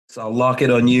So I'll lock it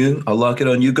on you. I'll lock it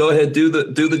on you. Go ahead, do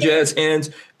the jazz hands.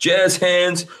 Jazz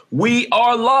hands. We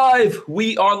are live.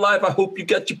 We are live. I hope you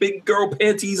got your big girl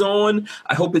panties on.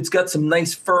 I hope it's got some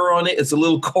nice fur on it. It's a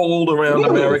little cold around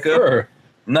America. Fur.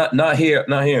 Not here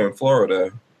in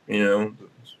Florida. You know,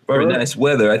 very nice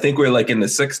weather. I think we're like in the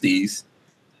 60s.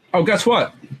 Oh, guess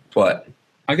what? What?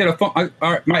 I get a phone.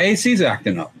 My AC's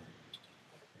acting up.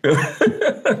 Believe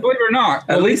it or not.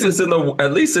 At least it's in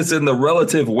the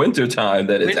relative winter time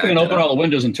that at least I can open all the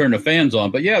windows and turn the fans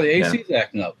on. But yeah, the AC's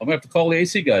acting up. I'm gonna have to call the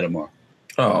AC guy tomorrow.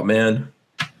 Oh man.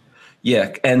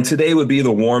 Yeah, and today would be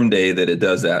the warm day that it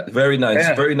does that. Very nice,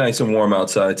 very nice and warm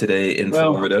outside today in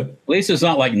Florida. At least it's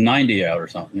not like 90 out or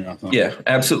something, you know. Yeah,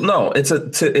 absolutely. No, it's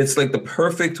like the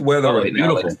perfect weather right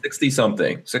now, like 60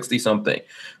 something.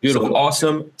 Beautiful. So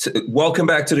awesome. Welcome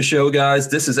back to the show, guys.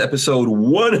 This is episode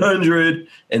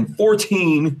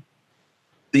 114,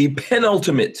 the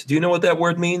penultimate. Do you know what that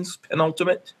word means?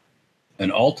 Penultimate?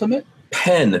 An ultimate?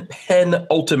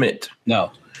 Penultimate.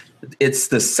 No. It's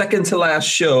the second to last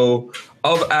show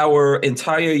of our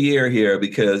entire year here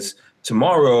because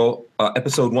tomorrow,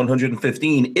 episode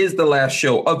 115, is the last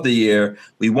show of the year.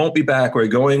 We won't be back. We're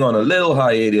going on a little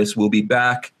hiatus. We'll be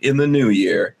back in the new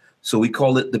year. So we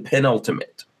call it the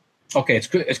penultimate. Okay,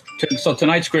 so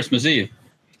tonight's Christmas Eve.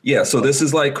 Yeah, so this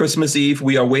is like Christmas Eve.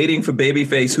 We are waiting for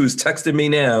Babyface, who's texting me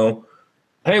now.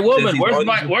 Hey, woman,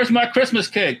 where's my Christmas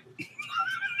cake?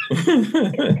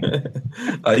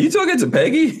 Are you talking to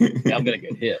Peggy? Yeah, I'm gonna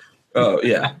get hit. Oh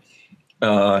yeah,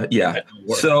 yeah.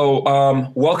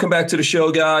 So welcome back to the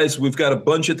show, guys. We've got a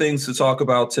bunch of things to talk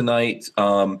about tonight.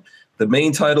 The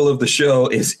main title of the show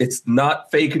is "It's Not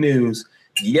Fake News."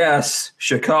 Yes,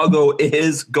 Chicago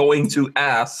is going to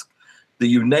ask the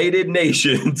United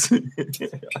Nations.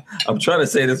 I'm trying to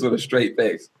say this with a straight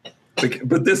face,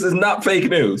 but this is not fake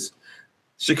news.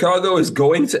 Chicago is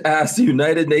going to ask the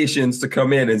United Nations to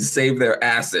come in and save their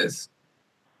asses.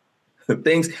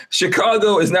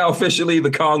 Chicago is now officially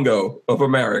the Congo of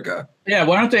America. Yeah,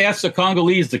 why don't they ask the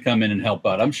Congolese to come in and help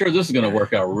out? I'm sure this is going to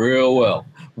work out real well.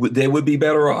 They would be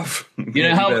better off. You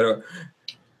know how?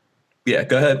 Yeah,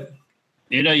 go ahead.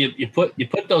 You know, you put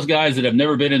those guys that have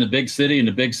never been in the big city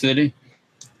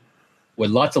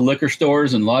with lots of liquor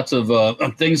stores and lots of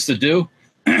things to do.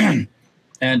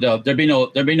 And there'd be no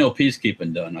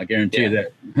peacekeeping done. I guarantee you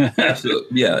that.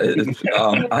 Absolutely, yeah.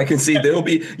 I can see there'll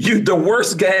be the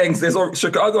worst gangs.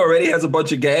 Chicago already has a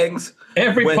bunch of gangs.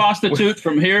 Every prostitute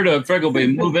from here to Frick will be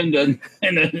moving to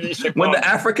Chicago. When the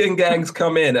African gangs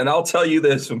come in, and I'll tell you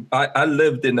this: I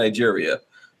lived in Nigeria,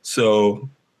 so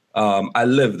I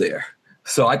lived there,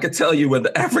 so I could tell you when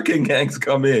the African gangs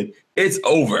come in, it's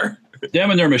over.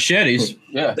 Them and their machetes.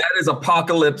 Yeah. That is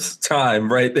apocalypse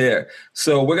time right there.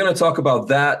 So we're going to talk about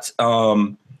that.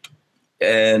 And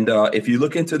if you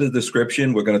look into the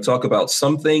description, we're going to talk about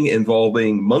something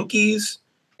involving monkeys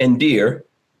and deer.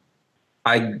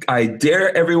 I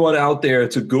dare everyone out there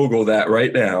to Google that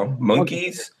right now.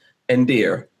 Monkeys and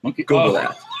deer. Google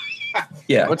that.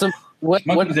 Yeah.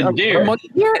 Monkeys and deer?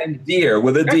 And deer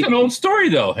with a D. That's an old story,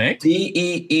 though, Hank.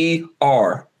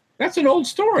 DEER. That's an old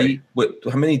story.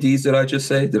 How many D's did I just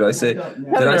say? Did I say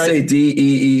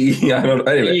DEE? I don't know.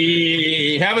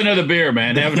 Anyway. Have another beer,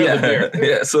 man. Have another beer.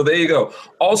 Yeah, so there you go.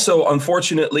 Also,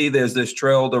 unfortunately, there's this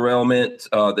trail derailment,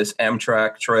 this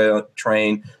Amtrak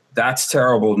train. That's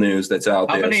terrible news that's out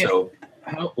there.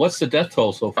 What's the death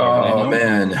toll so far? Oh,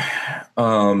 man.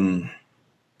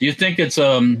 Do you think it's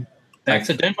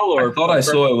accidental or? I thought I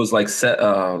saw it was like set.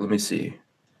 Let me see.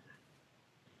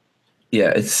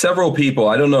 Yeah, it's several people.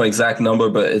 I don't know exact number,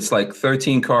 but it's like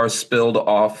 13 cars spilled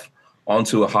off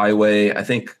onto a highway. I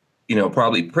think,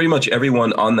 probably pretty much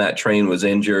everyone on that train was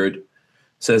injured. It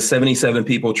says 77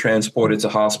 people transported to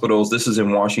hospitals. This is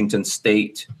in Washington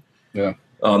State. Yeah.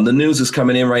 The news is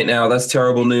coming in right now. That's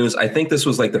terrible news. I think this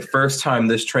was like the first time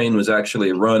this train was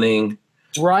actually running.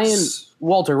 Ryan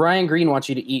Green wants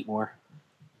you to eat more.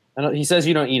 He says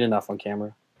you don't eat enough on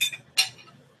camera.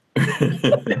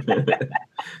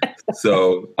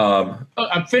 So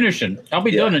I'm finishing. I'll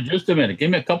be done in just a minute. Give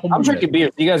me a couple more. I'm drinking beer.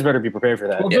 You guys better be prepared for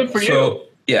that. Well, good for you.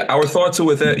 Yeah, our thoughts are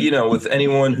with with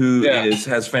anyone who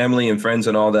has family and friends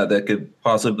and all that could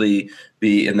possibly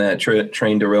be in that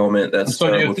train derailment. That's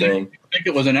a terrible thing. You think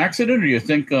it was an accident, or you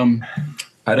think I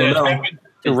don't know.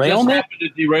 Derailment?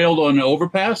 It derailed on an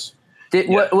overpass.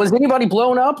 Was anybody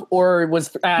blown up, or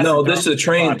was acid? No, just a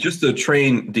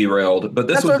train derailed. But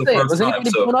this was the first was time. Was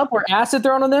anybody blown up or acid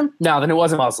thrown on them? No, then it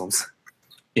wasn't Muslims.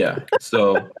 Yeah.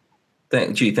 So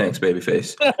Thanks,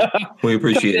 Babyface. We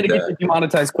appreciate Get that.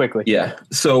 demonetized quickly. Yeah.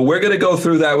 So we're going to go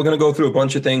through that. We're going to go through a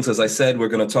bunch of things. As I said, we're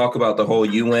going to talk about the whole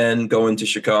UN going to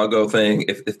Chicago thing,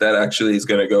 if that actually is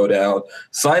going to go down.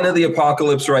 Sign of the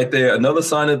apocalypse right there. Another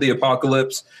sign of the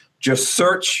apocalypse. Just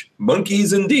search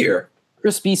monkeys and deer.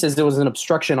 Chris B says there was an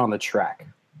obstruction on the track.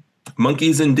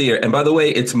 Monkeys and deer. And by the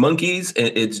way, it's monkeys.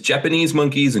 It's Japanese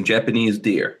monkeys and Japanese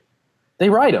deer. They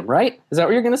ride them, right? Is that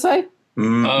what you're going to say?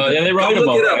 Yeah, they ride them.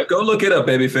 Go look it up,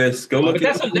 Babyface. Go look it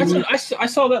up. I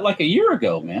saw that like a year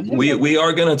ago, man. We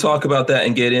are going to talk about that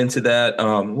and get into that.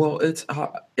 Well,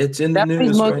 it's in the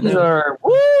news right now.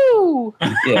 Woo!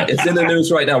 Yeah, it's in the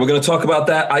news right now. We're going to talk about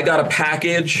that. I got a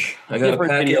package. Patrick,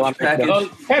 did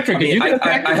you get a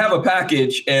package? I have a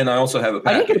package, and I also have a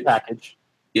package. I didn't get a package.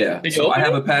 Yeah, so I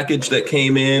have a package that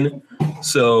came in.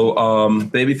 So,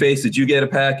 Babyface, did you get a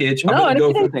package? No, I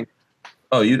didn't get anything.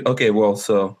 Oh, you okay? Well,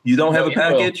 so you don't have a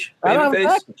package, I don't have a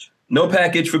package. No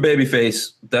package for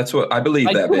Babyface. That's what I believe.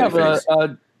 I that do have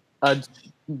Babyface.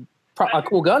 a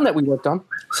cool gun that we worked on.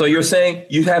 So you're saying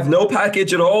you have no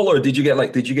package at all, or did you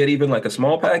get even like a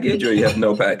small package, or you have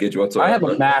no package whatsoever? I have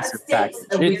a massive package.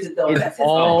 It's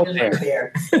all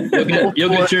there. You'll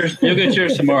get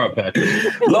yours tomorrow,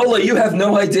 Patrick. Lola, you have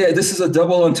no idea. This is a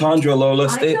double entendra, Lola.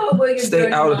 Stay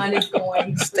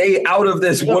out of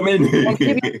this, woman.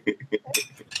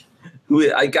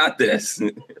 I got this.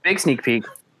 Big sneak peek.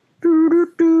 Ooh,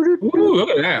 look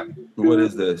at that. What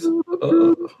is this?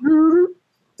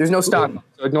 There's no stock,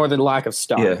 so ignore the lack of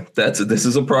stock. Yeah, this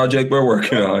is a project we're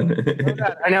working on.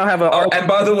 I now have a. And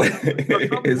by the way,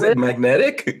 is it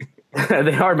magnetic?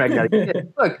 They are magnetic.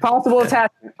 Look, possible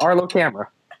attachment. Arlo camera.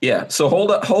 Yeah. So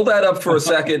hold that up for a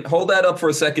second. Hold that up for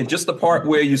a second. Just the part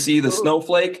where you see the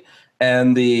snowflake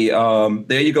and the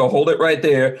there you go. Hold it right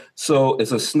there. So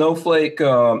it's a snowflake.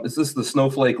 Is this the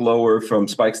snowflake lower from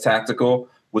Spike's Tactical?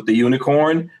 With the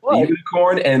unicorn,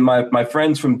 and my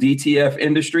friends from DTF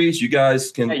Industries, you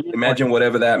guys can imagine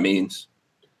whatever that means.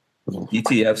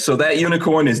 DTF. So that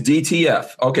unicorn is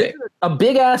DTF. Okay. A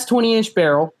big ass 20-inch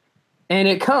barrel, and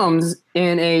it comes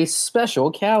in a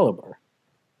special caliber.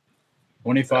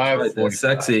 25. That's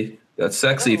sexy. That's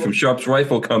sexy from Sharp's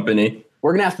Rifle Company.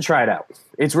 We're gonna have to try it out.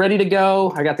 It's ready to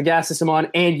go. I got the gas system on,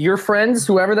 and your friends,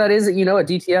 whoever that is that you know at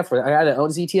DTF or a guy that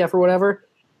owns DTF or whatever.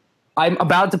 I'm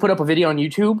about to put up a video on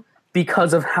YouTube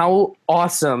because of how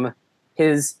awesome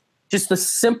just the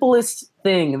simplest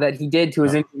thing that he did to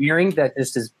his engineering that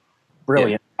just is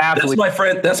brilliant. Yeah.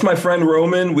 Absolutely. That's my friend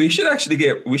Roman. We should actually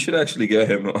get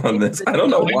him on this. I don't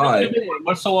know why.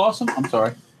 What's so awesome? I'm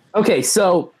sorry. Okay,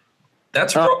 so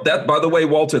that's that. By the way,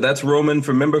 Walter, that's Roman.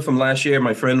 Remember from last year,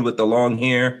 my friend with the long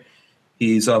hair.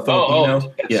 He's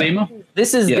Filipino. SEMA?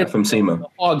 This is from SEMA.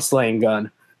 Hog slaying gun.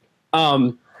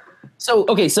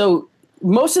 So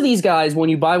most of these guys, when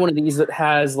you buy one of these that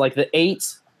has like the eight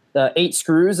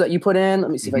screws that you put in,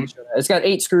 let me see if I can show that. It's got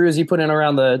 8 screws you put in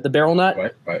around the barrel nut.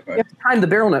 Right. You have to time the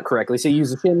barrel nut correctly. So you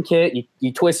use a shim kit,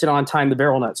 you twist it on, time the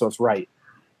barrel nut so it's right.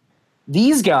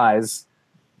 These guys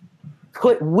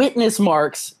put witness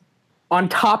marks on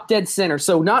top dead center.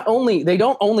 So they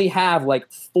don't only have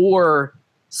like 4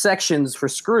 sections for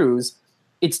screws,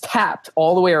 it's tapped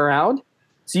all the way around.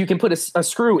 So you can put a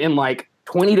screw in like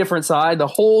 20 different sides. The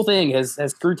whole thing has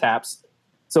screw taps.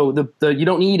 So you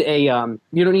don't need a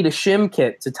shim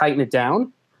kit to tighten it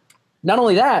down. Not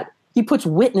only that, he puts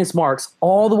witness marks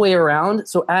all the way around.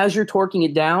 So as you're torquing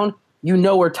it down, you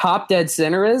know where top dead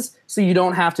center is. So you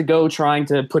don't have to go trying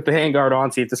to put the handguard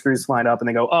on, see if the screws line up, and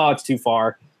then go, oh, it's too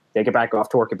far. Take it back off,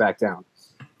 torque it back down.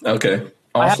 Okay.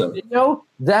 Awesome.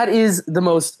 That is the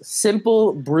most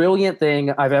simple, brilliant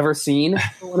thing I've ever seen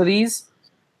for one of these.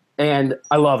 And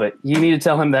I love it. You need to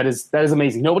tell him that is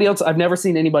amazing. Nobody else, I've never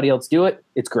seen anybody else do it.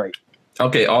 It's great.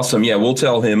 Okay, awesome. Yeah, we'll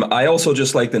tell him. I also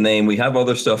just like the name. We have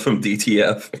other stuff from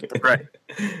DTF. Right.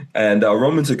 And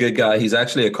Roman's a good guy. He's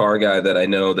actually a car guy that I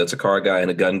know that's a car guy and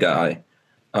a gun guy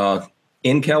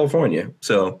in California.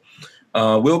 So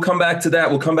we'll come back to that.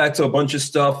 We'll come back to a bunch of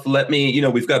stuff. We've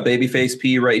got Babyface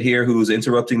P right here who's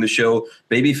interrupting the show.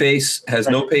 Babyface has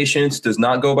no patience, does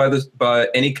not go by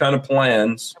any kind of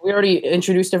plans. We already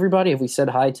introduced everybody. Have we said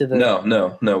hi to the...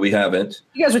 No, we haven't.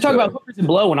 You guys were talking about hookers and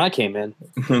blow when I came in.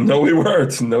 No, we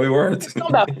weren't. No,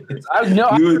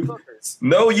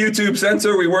 YouTube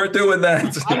censor. We weren't doing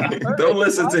that. Don't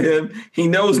listen to him. He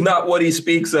knows not what he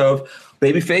speaks of.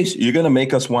 Babyface, you're going to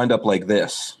make us wind up like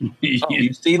this.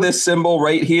 You see this symbol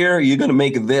right here? You're going to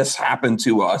make this happen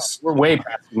to us. We're way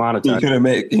past monetized. You're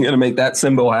going to make that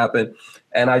symbol happen.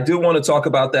 And I do want to talk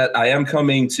about that. I am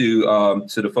coming to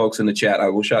the folks in the chat. I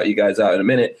will shout you guys out in a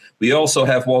minute. We also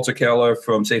have Walter Keller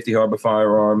from Safety Harbor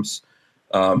Firearms.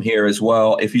 here as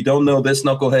well. If you don't know this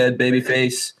knucklehead,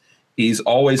 Babyface, he's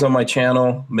always on my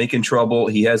channel making trouble.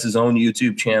 He has his own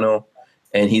YouTube channel,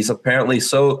 and he's apparently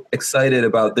so excited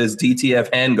about this DTF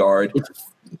handguard.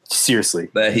 Seriously,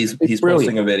 that he's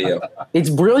posting a video. It's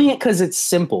brilliant because it's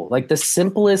simple, like the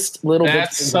simplest little.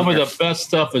 That's some of the best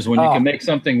stuff is when you can make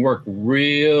something work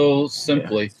real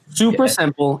simply, super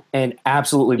simple and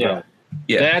absolutely brilliant.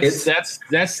 Yeah, that's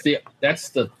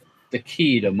the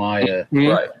key to my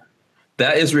right.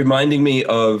 That is reminding me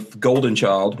of Golden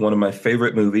Child, one of my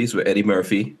favorite movies with Eddie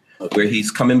Murphy, where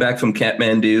he's coming back from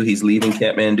Kathmandu. He's leaving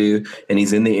Kathmandu, and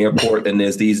he's in the airport, and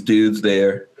there's these dudes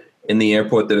there in the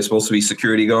airport that are supposed to be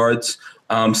security guards.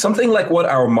 Something like what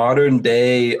our modern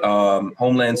day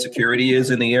Homeland Security is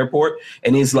in the airport.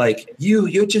 And he's like, your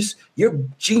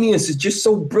genius is just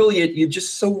so brilliant. Your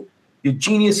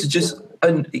genius is just,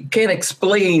 you can't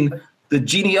explain the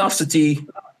geniosity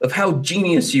of how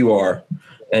genius you are.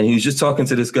 And he was just talking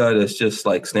to this guy that's just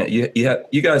like,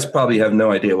 you guys probably have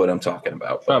no idea what I'm talking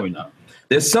about. Probably not.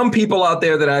 There's some people out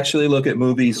there that actually look at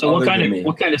movies. So what kind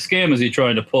of scam is he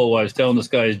trying to pull while he's telling this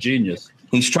guy is genius?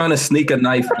 He's trying to sneak a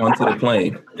knife onto the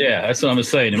plane. Yeah, that's what I'm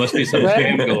saying. There must be some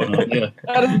scam going on. Yeah.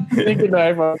 Sneak a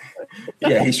knife on.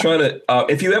 Yeah, he's trying to.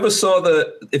 If you ever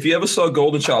saw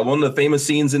Golden Child, one of the famous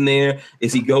scenes in there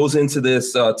is he goes into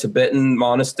this Tibetan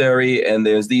monastery, and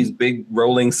there's these big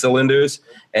rolling cylinders,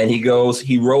 and he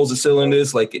rolls the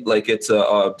cylinders like it's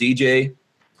a DJ.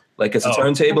 Like it's a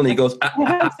turntable, and he goes,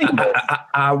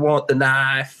 I want the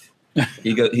knife.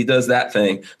 He does that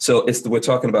thing. So we're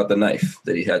talking about the knife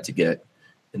that he had to get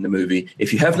in the movie.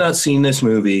 If you have not seen this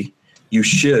movie, you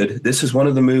should. This is one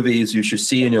of the movies you should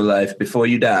see in your life before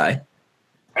you die.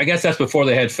 I guess that's before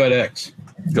they had FedEx.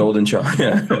 Golden Child.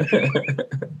 Yeah.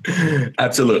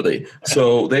 Absolutely.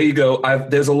 So there you go.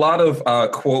 There's a lot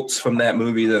of quotes from that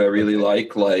movie that I really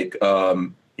like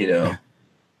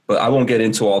but I won't get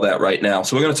into all that right now.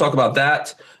 So we're going to talk about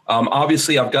that.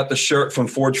 Obviously, I've got the shirt from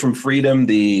Forge from Freedom,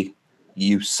 the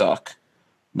 "You Suck,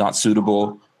 Not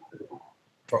Suitable."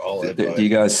 For all do you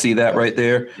guys see that right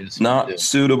there? Yes, not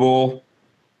suitable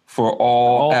for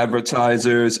all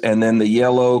advertisers. And then the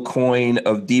yellow coin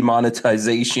of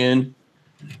demonetization.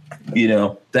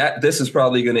 This is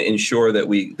probably going to ensure that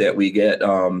we get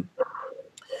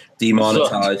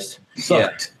demonetized.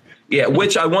 Sucked. Yeah,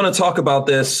 which I want to talk about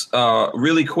this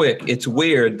really quick. It's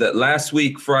weird that last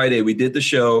week, Friday, we did the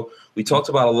show. We talked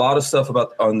about a lot of stuff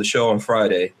on the show on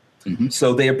Friday. Mm-hmm.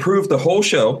 So they approved the whole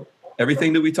show,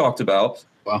 everything that we talked about.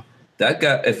 Wow. That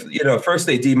got, first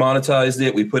they demonetized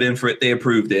it. We put in for it. They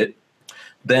approved it.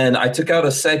 Then I took out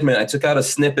a segment. I took out a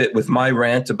snippet with my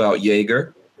rant about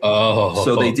Jaeger. Oh.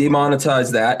 So they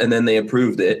demonetized that, and then they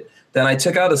approved it. Then I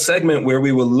took out a segment where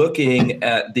we were looking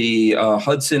at the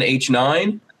Hudson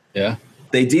H9. Yeah.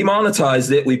 They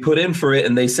demonetized it. We put in for it,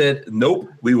 and they said, nope,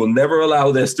 we will never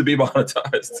allow this to be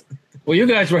monetized. Well, you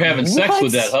guys were having sex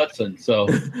with that Hudson, so.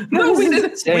 No, we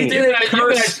didn't. We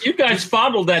didn't. You guys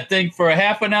fondled that thing for a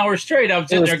half an hour straight. I was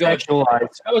sitting there going,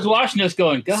 I was watching this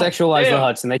going, God. Sexualize the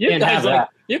Hudson. They can't have that.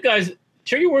 You guys,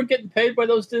 sure you weren't getting paid by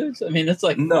those dudes? I mean, it's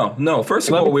like. No. First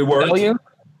of all, we weren't. Let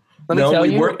me tell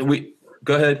you. Weren't.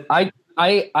 Go ahead.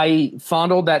 I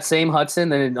fondled that same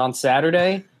Hudson, and on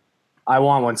Saturday, I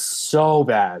want one so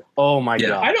bad. Oh my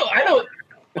God. I don't.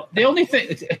 The only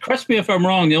thing, correct me if I'm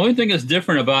wrong, the only thing that's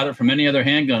different about it from any other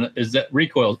handgun is that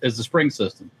recoil, is the spring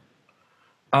system.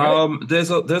 Right? There's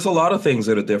a lot of things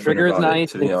that are different Trigger's about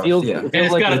nice. it, to be honest. And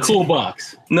it's got a cool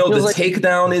box. No, the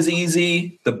takedown is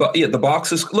easy. The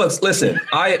box is. Listen,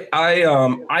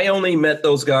 I only met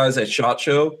those guys at SHOT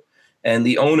Show, and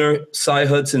the owner, Cy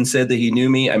Hudson, said that he knew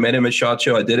me. I met him at SHOT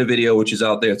Show. I did a video, which is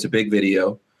out there. It's a big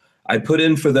video. I put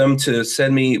in for them to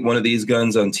send me one of these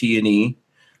guns on T&E,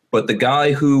 but the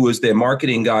guy who was their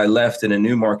marketing guy left and a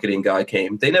new marketing guy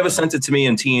came. They never sent it to me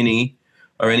in T&E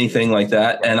or anything like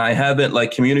that, and I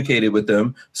haven't communicated with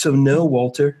them. So no,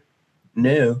 Walter,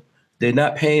 no, they're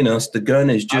not paying us. The gun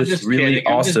is just really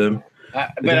awesome.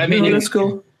 But I mean, that's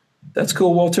cool. That's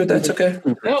cool, Walter. That's okay.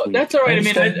 No, that's all right. I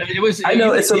mean, it was. I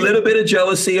know it's a little bit of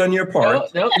jealousy on your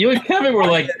part. No, you and Kevin were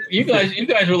like, you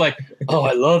guys were like, oh,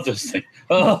 I love this thing.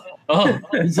 Oh,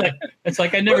 it's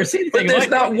like I never seen anything. But there's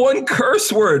not one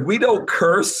curse word. We don't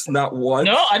curse, not one.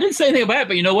 No, I didn't say anything about it.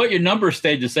 But you know what? Your numbers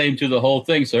stayed the same through the whole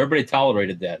thing, so everybody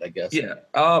tolerated that, I guess. Yeah.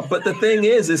 But the thing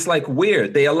is, it's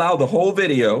weird. They allow the whole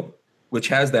video, which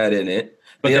has that in it.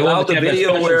 But they allowed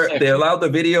the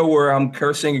video where I'm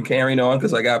cursing and carrying on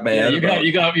because I got mad.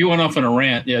 Yeah, you went off on a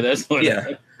rant. Yeah, that's what.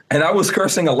 Yeah, and I was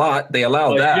cursing a lot. They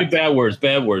allowed that. Bad words.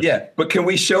 Yeah, but can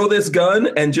we show this gun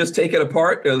and just take it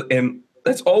apart? And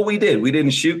that's all we did. We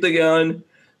didn't shoot the gun.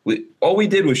 All we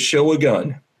did was show a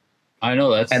gun. I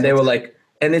know and they were like,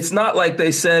 and it's not like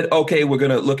they said, okay, we're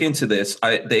going to look into this.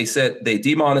 They said they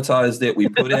demonetized it. We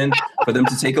put in for them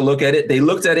to take a look at it. They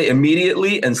looked at it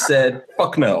immediately and said,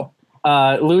 fuck no.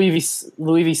 Louis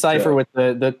V. Cypher with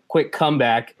the quick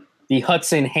comeback. The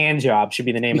Hudson hand job should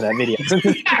be the name of that video. Since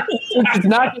it's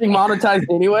not getting monetized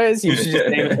anyways, you should just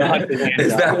name it the Hudson hand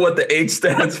Is job. that what the H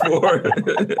stands for?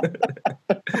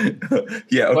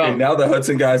 Yeah, okay. Well, now the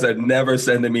Hudson guys are never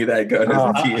sending me that gun as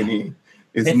a T&E.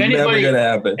 It's never going to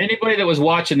happen. Anybody that was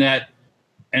watching that,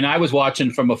 and I was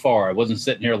watching from afar, I wasn't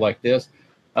sitting here like this.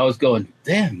 I was going,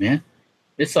 damn, man.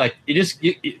 It's like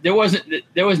there was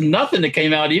nothing that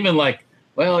came out even like,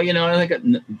 well, you know, I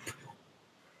think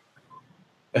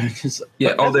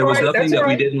there was nothing that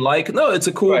we didn't like. No, it's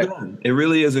a cool gun. It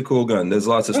really is a cool gun. There's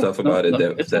lots of stuff about it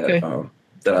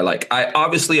that I like. I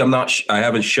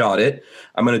haven't shot it.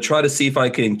 I'm going to try to see if I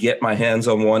can get my hands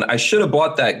on one. I should have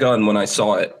bought that gun when I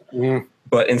saw it. Mm.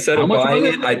 But instead of buying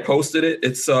it, I posted it.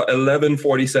 It's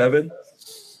 $11.47.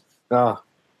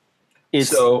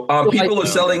 So people are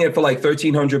selling it for like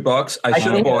 $1,300. I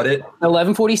should have bought it.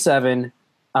 $11.47.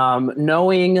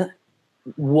 Knowing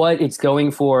what it's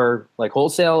going for, like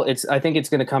wholesale, I think it's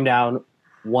going to come down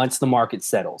once the market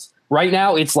settles. Right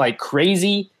now, it's like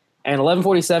crazy, and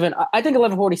 $11.47. I think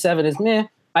 $11.47 is meh.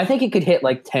 I think it could hit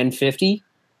like $10.50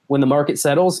 when the market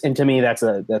settles, and to me, that's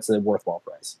a worthwhile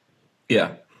price.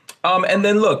 Yeah. And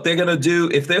then look, they're going to do,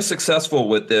 if they're successful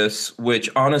with this,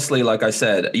 which honestly, like I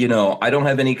said, you know, I don't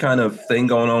have any kind of thing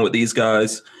going on with these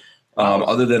guys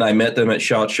other than I met them at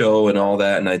SHOT Show and all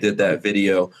that. And I did that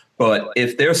video. But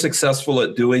if they're successful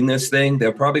at doing this thing,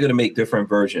 they're probably going to make different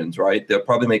versions, right? They'll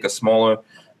probably make a smaller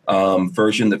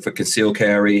version that for concealed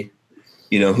carry.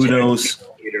 You know, who knows?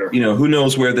 You know, who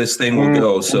knows where this thing will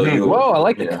go? So whoa, I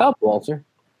like the cup, Walter.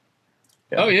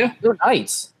 Oh yeah, they're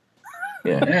nice.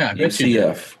 Yeah,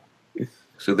 UCF.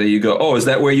 So there you go. Oh, is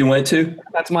that where you went to?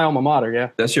 That's my alma mater. Yeah,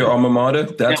 that's your alma mater.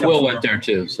 That's Will went there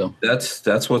too. So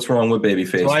that's what's wrong with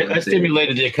Babyface. So I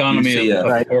stimulated the economy of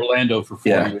Orlando for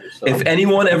 4 years. So. If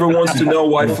anyone ever wants to know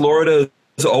why Florida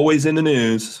is always in the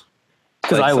news,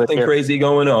 like something crazy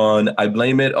going on, I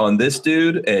blame it on this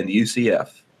dude and UCF.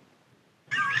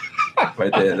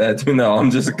 Right there.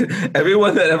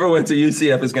 Everyone that ever went to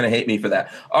UCF is going to hate me for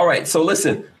that. All right. So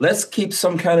listen, let's keep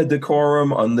some kind of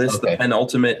decorum on this, the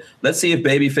penultimate. Let's see if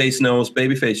Babyface knows.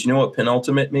 Babyface, you know what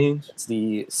penultimate means? It's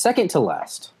the second to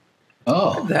last.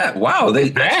 Oh, wow!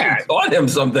 They actually taught him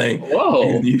something.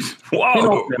 Whoa!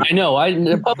 Wow! I know.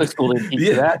 The public school didn't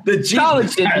teach that. The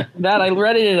college did that. I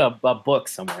read it in a book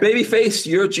somewhere. Babyface,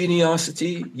 your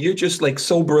geniosity, you're just like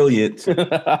so brilliant.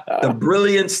 The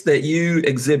brilliance that you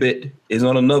exhibit is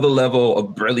on another level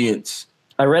of brilliance.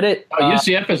 I read it.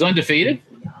 UCF is undefeated.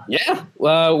 Yeah.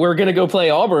 We're gonna go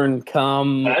play Auburn.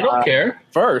 I don't care.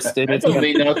 First, that doesn't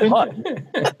mean nothing.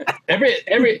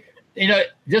 every. You know,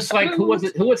 just like who was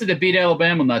it that beat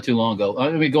Alabama not too long ago?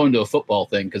 I'm going to a football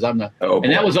thing because I'm not.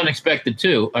 And that was unexpected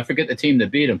too. I forget the team that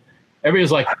beat them.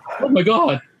 Everybody's like, "Oh my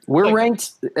god!" We're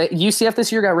ranked. UCF this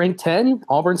year got ranked 10,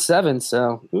 Auburn 7.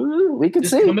 So we could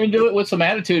see. Come into it with some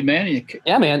attitude, man.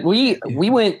 Yeah, man. We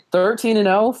went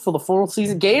 13-0 for the full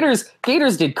season. Gators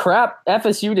did crap.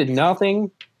 FSU did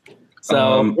nothing.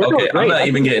 So okay, I'm not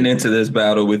even getting into this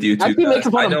battle with you two.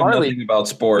 I know nothing about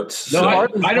sports. No,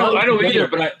 I don't either.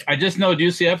 But I just know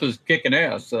UCF is kicking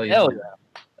ass. So hell yeah.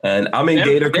 And I'm in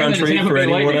Gator country for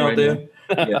anyone out there.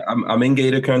 Yeah, I'm in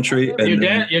Gator country. Your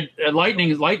dad,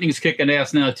 Lightning's kicking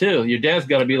ass now too. Your dad's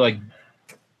got to be like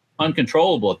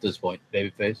uncontrollable at this point,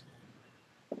 Babyface.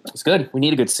 It's good. We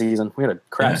need a good season. We had a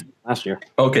crap season last year.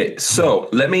 Okay, so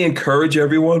let me encourage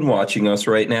everyone watching us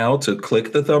right now to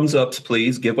click the thumbs ups,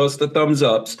 please. Give us the thumbs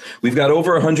ups. We've got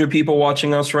over 100 people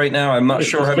watching us right now. I'm not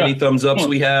sure how many thumbs ups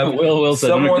we have. Will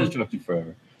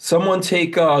Someone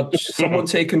take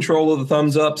control of the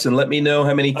thumbs ups and let me know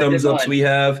how many thumbs ups we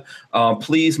have.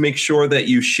 Please make sure that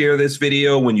you share this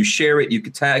video. When you share it, you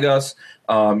can tag us.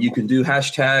 You can do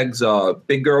hashtags,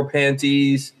 big girl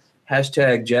panties,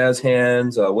 hashtag jazz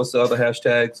hands. What's the other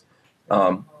hashtags?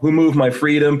 Who Moved My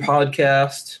Freedom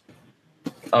podcast.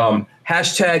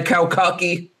 Hashtag cow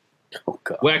cocky. Oh,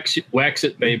 wax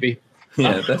it, baby.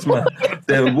 Yeah, that's my.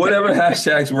 Whatever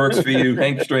hashtags works for you.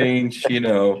 Hank Strange,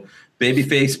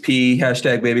 Babyface P,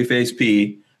 hashtag Babyface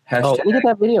P. Let me get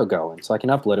that video going so I can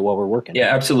upload it while we're working.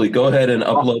 Yeah, absolutely. Go ahead and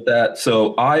upload that.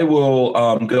 So I will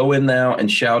go in now and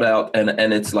shout out.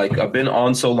 And it's like I've been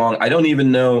on so long. I don't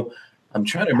even know. I'm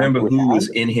trying to remember who was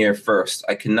in here first.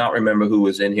 I cannot remember who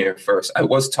was in here first. I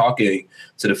was talking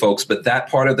to the folks, but that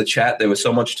part of the chat, there was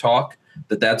so much talk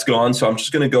that's gone. So I'm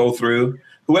just going to go through.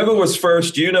 whoever was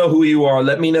first, you know who you are.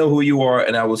 Let me know who you are,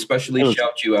 and I will specially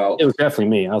shout you out. It was definitely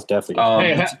me. I was definitely.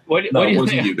 Hey, what No, do it you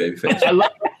wasn't think? you, babyface.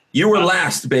 You were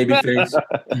last, babyface.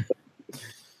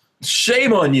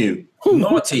 Shame on you.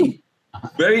 Naughty.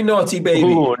 Very naughty, baby.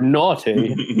 Ooh,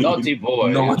 naughty. Naughty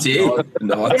boy. Naughty.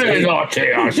 Very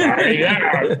naughty, I say.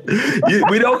 Yeah.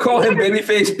 We don't call him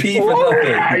babyface P for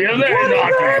Yeah, nothing. you're very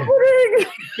naughty.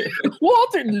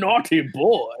 Walter, naughty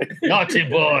boy. Naughty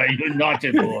boy. You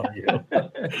naughty boy.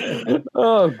 You.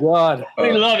 Oh God.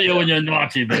 We love you when you're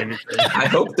naughty, baby. I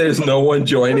hope there's no one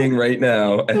joining right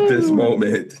now at this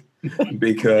moment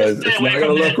because Stay it's away not going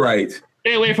from to that. look right.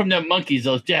 Stay away from them monkeys,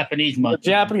 those Japanese The monkeys.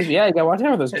 Japanese, yeah, you gotta watch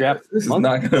out for those Japanese. This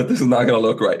is not gonna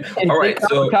look right. All right,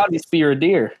 so spear a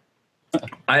deer.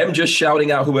 I am just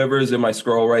shouting out whoever is in my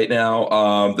scroll right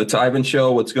now. The Tyven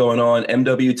Show, what's going on?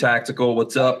 MW Tactical,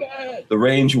 what's up? The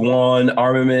Range One,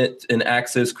 Armament and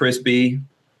Axis, Chris B.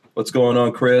 What's going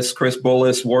on, Chris? Chris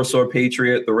Bullis, Warsaw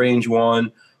Patriot, The Range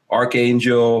One,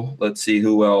 Archangel. Let's see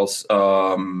who else.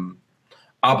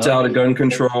 Opt out of gun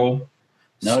control.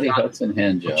 Naughty Hudson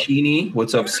hand job. Chini,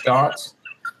 what's up, Scott?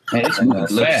 Hey, it's moving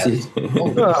Let's fast. see.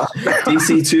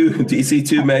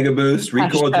 DC2 Mega Boost,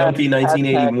 Recall Junkie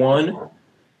 1981.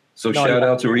 So shout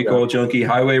out to Recall Junkie,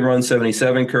 Highway Run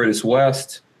 77, Curtis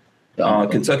West,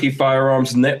 Kentucky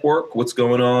Firearms Network. What's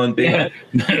going on?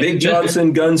 Big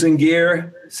Johnson Guns and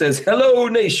Gear says hello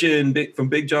nation. From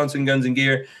Big Johnson Guns and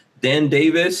Gear. Dan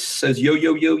Davis says yo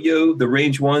yo yo yo. The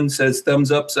Range One says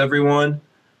thumbs ups everyone.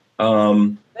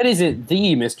 That isn't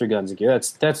the Mr. Guns and Gear.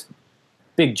 That's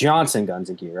Big Johnson Guns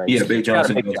and Gear, right? Yeah, Big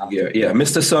Johnson Guns and Gear. Yeah,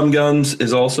 Mr. Some Guns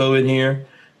is also in here.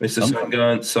 Mr.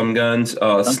 Some Guns.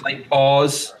 Slight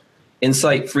Pause.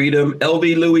 Insight Freedom.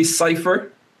 LV Louis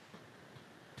Cypher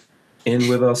in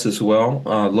with us as well.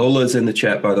 Lola's in the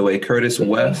chat, by the way. Curtis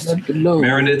West.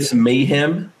 Meredith's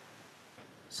Mayhem.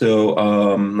 So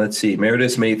let's see.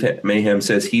 Meredith's Mayhem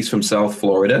says he's from South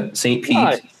Florida. St. Pete.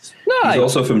 Nice. He's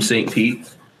also from St. Pete.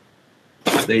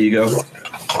 There you go.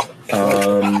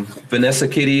 Vanessa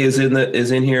Kitty is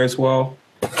in here as well,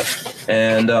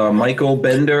 and Michael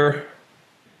Bender.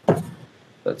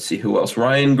 Let's see who else.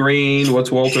 Ryan Green.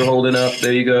 What's Walter holding up?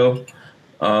 There you go.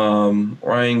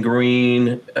 Ryan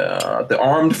Green, the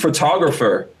Armed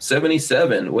Photographer,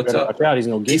 77. What's up?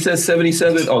 He says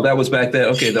 77. Oh, that was back then.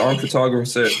 Okay, the Armed Photographer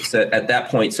said at that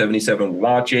point 77.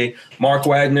 Watching. Mark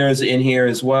Wagner is in here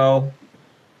as well.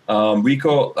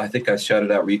 Recall, I think I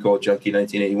shouted out Recall Junkie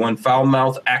 1981. Foul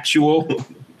Mouth Actual.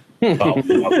 Should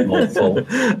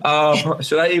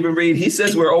I even read? He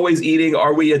says we're always eating.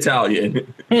 Are we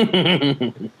Italian?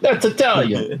 That's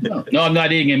Italian. No, I'm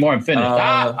not eating anymore. I'm finished.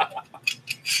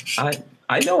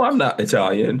 I know I'm not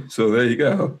Italian, so there you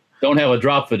go. Don't have a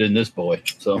drop of it in this boy.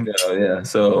 So yeah.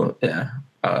 So yeah.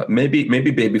 Maybe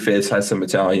Babyface has some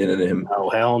Italian in him. Oh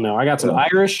hell no! I got some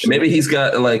Irish. Maybe he's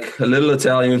got like a little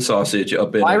Italian sausage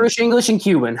up in Irish, English, and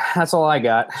Cuban. That's all I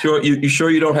got. Sure, you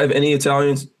sure you don't have any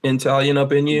Italian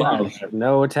up in you?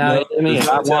 No Italian in me.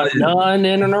 I want none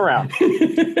in and around.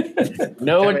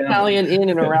 No Italian in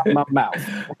and around my mouth.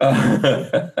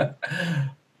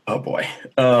 Oh boy.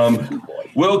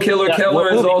 Will Killer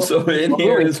Keller is also in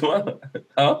here as well.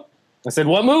 Huh? I said,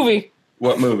 what movie?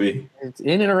 What movie? It's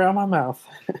in and around my mouth.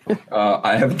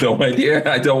 I have no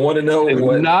idea. I don't want to know.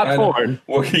 What not porn.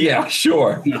 Well, yeah,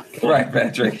 sure. Right,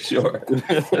 Patrick, sure.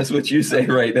 That's what you say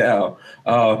right now.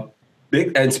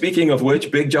 And speaking of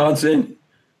which, Big Johnson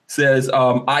says,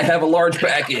 I have a large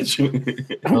package. Oh,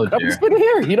 it's good to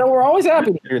hear. You know, we're always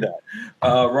happy to hear that.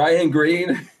 Ryan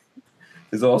Green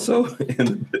is also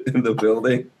in the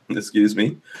building. Excuse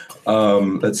me.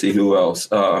 Let's see who else.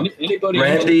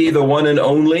 Randy, the one and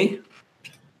only,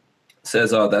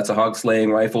 says that's a hog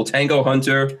slaying rifle. Tango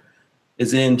Hunter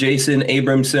is in. Jason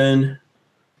Abramson.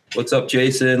 What's up,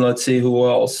 Jason? Let's see who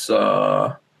else.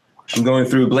 I'm going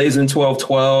through Blazing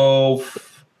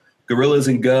 1212, Gorillas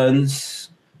and Guns,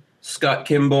 Scott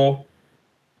Kimball,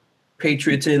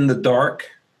 Patriots in the Dark,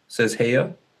 says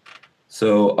Heya.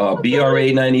 So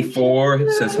BRA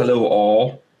 94 says hello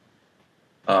all.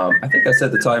 I think I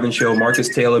said the Tyven Show. Marcus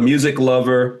Taylor, Music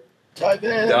Lover.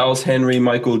 Giles Henry,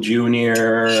 Michael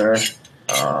Jr.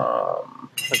 So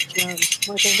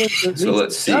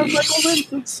let's see.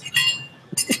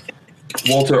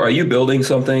 Walter, are you building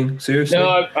something? Seriously?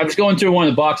 No, I was going through one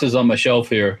of the boxes on my shelf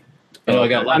here. You know, I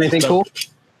got lots anything of stuff. cool?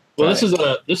 Well,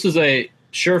 this is a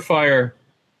Surefire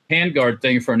handguard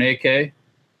thing for an AK.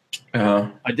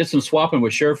 I did some swapping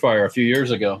with Surefire a few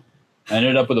years ago. I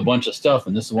ended up with a bunch of stuff,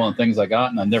 and this is one of the things I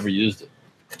got, and I've never used it.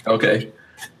 Okay.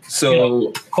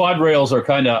 So quad rails are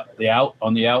kind of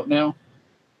on the out now,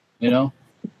 you know?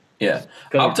 Yeah.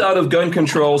 Opt out of gun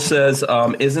control says,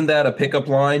 isn't that a pickup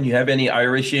line? You have any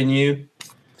Irish in you?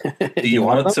 Do you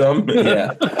want some?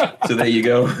 Yeah. So there you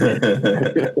go.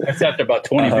 That's after about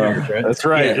 20 beers, right? That's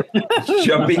right. Yeah.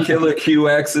 Jumpy Killer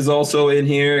QX is also in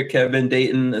here. Kevin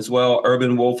Dayton as well.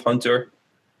 Urban Wolf Hunter.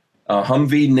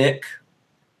 Humvee Nick.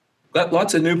 Got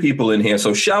lots of new people in here.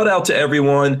 So shout out to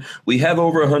everyone. We have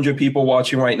over 100 people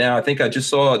watching right now. I think I just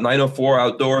saw 904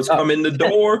 Outdoors come in the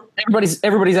door.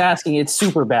 Everybody's asking. It's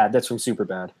Super Bad. That's from Super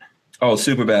Bad. Oh,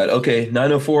 Super Bad. Okay,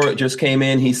 904 just came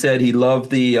in. He said he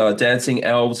loved the Dancing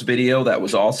Elves video. That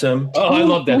was awesome. Oh, I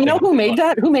love that. You know who made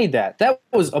that? Who made that? That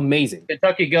was amazing.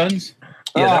 Kentucky Guns?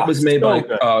 Yeah, that was made by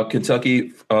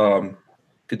Kentucky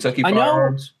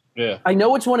Firearms. Yeah. I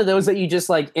know it's one of those that you just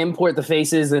like import the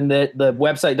faces and the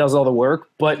website does all the work,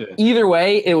 but either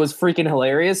way, it was freaking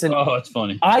hilarious. And it's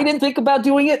funny. I didn't think about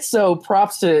doing it, so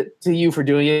props to you for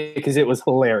doing it because it was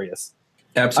hilarious.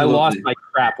 Absolutely. I lost my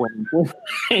crap when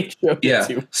I showed it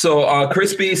to you. So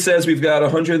Chris B says we've got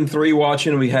 103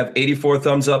 watching. We have 84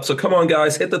 thumbs up. So come on,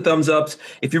 guys, hit the thumbs ups.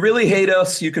 If you really hate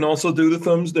us, you can also do the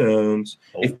thumbs downs.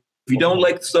 If you don't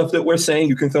like the stuff that we're saying,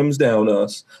 you can thumbs down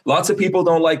us. Lots of people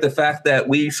don't like the fact that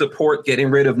we support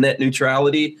getting rid of net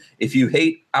neutrality. If you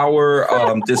hate our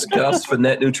disgust for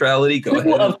net neutrality, go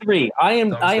ahead. Of three. I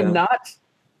am not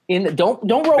in. Don't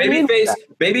roll me.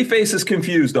 Babyface is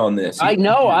confused on this. I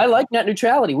know. I like net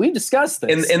neutrality. We discussed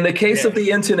this. In the case of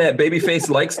the internet, Babyface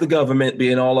likes the government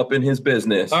being all up in his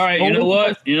business. All right. You know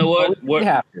what? We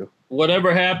have to.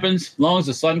 Whatever happens, as long as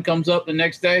the sun comes up the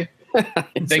next day,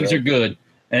 things are good.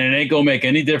 And it ain't gonna make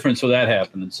any difference for that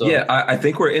happening. So yeah, I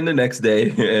think we're in the next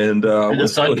day, and the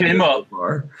sun came up.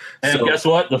 And guess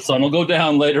what? The sun will go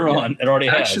down later on. It already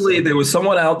has. Actually, there was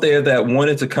someone out there that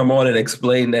wanted to come on and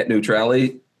explain net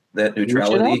neutrality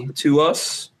to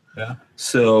us. Yeah.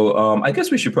 So I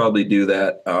guess we should probably do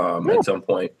that at some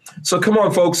point. So come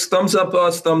on, folks, thumbs up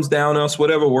us, thumbs down us,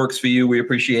 whatever works for you. We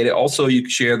appreciate it. Also, you can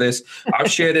share this.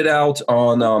 I've shared it out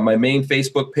on my main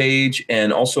Facebook page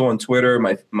and also on Twitter,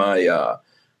 my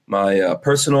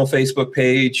personal Facebook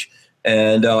page.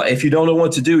 And if you don't know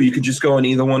what to do, you can just go on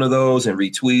either one of those and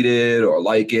retweet it or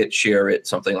like it, share it,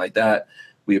 something like that.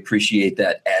 We appreciate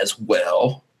that as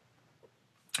well.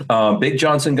 Big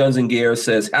Johnson Guns and Gear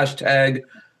says hashtag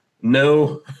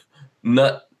no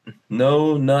nut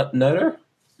nutter.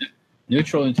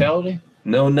 Neutral neutrality?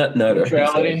 No nut nutter.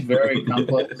 Neutrality, very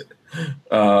complex.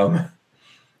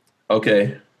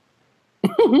 Okay.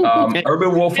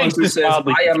 Urban Wolf Hunter says,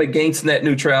 I am against net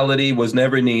neutrality, was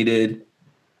never needed.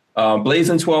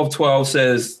 Blazing 1212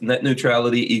 says net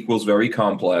neutrality equals very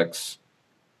complex.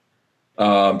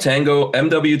 Tango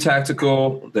MW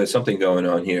Tactical, there's something going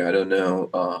on here. I don't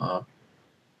know.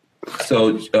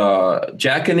 So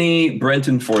Jackany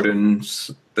Brenton Forden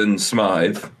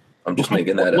Smythe. I'm just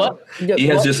making that up.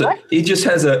 He just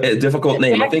has a difficult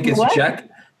name. I think it's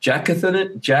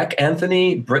Jack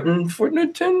Anthony Brenton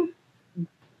Fordenton.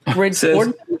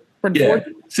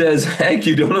 Says, Hank,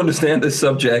 you don't understand this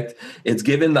subject. It's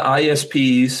given the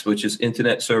ISPs, which is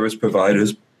internet service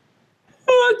providers,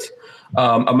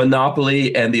 a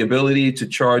monopoly and the ability to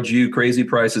charge you crazy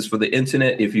prices for the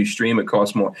internet. If you stream, it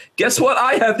costs more. Guess what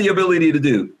I have the ability to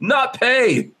do? Not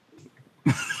pay.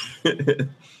 I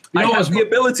have the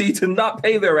ability to not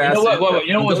pay their ass.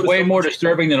 You know what's way more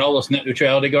disturbing than all this net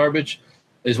neutrality garbage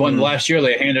is when last year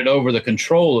they handed over the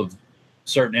control of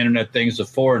certain internet things to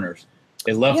foreigners.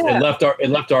 It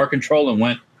left our control and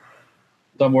went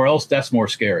somewhere else. That's more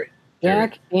scary.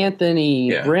 Jack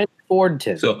Anthony Brent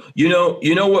Fordton. So you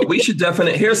know what we should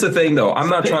definitely. Here's the thing, though. I'm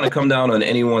not trying to come down on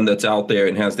anyone that's out there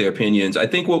and has their opinions. I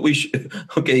think what we should.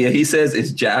 Okay, yeah, he says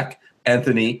it's Jack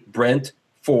Anthony Brent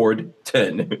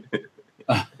Fordton.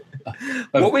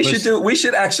 What we should do, we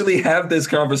should actually have this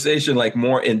conversation like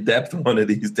more in depth one of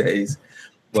these days.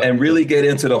 And really get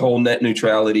into the whole net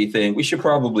neutrality thing. We should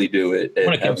probably do it.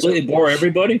 Want to completely bore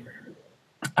everybody?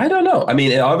 I don't know. I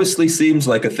mean, it obviously seems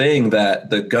like a thing that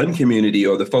the gun community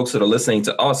or the folks that are listening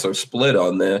to us are split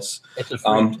on this.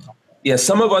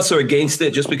 Some of us are against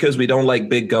it just because we don't like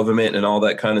big government and all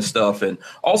that kind of stuff. And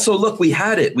also, look, we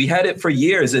had it. We had it for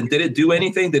years. And did it do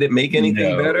anything? Did it make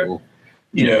anything better?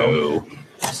 You know.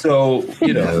 So,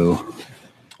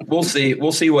 we'll see.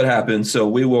 We'll see what happens. So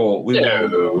we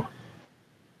will.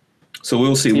 So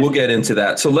we'll see. We'll get into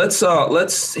that. So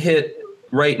let's hit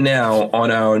right now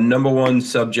on our number one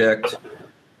subject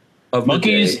of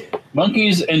monkeys, the day.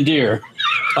 Monkeys and deer.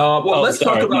 Let's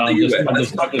talk about the UN. I'm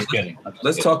just kidding.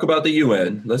 Let's talk about the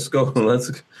UN. Let's go.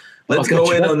 Let's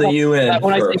go in on the UN.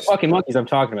 When first. I say fucking monkeys, I'm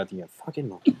talking about the UN. Fucking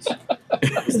monkeys.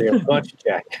 They're a bunch of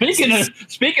jack.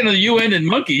 Speaking of the UN and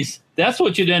monkeys, that's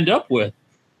what you'd end up with.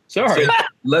 Sorry.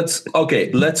 Let's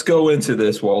go into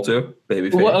this, Walter,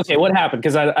 babyface. Okay, what happened?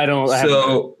 Because I don't.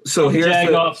 So here's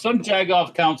some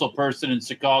Jagoff council person in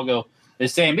Chicago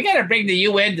is saying we got to bring the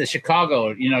UN to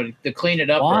Chicago, to clean it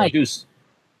up. Why? Because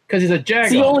he's a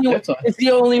Jagoff. It's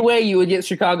the only way you would get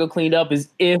Chicago cleaned up is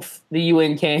if the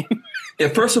UN came. Yeah,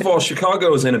 first of all,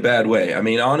 Chicago is in a bad way. I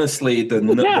mean, honestly, the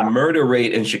murder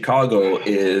rate in Chicago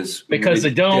is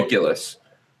ridiculous.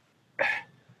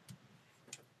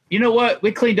 You know what?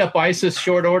 We cleaned up ISIS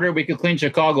short order. We could clean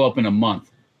Chicago up in a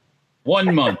month.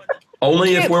 1 month.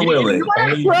 Only if we're willing.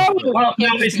 Well, no,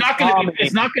 it's not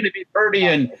going to be pretty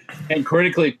and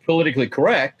politically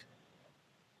correct.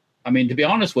 I mean, to be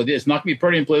honest with you, it's not going to be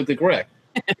pretty and politically correct.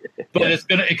 But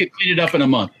it could clean it up in a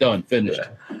month. Done. Finished.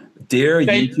 Yeah. Dear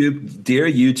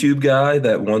YouTube guy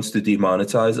that wants to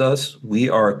demonetize us, we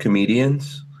are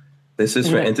comedians. This is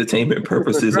for entertainment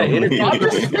purposes only.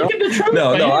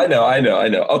 No, I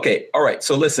know. Okay, all right.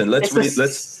 So listen, let's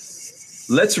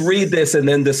read this and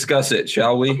then discuss it,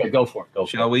 shall we? Okay, go for it.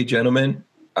 Shall we, gentlemen?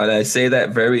 And I say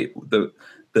that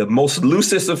the most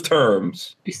loosest of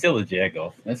terms. He's still a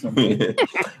Jagoff. That's not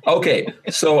Okay,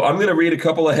 so I'm going to read a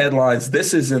couple of headlines.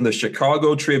 This is in the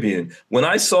Chicago Tribune. When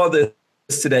I saw this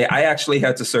today, I actually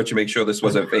had to search to make sure this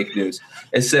wasn't fake news.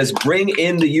 It says, "Bring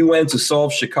in the UN to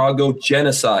solve Chicago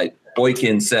genocide,"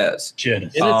 Boykin says.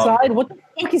 Genocide? What the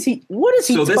fuck is he? What is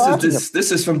he talking about?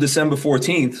 This is from December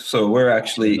 14th. So we're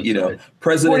actually,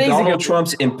 President Donald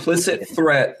Trump's implicit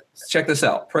threat. Check this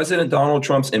out. President Donald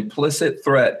Trump's implicit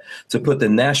threat to put the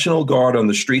National Guard on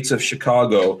the streets of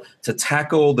Chicago to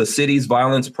tackle the city's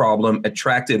violence problem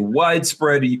attracted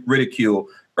widespread ridicule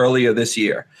earlier this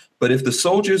year. But if the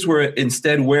soldiers were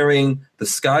instead wearing the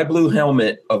sky blue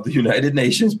helmet of the United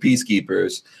Nations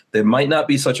peacekeepers, there might not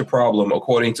be such a problem,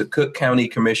 according to Cook County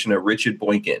Commissioner Richard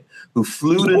Boykin, who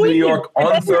flew to New York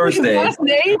on Thursday.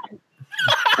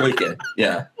 Boykin,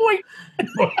 yeah.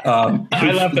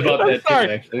 I laughed about that too,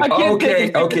 actually.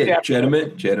 Okay,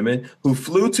 gentlemen, who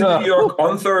flew to New York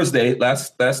on Thursday,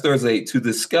 last Thursday, to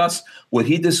discuss what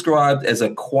he described as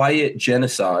a quiet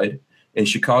genocide in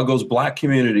Chicago's Black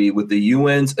community with the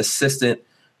UN's Assistant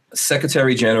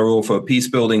Secretary General for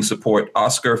Peacebuilding Support,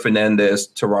 Oscar Fernandez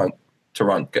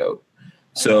Taranco.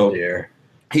 So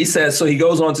he says, he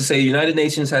goes on to say, United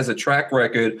Nations has a track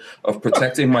record of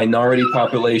protecting minority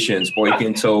populations,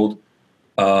 Boykin told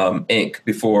Inc.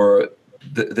 before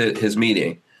his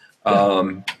meeting.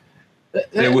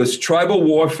 There was tribal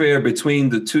warfare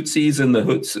between the Tutsis and the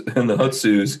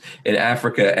Hutsus in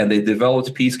Africa, and they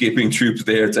developed peacekeeping troops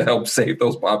there to help save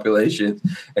those populations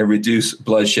and reduce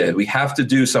bloodshed. We have to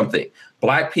do something.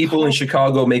 Black people in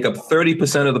Chicago make up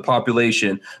 30% of the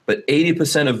population, but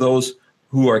 80% of those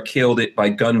who are killed by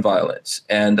gun violence.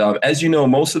 And as you know,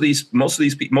 most of this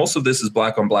is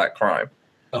black on black crime.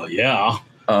 Oh yeah.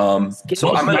 So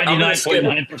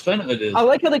 99.9% of it is. I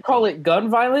like how they call it gun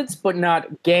violence, but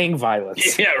not gang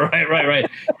violence. Yeah, right.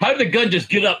 How did the gun just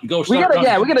get up and go? We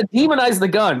gotta demonize the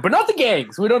gun, but not the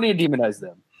gangs. We don't need to demonize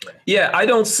them. Yeah, I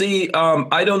don't see.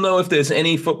 I don't know if there's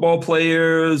any football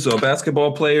players or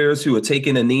basketball players who are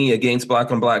taking a knee against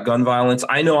black on black gun violence.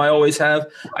 I know I always have.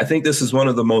 I think this is one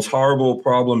of the most horrible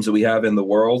problems that we have in the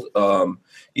world.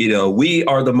 We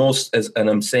are the most, and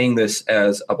I'm saying this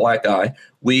as a black guy,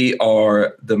 we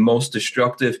are the most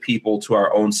destructive people to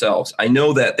our own selves. I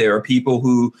know that there are people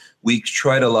who we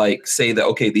try to say that,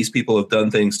 okay, these people have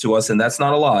done things to us, and that's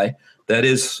not a lie. That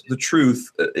is the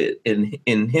truth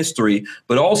in history,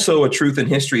 but also a truth in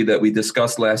history that we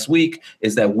discussed last week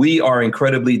is that we are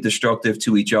incredibly destructive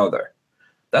to each other.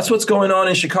 That's what's going on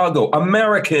in Chicago.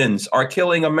 Americans are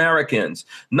killing Americans,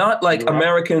 not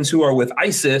Americans who are with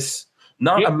ISIS,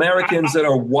 not Americans that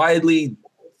are widely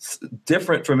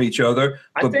different from each other,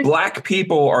 but black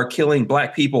people are killing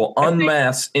black people en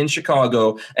masse in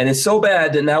Chicago. And it's so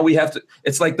bad that now we have to,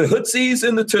 it's like the Hutsis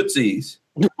and the Tutsis.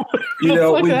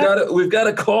 We've got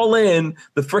to call in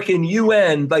the freaking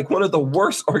UN, like one of the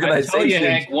worst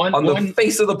organizations on the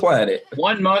face of the planet.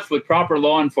 1 month with proper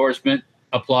law enforcement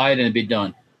applied and it'd be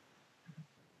done.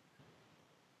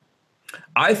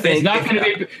 I think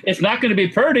it's not going to be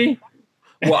pretty.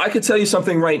 Well, I could tell you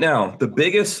something right now.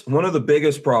 One of the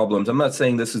biggest problems, I'm not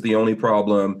saying this is the only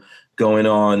problem going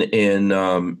on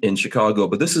in Chicago,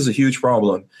 but this is a huge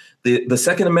problem. The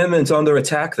Second Amendment's under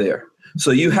attack there.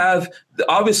 So you've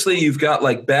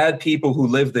got bad people who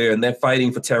live there and they're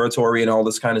fighting for territory and all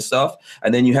this kind of stuff.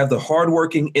 And then you have the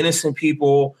hardworking, innocent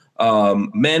people,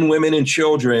 men, women, and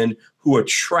children who are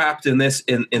trapped in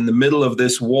the middle of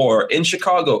this war in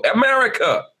Chicago,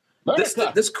 America.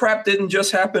 This crap didn't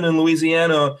just happen in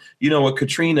Louisiana, with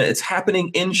Katrina. It's happening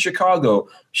in Chicago.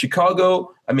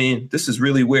 Chicago, I mean, this is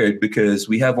really weird because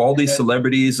we have all these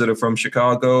celebrities that are from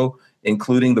Chicago,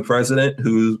 including the president,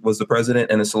 who was the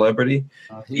president and a celebrity.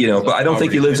 But I don't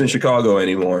think he lives in Chicago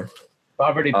anymore.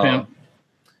 Poverty pimp.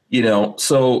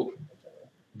 So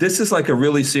this is like a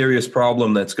really serious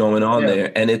problem that's going on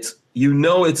there. And it's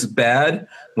bad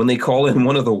when they call in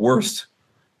one of the worst.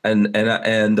 And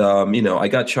I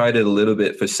got chided a little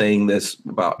bit for saying this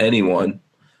about anyone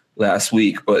last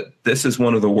week, but this is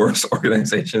one of the worst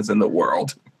organizations in the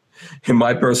world. In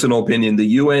my personal opinion, the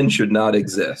UN should not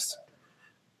exist.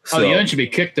 The UN should be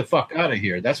kicked the fuck out of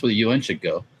here. That's where the UN should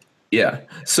go. Yeah.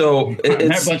 So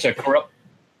it's a bunch of corrupt.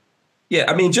 Yeah,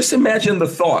 I mean, just imagine the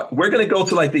thought. We're going to go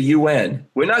to like the UN.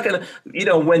 We're not going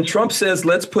to, when Trump says,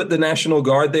 let's put the National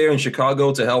Guard there in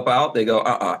Chicago to help out, they go,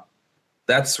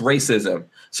 that's racism.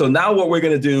 So now what we're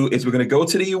going to do is we're going to go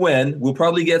to the UN. We'll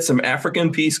probably get some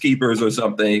African peacekeepers or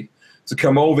something to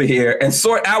come over here and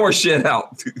sort our shit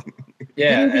out.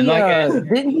 Yeah. Didn't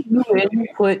the UN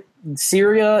put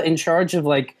Syria in charge of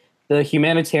like the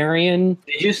humanitarian?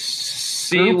 Did you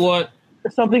see what? Or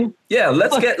something. Yeah,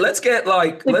 let's get some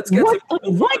people from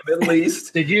the Middle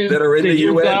East that are in the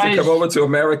UN to come over to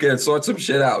America and sort some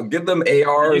shit out. Give them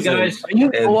ARs and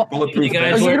bulletproof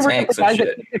tanks and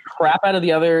shit. The crap out of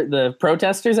the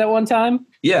protesters at one time.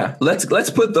 Yeah, let's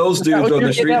put those dudes on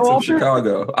the streets of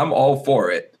Chicago. I'm all for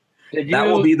it. That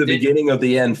will be the beginning of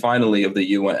the end, finally, of the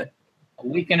UN. A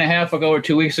week and a half ago or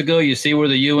 2 weeks ago, you see where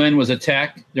the UN was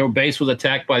attacked. Their base was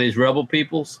attacked by these rebel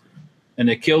peoples. And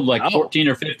they killed like 14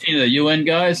 or 15 of the UN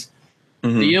guys.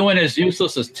 Mm-hmm. The UN is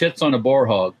useless as tits on a boar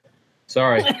hog.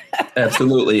 Sorry.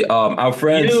 Absolutely. Our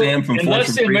friend Sam from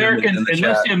unless the Americans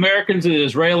and the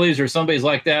Israelis or somebody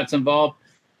like that's involved,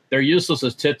 they're useless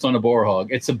as tits on a boar hog.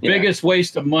 It's the biggest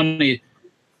waste of money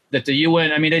that the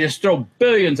UN. I mean, they just throw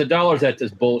billions of dollars at this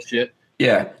bullshit.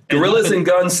 Yeah. Gorillas and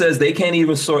Guns says they can't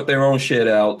even sort their own shit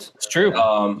out. It's true.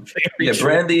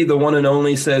 Brandy, the one and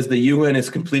only, says the UN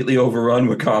is completely overrun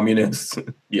with communists.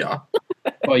 Yeah.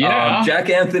 Well, yeah.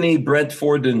 Jack Anthony, Brent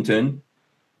Fordington.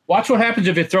 Watch what happens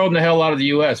if you throw them the hell out of the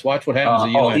U.S. Watch what happens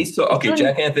to the UN. He's still, okay,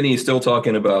 Jack Anthony is still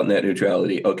talking about net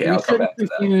neutrality. Okay, I'll come back to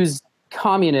that. Confuse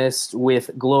communists with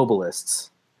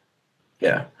globalists.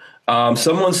 Yeah.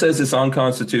 Someone says it's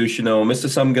unconstitutional. Mr.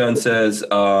 Sumgun says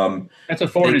that's a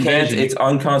foreign invasion. It's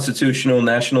unconstitutional.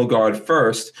 National Guard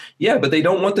first. Yeah, but they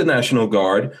don't want the National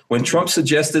Guard. When Trump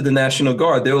suggested the National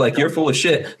Guard, they were like, "You're full of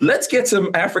shit. Let's get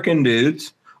some African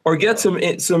dudes, or get some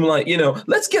let's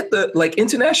get the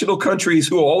international countries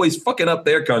who are always fucking up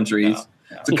their countries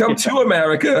to come to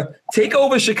America, take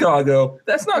over Chicago."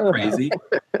 That's not crazy.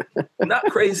 Not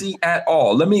crazy at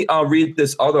all. Let me read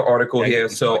this other article here.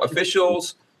 So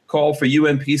officials call for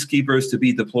UN peacekeepers to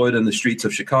be deployed in the streets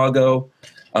of Chicago.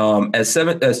 As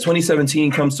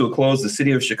 2017 comes to a close, the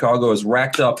city of Chicago has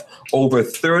racked up over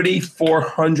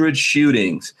 3,400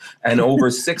 shootings and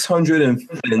over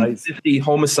 650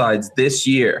 homicides this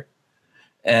year.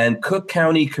 And Cook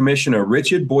County Commissioner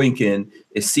Richard Boykin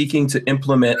is seeking to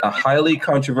implement a highly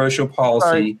controversial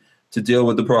policy to deal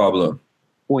with the problem.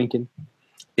 Boykin.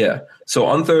 Yeah. So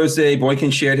on Thursday, Boykin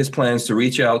shared his plans to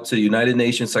reach out to United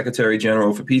Nations Secretary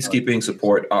General for Peacekeeping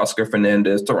Support, Oscar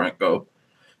Fernandez Taranco,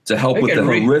 to help with the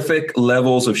horrific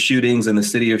levels of shootings in the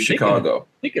city of Chicago.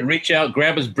 He can reach out,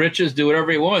 grab his britches, do whatever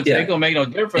he wants. It ain't gonna make no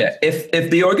difference. Yeah. If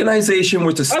the organization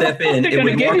were to step in, it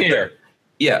would get here.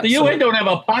 The UN don't have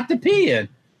a pot to pee in.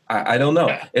 I don't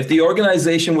know. If the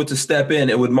organization were to step in,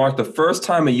 it would mark the first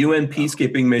time a UN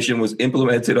peacekeeping mission was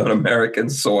implemented on American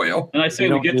soil. And I say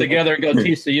we get together and go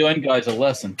teach the UN guys a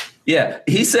lesson. Yeah.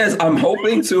 He says, I'm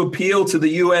hoping to appeal to the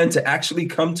UN to actually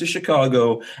come to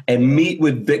Chicago and meet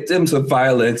with victims of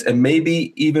violence and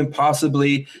maybe even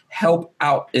possibly help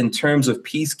out in terms of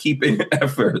peacekeeping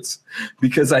efforts,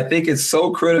 because I think it's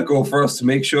so critical for us to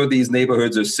make sure these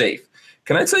neighborhoods are safe.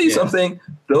 Can I tell you something?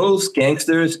 Those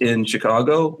gangsters in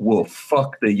Chicago will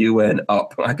fuck the UN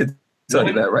up. I could tell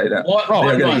you that right now.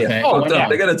 They're going to get fucked up.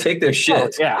 They're going to take their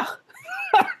shit.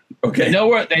 Okay. They know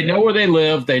where they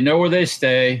live. They know where they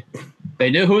stay. They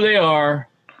know who they are.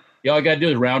 All you got to do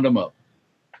is round them up.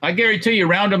 I guarantee you,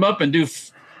 round them up and do.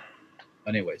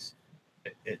 Anyways,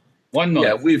 1 month.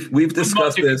 Yeah, we've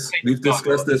discussed this. We've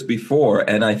discussed this before,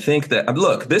 and I think that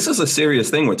look, this is a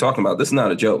serious thing we're talking about. This is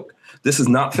not a joke. This is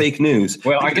not fake news.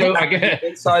 Well, I get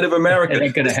inside of America. It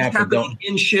ain't gonna happen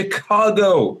in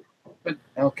Chicago. But,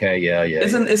 okay, yeah.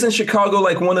 Isn't Chicago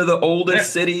like one of the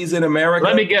oldest cities in America?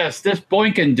 Let me guess. This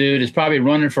Boykin dude is probably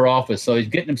running for office, so he's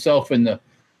getting himself in the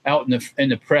out in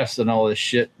the press and all this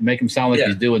shit, make him sound like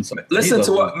he's doing something. Listen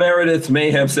to what Meredith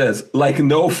Mayhem says. Like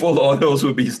no full autos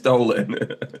would be stolen.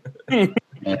 And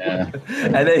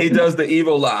then he does the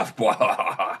evil laugh.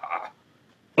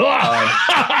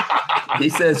 He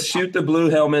says, shoot the blue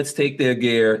helmets, take their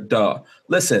gear. Duh.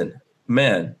 Listen,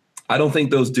 man, I don't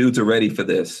think those dudes are ready for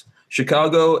this.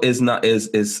 Chicago is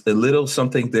a little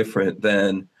something different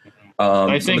than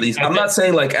some of these. I'm not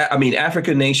saying like, I mean,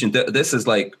 African nation, this is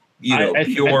like, you know,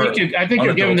 pure. I think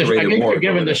you're giving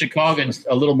the Chicagoans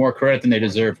a little more credit than they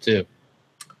deserve too.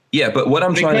 Yeah, but what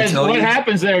I'm trying to tell you, what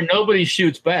happens there, nobody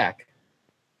shoots back.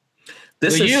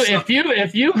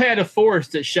 If you had a force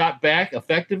that shot back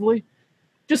effectively,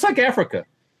 just like Africa,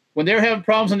 when they were having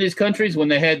problems in these countries, when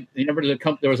they had,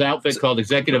 there was an outfit called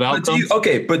Executive Outcomes. Let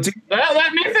me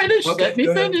finish. Okay, let me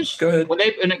finish. Go ahead. When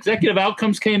an Executive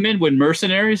Outcomes came in, when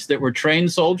mercenaries that were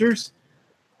trained soldiers,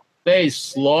 they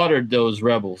slaughtered those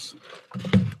rebels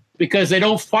because they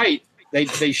don't fight.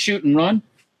 They shoot and run.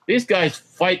 These guys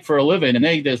fight for a living, and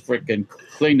they just freaking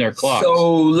clean their clocks.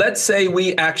 So let's say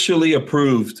we actually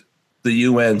approved the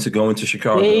UN to go into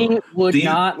Chicago. They would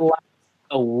not last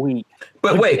a week.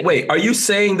 But wait. Are you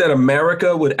saying that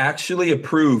America would actually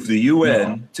approve the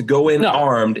UN to go in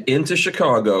armed into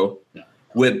Chicago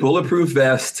with bulletproof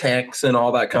vests, tanks, and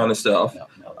all that kind of stuff?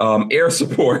 Air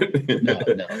support. No.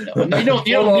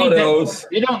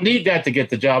 You don't need that to get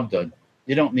the job done.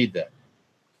 You don't need that.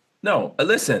 No,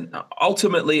 listen,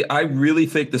 ultimately, I really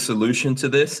think the solution to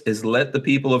this is let the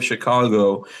people of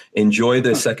Chicago enjoy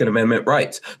their Second Amendment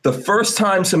rights. The first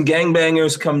time some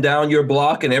gangbangers come down your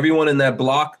block and everyone in that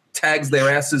block tags their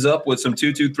asses up with some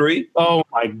 223. Oh,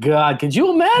 my God. Could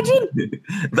you imagine?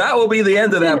 That will be the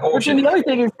end of that bullshit. The other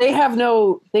thing is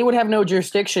they would have no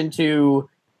jurisdiction to,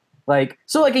 like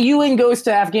a UN goes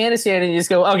to Afghanistan and you just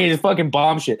go, okay, just fucking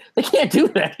bomb shit. They can't do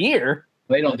that here.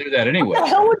 They don't do that anyway. What the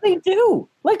hell would they do?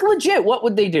 Like, legit, what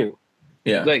would they do?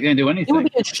 Yeah. They can't do anything. It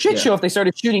would be a shit show if they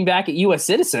started shooting back at U.S.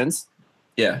 citizens.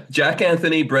 Yeah. Jack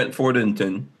Anthony Brent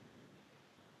Fordington.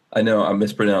 I know I'm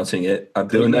mispronouncing it. I'm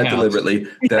doing that deliberately.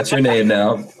 That's your name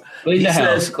now. Clean the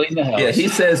house. Yeah, he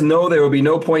says, no, there will be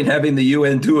no point having the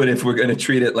UN do it if we're going to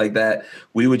treat it like that.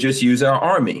 We would just use our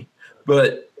army.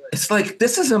 But it's like,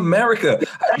 this is America.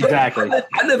 Exactly.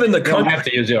 I live in the country. You don't have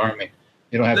to use the army.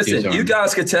 You don't have to use the army. You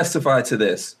guys could testify to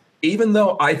this. Even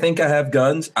though I think I have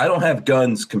guns, I don't have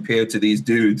guns compared to these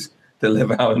dudes that live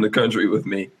out in the country with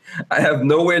me. I have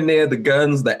nowhere near the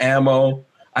guns, the ammo.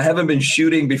 I haven't been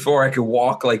shooting before I could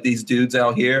walk like these dudes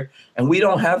out here. And we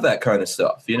don't have that kind of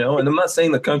stuff, you know? And I'm not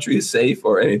saying the country is safe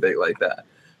or anything like that,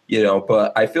 you know,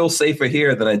 but I feel safer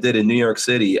here than I did in New York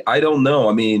City. I don't know.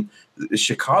 I mean,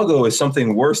 Chicago is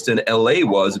something worse than LA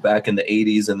was back in the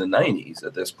 80s and the 90s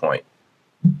at this point.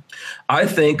 I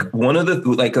think one of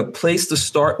a place to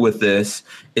start with this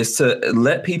is to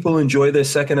let people enjoy their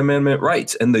Second Amendment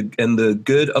rights, and the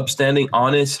good, upstanding,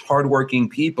 honest, hardworking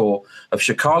people of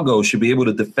Chicago should be able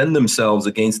to defend themselves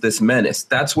against this menace.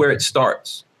 That's where it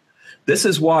starts. This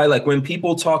is why, like, when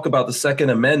people talk about the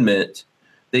Second Amendment,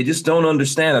 they just don't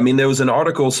understand. I mean, there was an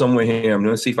article somewhere here. I'm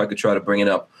going to see if I could try to bring it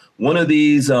up. One of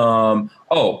these, you know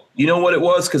what it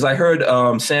was? Because I heard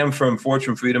Sam from Forge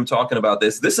from Freedom talking about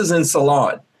this. This is in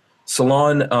Salon,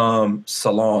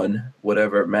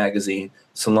 whatever magazine,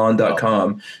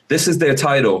 salon.com. This is their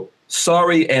title.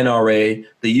 Sorry, NRA,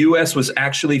 the U.S. was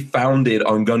actually founded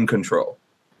on gun control.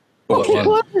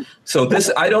 So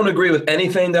this, I don't agree with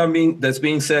anything that's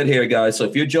being said here, guys. So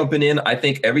if you're jumping in, I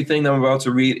think everything that I'm about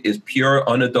to read is pure,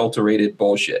 unadulterated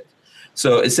bullshit.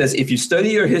 So it says, if you study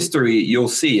your history, you'll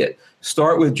see it.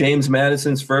 Start with James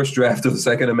Madison's first draft of the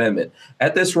Second Amendment.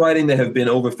 At this writing, there have been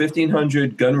over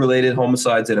 1,500 gun-related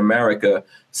homicides in America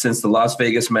since the Las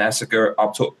Vegas massacre,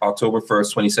 October 1st,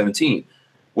 2017,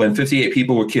 when 58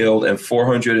 people were killed and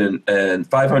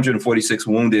 546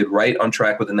 wounded, right on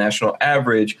track with the national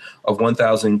average of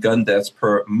 1,000 gun deaths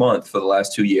per month for the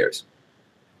last 2 years.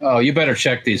 Oh, you better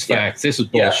check these facts. This is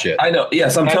bullshit. Yeah, I know.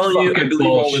 Yes, I'm telling you, I believe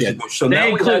all this is bullshit. So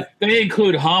they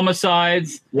include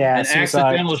homicides and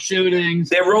accidental shootings.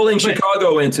 They're rolling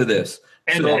Chicago into this.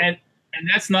 And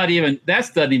that's not even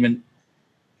that's crap.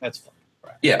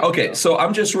 Yeah, okay. So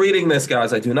I'm just reading this,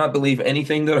 guys. I do not believe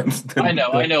anything that I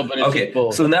know, but it's okay.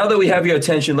 So now that we have your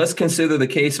attention, let's consider the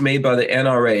case made by the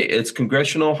NRA, its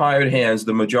congressional hired hands,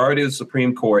 the majority of the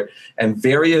Supreme Court, and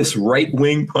various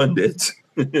right-wing pundits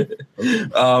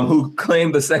who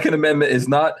claim the Second Amendment is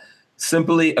not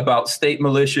simply about state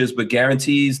militias, but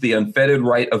guarantees the unfettered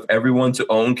right of everyone to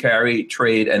own, carry,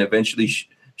 trade, and eventually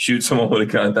shoot someone with a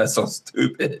gun. That's so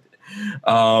stupid.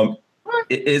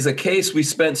 It is a case we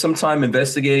spent some time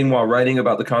investigating while writing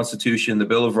about the Constitution, the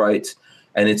Bill of Rights,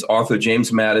 and it's author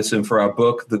James Madison for our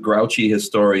book, The Grouchy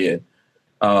Historian.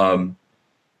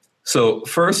 So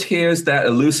first, here's that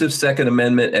elusive Second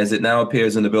Amendment as it now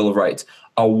appears in the Bill of Rights.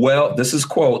 This is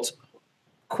quote,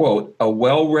 a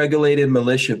well-regulated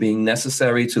militia being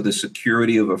necessary to the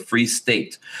security of a free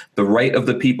state. The right of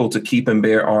the people to keep and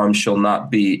bear arms shall not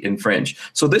be infringed.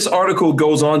 So this article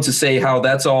goes on to say how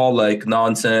that's all like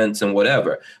nonsense and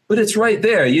whatever. But it's right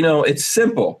there. You know, it's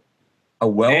simple. A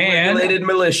well-regulated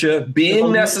militia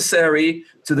being necessary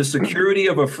to the security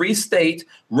of a free state.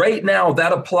 Right now,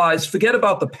 that applies. Forget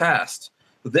about the past.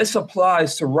 This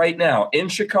applies to right now in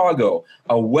Chicago,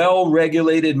 a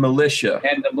well-regulated militia.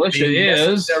 And the militia is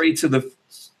necessary to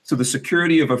the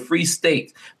security of a free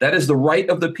state. That is the right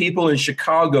of the people in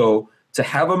Chicago to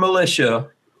have a militia,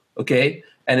 okay?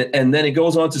 And then it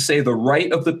goes on to say the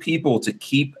right of the people to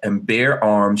keep and bear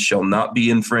arms shall not be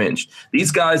infringed.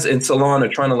 These guys in Salon are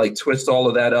trying to like twist all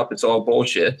of that up. It's all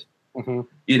bullshit,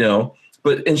 you know?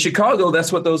 But in Chicago,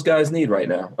 that's what those guys need right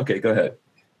now. Okay, go ahead.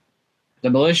 The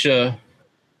militia,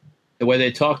 the way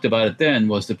they talked about it then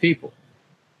was the people.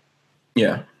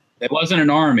 Yeah. It wasn't an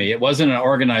army. It wasn't an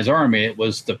organized army. It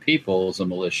was the people as a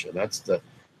militia.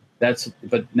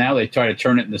 But now they try to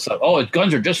turn it into something. Oh,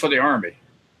 guns are just for the army.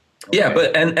 Okay. Yeah,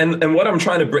 but and what I'm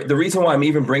trying to bring, the reason why I'm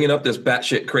even bringing up this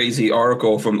batshit crazy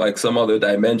article from like some other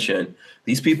dimension,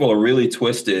 these people are really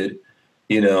twisted,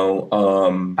 you know.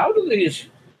 How do these?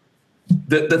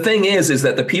 The thing is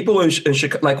that the people in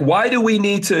Chicago, like, why do we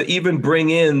need to even bring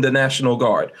in the National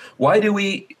Guard? Why do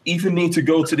we even need to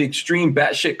go to the extreme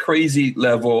batshit crazy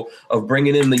level of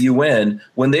bringing in the UN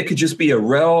when there could just be a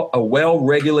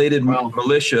well-regulated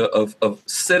militia of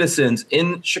citizens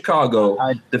in Chicago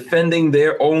defending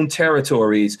their own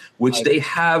territories, which they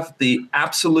have the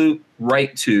absolute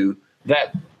right to,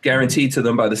 that guaranteed to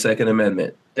them by the Second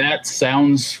Amendment? That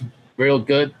sounds real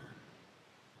good.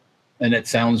 And it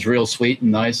sounds real sweet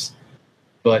and nice,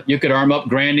 but you could arm up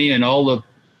Granny and all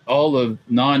the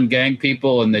non-gang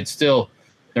people, and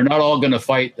they're not all going to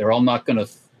fight. They're all not going to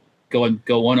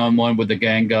go one-on-one with the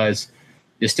gang guys.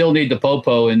 You still need the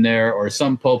popo in there or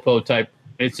some popo type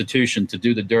institution to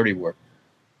do the dirty work.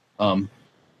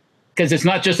 Because it's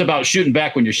not just about shooting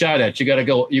back when you're shot at. You got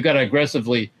to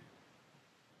aggressively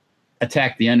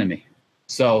attack the enemy.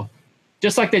 So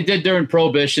just like they did during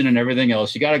Prohibition and everything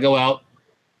else, you got to go out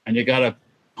and you got to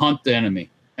hunt the enemy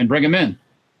and bring them in.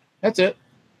 That's it.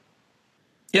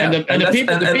 Yeah, and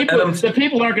the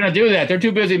people aren't going to do that. They're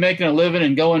too busy making a living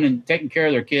and going and taking care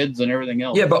of their kids and everything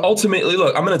else. Yeah, but ultimately,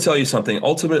 look, I'm going to tell you something.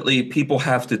 Ultimately, people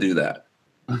have to do that.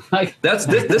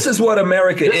 This is what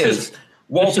America is.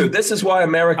 Walter, this is why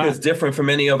America is different from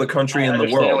any other country in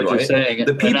the world, right?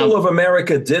 The people of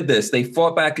America did this. They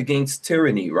fought back against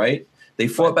tyranny, right? They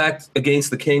fought back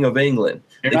against the King of England.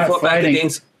 They fought back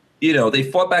against... they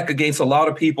fought back against a lot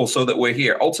of people so that we're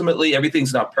here. Ultimately,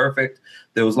 everything's not perfect.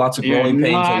 There was lots of growing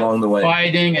pains along the way. You're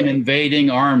fighting an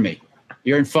invading army.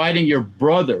 You're fighting your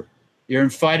brother. You're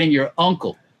fighting your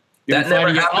uncle. You're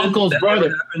fighting your uncle's brother.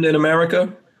 That happened in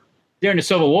America during the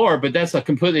Civil War, but that's a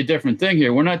completely different thing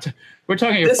here. We're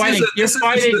talking. You're fighting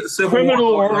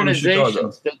criminal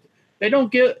organizations. They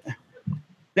don't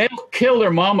kill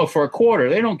their mama for a quarter.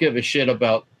 They don't give a shit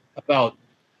about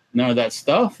none of that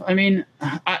stuff. I mean,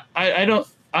 I don't.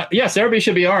 Yes, everybody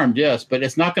should be armed. Yes, but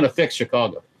it's not going to fix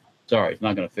Chicago. Sorry, it's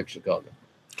not going to fix Chicago.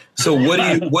 So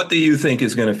what do you think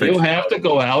is going to fix? You have to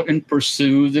go out and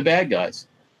pursue the bad guys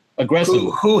aggressively.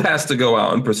 Who has to go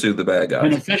out and pursue the bad guys?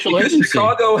 An official agency.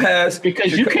 Chicago has,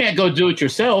 because you can't go do it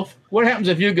yourself. What happens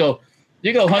if you go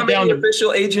hunt down? How many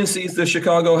official agencies does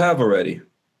Chicago have already?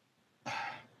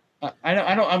 I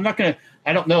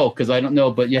don't know because I don't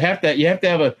know. But you have to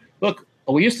have a look.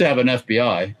 We used to have an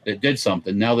FBI that did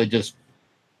something. Now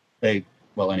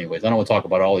well, anyways, I don't want to talk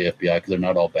about all the FBI because they're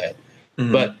not all bad.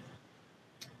 Mm-hmm. But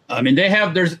I mean,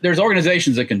 there's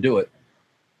organizations that can do it,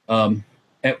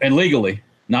 and legally,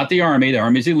 not the Army. The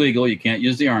Army's illegal. You can't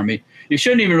use the Army. You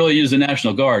shouldn't even really use the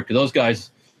National Guard because those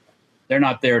guys, they're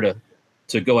not there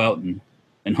to go out and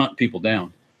hunt people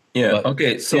down. Yeah. But,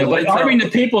 okay. So arming the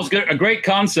people is a great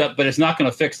concept, but it's not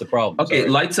going to fix the problem. Okay. Sorry.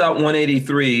 Lights Out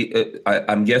 183.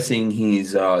 I'm guessing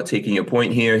he's taking a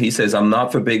point here. He says, "I'm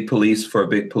not for a big police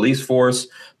force,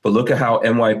 but look at how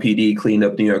NYPD cleaned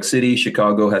up New York City.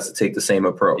 Chicago has to take the same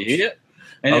approach." Yeah.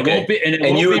 And it won't be.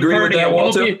 And you agree with that,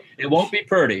 Walter? It won't be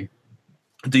pretty.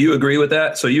 Do you agree with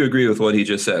that? So you agree with what he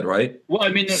just said, right? Well, I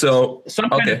mean, some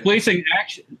kind of policing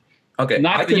action. Okay,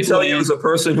 I can tell you as a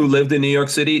person who lived in New York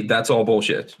City, that's all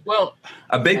bullshit. Well,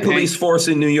 a big police force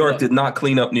in New York did not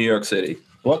clean up New York City.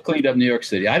 What cleaned up New York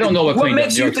City? I don't know what cleaned up New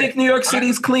York City. What makes you think New York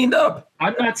City's cleaned up?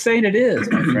 I'm not saying it is,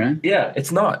 my friend. Yeah,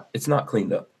 it's not. It's not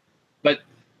cleaned up. But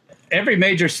every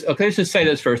major. Okay, let's just say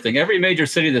this first thing. Every major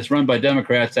city that's run by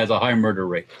Democrats has a high murder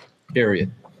rate.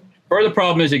 Period. Part of the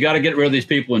problem is you got to get rid of these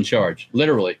people in charge.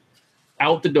 Literally,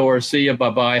 out the door. See you. Bye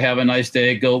bye. Have a nice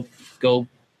day. Go.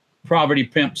 Poverty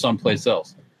pimp someplace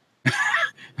else.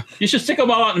 You should stick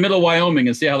them all out in the middle of Wyoming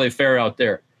and see how they fare out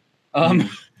there.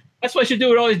 That's what you should do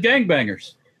with all these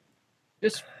gangbangers.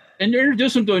 Just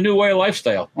introduce them to a new way of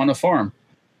lifestyle on a farm.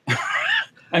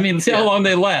 I mean, see how long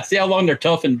they last. See how long they're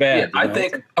tough and bad. Yeah, I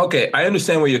think, okay, I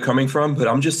understand where you're coming from, but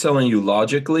I'm just telling you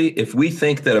logically, if we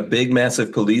think that a big,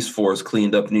 massive police force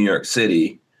cleaned up New York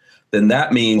City, then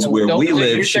that means where we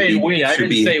live should be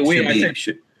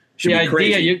crazy. The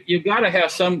idea, you got to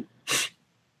have some.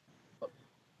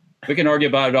 We can argue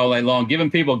about it all night long.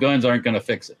 Giving people guns aren't going to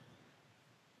fix it.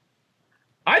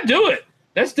 I'd do it.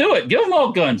 Let's do it. Give them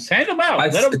all guns. Hand them out.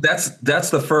 That's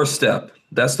the first step.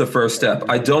 That's the first step.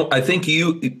 I think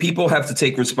people have to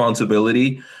take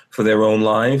responsibility for their own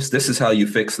lives. This is how you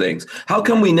fix things. How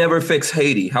come we never fix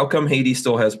Haiti? How come Haiti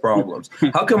still has problems?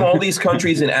 How come all these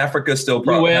countries in Africa still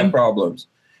have problems?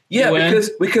 Yeah,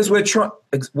 because we're trying.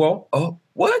 Well,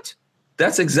 what?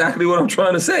 That's exactly what I'm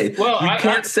trying to say. Well, you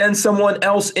can't send someone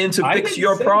else in to fix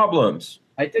your problems.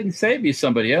 I didn't say be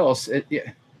somebody else. I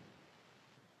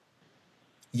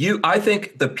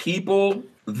think the people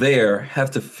there have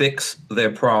to fix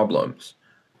their problems.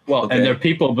 Well, okay. And their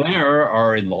people there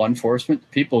are in law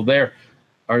enforcement. People there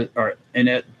are in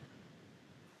it.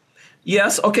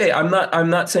 Yes, okay. I'm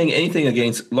not saying anything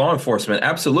against law enforcement.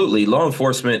 Absolutely, law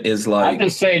enforcement is like. I'm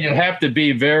just saying you have to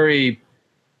be very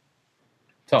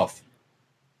tough.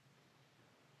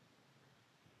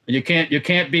 You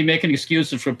can't be making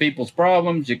excuses for people's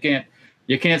problems. You can't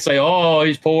say, oh,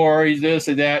 he's poor, he's this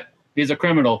and that. He's a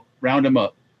criminal. Round him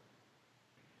up.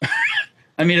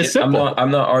 I mean, it's simple. I'm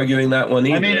not arguing that one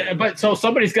either. I mean, but so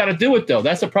somebody's got to do it, though.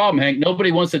 That's the problem, Hank.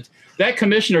 Nobody wants it. That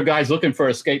commissioner guy's looking for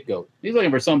a scapegoat. He's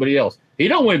looking for somebody else. He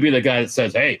don't want to be the guy that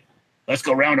says, hey, let's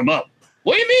go round him up.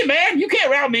 What do you mean, man? You can't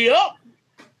round me up.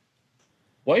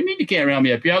 What do you mean you can't round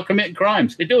me up? You're out committing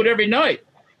crimes. They do it every night.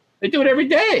 They do it every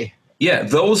day. Yeah,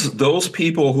 those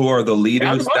people who are the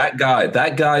leaders, that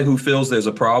guy who feels there's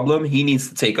a problem, he needs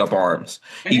to take up arms.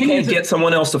 You can't get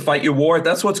someone else to fight your war.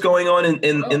 That's what's going on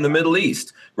in the Middle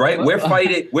East, right?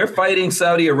 We're fighting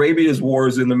Saudi Arabia's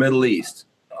wars in the Middle East.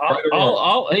 You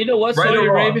know what, Saudi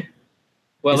Arabia?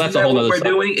 Well, that's a whole other subject.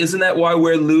 Doing? Isn't that why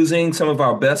we're losing some of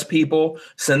our best people,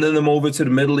 sending them over to the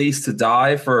Middle East to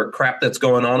die for crap that's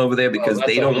going on over there because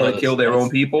they don't want to kill their own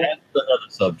people? That's another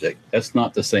subject. That's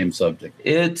not the same subject.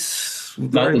 It's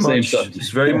not the same subject. It's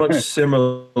very much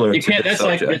similar. You can't. That's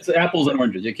like it's apples and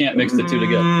oranges. You can't mix the two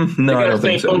together. No, I don't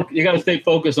think so. You got to stay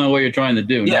focused on what you're trying to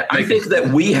do. Yeah, I think that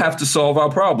we have to solve our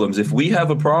problems. If we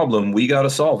have a problem, we got to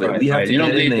solve it. Right, we have to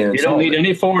get in there. You don't need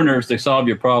any foreigners to solve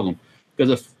your problem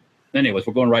because anyways,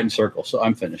 we're going right in circles, so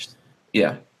I'm finished.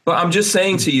 Yeah. But I'm just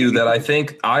saying to you that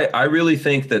I really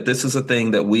think that this is a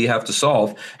thing that we have to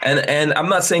solve. And I'm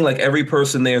not saying like every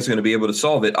person there is going to be able to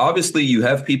solve it. Obviously, you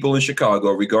have people in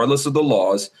Chicago, regardless of the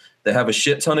laws, that have a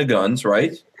shit ton of guns,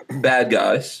 right? Bad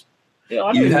guys.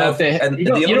 Yeah,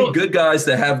 the only good guys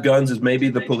that have guns is maybe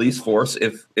the police force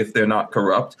if they're not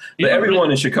corrupt. But everyone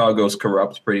in Chicago is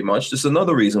corrupt pretty much. Just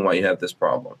another reason why you have this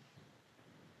problem.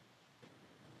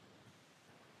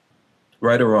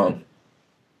 Right or wrong?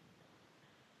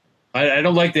 I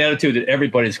don't like the attitude that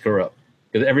everybody's corrupt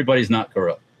because everybody's not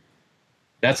corrupt.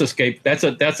 That's just to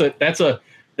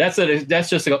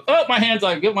go, oh, my hands,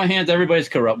 I get my hands. Everybody's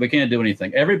corrupt. We can't do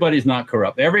anything. Everybody's not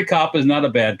corrupt. Every cop is not a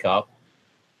bad cop.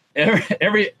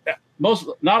 Not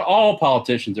all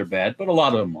politicians are bad, but a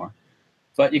lot of them are.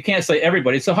 But you can't say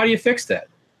everybody. So how do you fix that?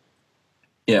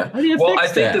 Yeah. Well, I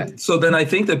think I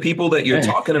think the people that you're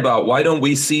talking about, why don't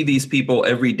we see these people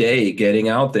every day getting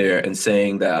out there and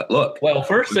saying that, look. Well,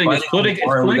 first thing is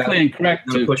politically incorrect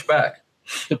to push back.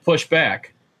 To push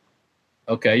back.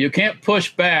 Okay. You can't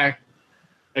push back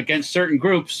against certain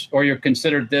groups or you're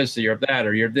considered this or you're that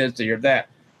or you're this or you're that.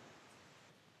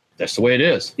 That's the way it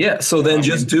is. Yeah. So then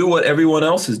just do what everyone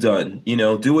else has done.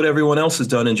 Do what everyone else has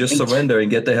done and just surrender and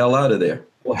get the hell out of there.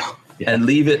 Well. Yeah. And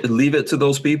leave it to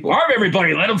those people. Arm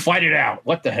everybody. Let them fight it out.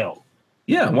 What the hell?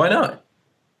 Yeah, why not?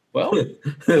 Well,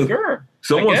 sure.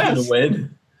 Someone's going to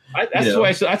win.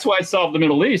 That's why I solved the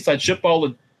Middle East. I'd ship all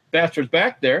the bastards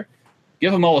back there,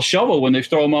 give them all a shovel when they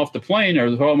throw them off the plane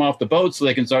or throw them off the boat so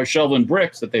they can start shoveling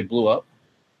bricks that they blew up,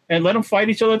 and let them fight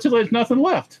each other until there's nothing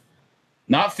left.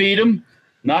 Not feed them,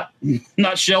 not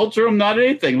shelter them, not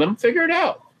anything. Let them figure it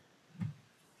out.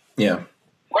 Yeah.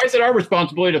 Why is it our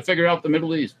responsibility to figure out the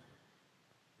Middle East?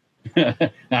 Now,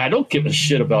 I don't give a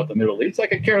shit about the Middle East. I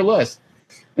could care less.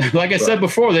 Like I said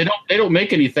before, they don't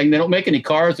make anything. They don't make any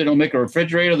cars. They don't make a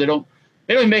refrigerator. They don't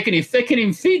make any. They can't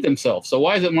even feed themselves. So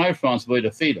why is it my responsibility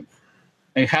to feed them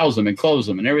and house them and clothe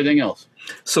them and everything else?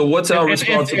 So what's our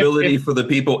responsibility for the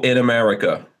people in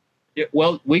America?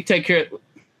 Well, we take care.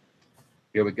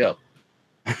 Here we go.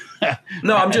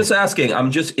 No, I'm just asking.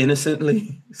 I'm just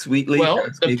innocently, sweetly. Well,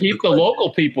 the local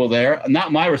people there,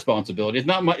 not my responsibility.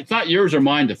 It's not yours or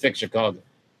mine to fix Chicago.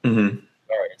 Mm-hmm.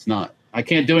 All right, it's not. I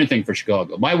can't do anything for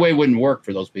Chicago. My way wouldn't work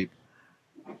for those people.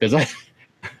 Because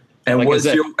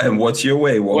what's your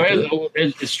way, Walter?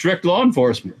 It's strict law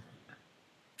enforcement.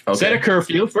 Okay. Set a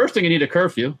curfew. First thing, you need a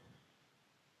curfew.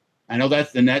 I know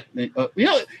that's the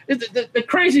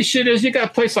crazy shit is you got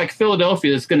a place like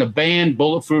Philadelphia that's going to ban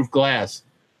bulletproof glass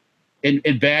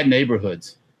in bad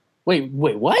neighborhoods. Wait,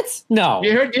 what? No,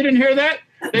 you didn't hear that?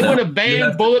 They want to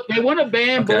ban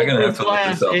bulletproof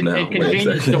glass in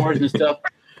convenience stores and stuff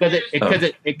because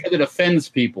it offends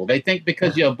people. They think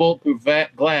because you have bulletproof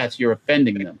glass, you're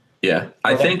offending them. Yeah,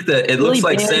 I think that it looks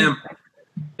like Sam.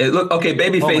 Okay,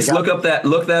 Babyface,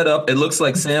 look that up. It looks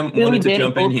like Sam wanted to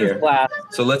jump in here.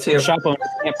 So let's hear. Shop owner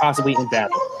can't possibly eat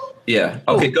that. Yeah.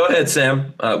 Okay, go ahead,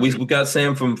 Sam. We got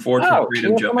Sam from Fortune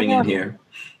Freedom jumping in here.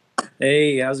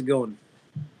 Hey, how's it going?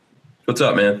 What's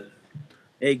up, man?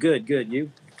 Hey, good.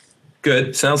 You?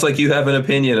 Good. Sounds like you have an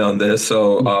opinion on this.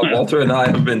 So Walter and I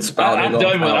have been spouting. I'm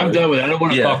done with it. I don't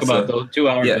want to talk about those 2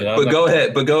 hours. Yeah, but go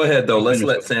ahead though. Let's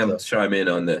let Sam chime in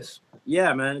on this.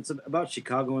 Yeah, man, it's about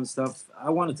Chicago and stuff.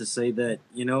 I wanted to say that,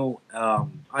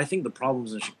 I think the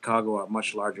problems in Chicago are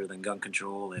much larger than gun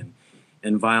control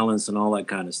and violence and all that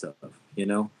kind of stuff,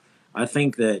 I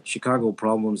think that Chicago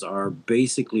problems are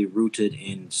basically rooted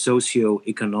in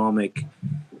socioeconomic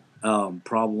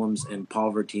problems and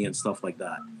poverty and stuff like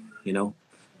that, And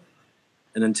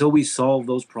until we solve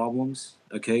those problems,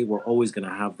 okay, we're always going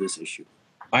to have this issue.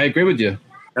 I agree with you.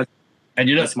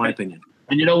 That's my opinion.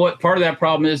 And you know what? Part of that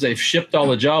problem is they've shipped all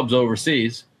the jobs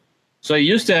overseas. So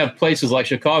you used to have places like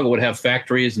Chicago would have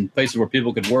factories and places where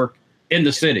people could work in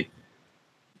the city.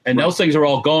 And those things are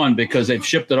all gone because they've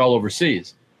shipped it all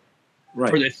overseas. Right.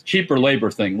 For this cheaper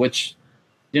labor thing, which,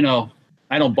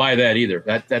 I don't buy that either.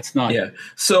 That's not. Yeah.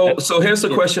 So here's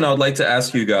the question I would like to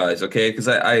ask you guys, okay? Because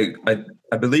I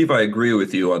believe I agree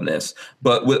with you on this.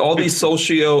 But with all these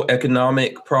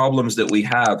socioeconomic problems that we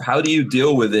have, how do you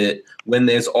deal with it when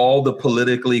there's all the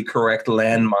politically correct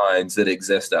landmines that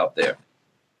exist out there?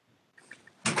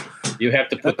 You have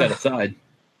to put that aside.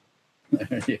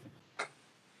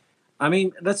 I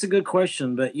mean, that's a good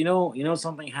question, but you know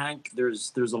something, Hank.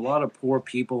 There's a lot of poor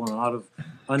people and a lot of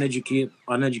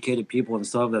uneducated people and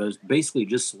stuff that has basically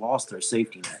just lost their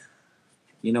safety net.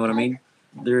 You know what I mean?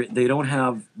 They don't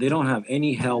have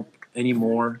any help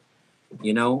anymore.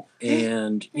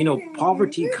 And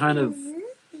poverty kind of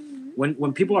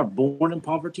when people are born in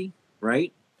poverty,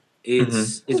 right?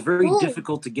 It's very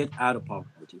difficult to get out of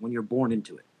poverty when you're born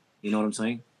into it. You know what I'm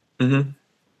saying? Mm-hmm.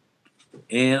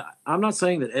 And I'm not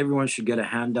saying that everyone should get a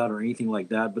handout or anything like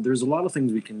that, but there's a lot of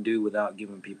things we can do without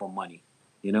giving people money,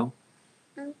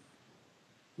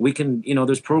 We can,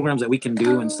 there's programs that we can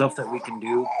do and stuff that we can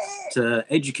do to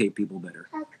educate people better,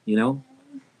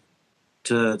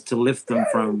 to lift them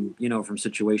from, from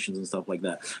situations and stuff like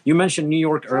that. You mentioned New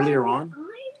York earlier on,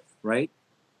 right?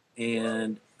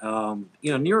 And,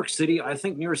 New York City, I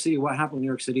think what happened in New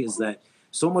York City is that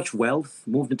so much wealth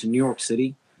moved into New York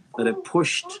City that it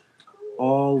pushed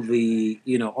all the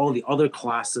other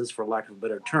classes, for lack of a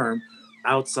better term,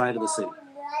 outside of the city.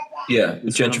 Yeah,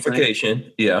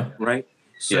 gentrification. Yeah. Right.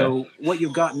 So what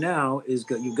you've got now is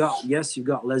you've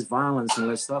got less violence and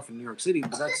less stuff in New York City,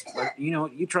 but that's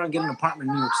you try and get an apartment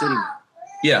in New York City now.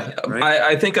 Yeah, right?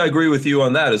 I think I agree with you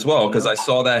on that as well, because I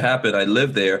saw that happen. I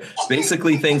lived there.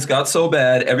 Basically, things got so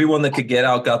bad, everyone that could get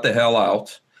out got the hell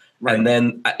out. Right. And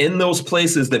then in those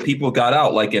places that people got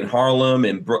out, like in Harlem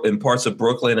and in parts of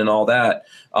Brooklyn and all that,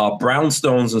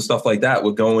 brownstones and stuff like that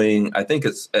were going, I think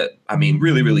it's,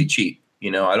 really, really cheap.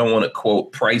 I don't want to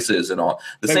quote prices and all.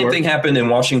 The same thing happened in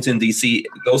Washington, D.C.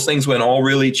 Those things went all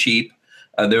really cheap.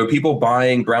 There were people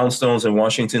buying brownstones in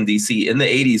Washington, D.C. in the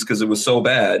 80s because it was so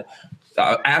bad.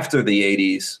 After the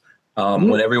 80s,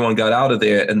 when everyone got out of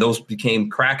there and those became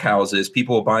crack houses,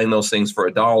 people were buying those things for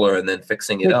 $1 and then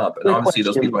fixing it up. And obviously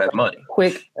those people had money.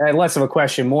 Less of a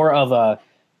question, more of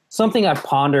something I've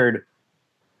pondered.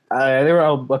 There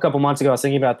were a couple months ago, I was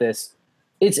thinking about this.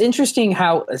 It's interesting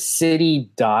how a city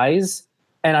dies,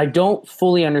 and I don't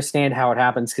fully understand how it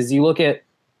happens. Because you look at,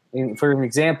 for an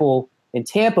example, in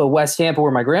Tampa, West Tampa,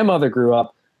 where my grandmother grew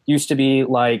up, used to be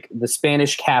like the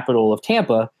Spanish capital of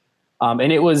Tampa.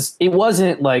 And it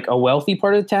wasn't like a wealthy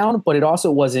part of the town, but it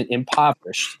also wasn't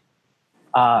impoverished.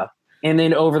 And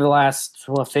then over the last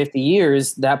 50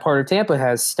 years, that part of Tampa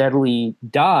has steadily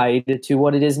died to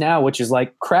what it is now, which is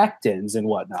like crack dens and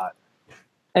whatnot.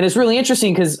 And it's really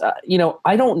interesting because,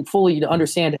 I don't fully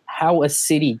understand how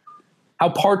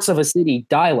parts of a city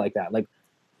die like that. Like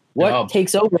what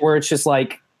takes over where it's just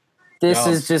like, this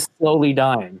is just slowly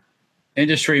dying.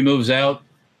 Industry moves out.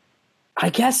 I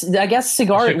guess when the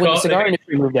cigar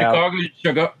industry moved out.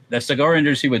 The cigar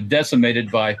industry was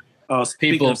decimated by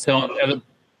people telling you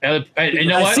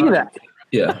know what? I see that.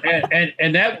 Yeah.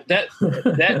 And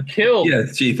that killed. Yeah.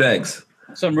 Gee, thanks.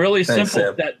 Some really Thanks,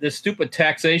 simple Sam. the stupid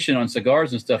taxation on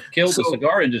cigars and stuff killed the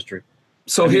cigar industry.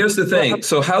 So here's the thing.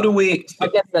 So how do we? I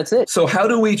guess that's it. So how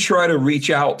do we try to reach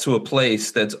out to a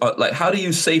place that's like? How do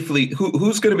you safely?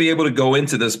 Who's going to be able to go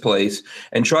into this place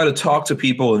and try to talk to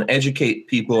people and educate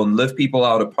people and lift people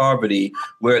out of poverty,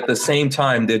 where at the same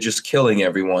time they're just killing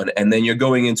everyone, and then you're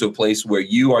going into a place where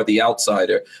you are the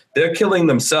outsider. They're killing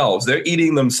themselves. They're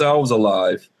eating themselves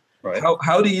alive. Right.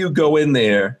 How do you go in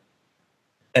there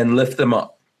and lift them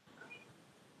up?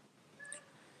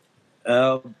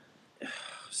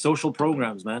 Social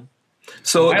programs, man.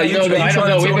 So are you trying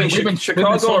to tell me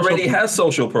Chicago already has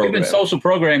social We've programs? been social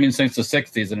programming since the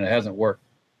 60s and it hasn't worked.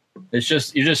 It's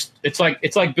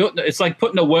like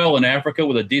putting a well in Africa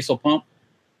with a diesel pump.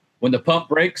 When the pump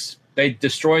breaks, they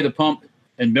destroy the pump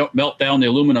and melt down the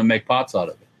aluminum and make pots out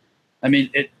of it. I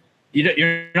mean,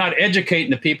 you're not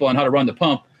educating the people on how to run the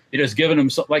pump. You're just giving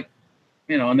them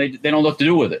and they don't know what to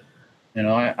do with it.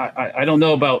 I don't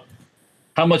know about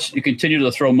how much you continue to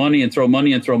throw money and throw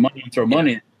money and throw money and throw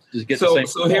money. Just get the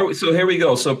same here we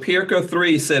go. So Pirka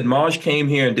 3 said Maj came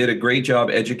here and did a great job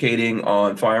educating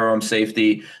on firearm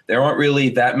safety. There aren't really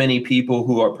that many people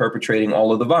who are perpetrating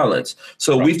all of the violence.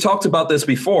 So we've talked about this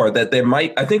before, that there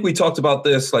might, I think we talked about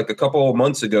this like a couple of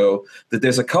months ago, that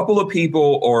there's a couple of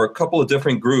people or a couple of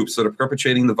different groups that are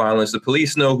perpetrating the violence. The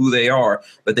police know who they are,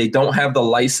 but they don't have the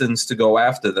license to go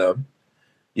after them,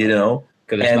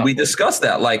 And we discussed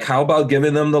that, like, how about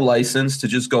giving them the license to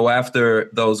just go after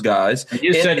those guys?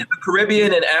 You said in the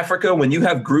Caribbean and Africa, when you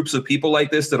have groups of people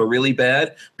like this that are really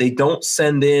bad, they don't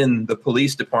send in the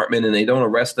police department and they don't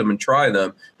arrest them and try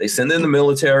them. They send in the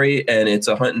military, and it's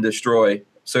a hunt and destroy,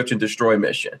 search and destroy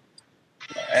mission.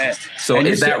 So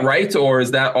is that right, or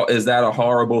is that a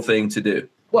horrible thing to do?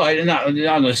 Well, I'm not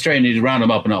going to strain you to round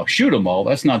them up and I'll shoot them all.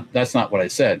 That's not what I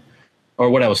said. Or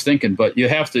what I was thinking, but you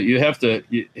have to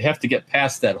get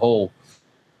past that whole.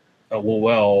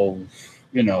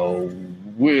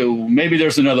 Maybe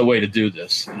there's another way to do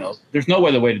this. There's no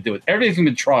other way to do it. Everything's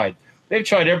been tried. They've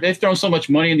tried. They've thrown so much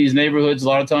money in these neighborhoods a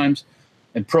lot of times,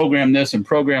 and program this and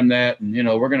program that, and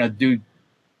we're gonna do.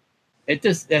 It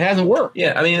hasn't worked.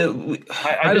 Yeah, I mean,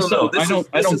 I don't know. This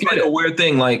is like a weird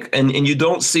thing. Like, and you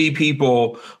don't see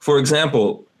people. For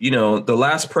example, the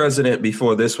last president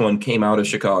before this one came out of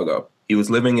Chicago. He was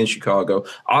living in Chicago,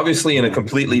 obviously in a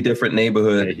completely different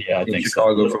neighborhood in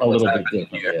Chicago from what's happening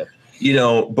here.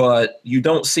 But you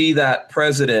don't see that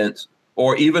president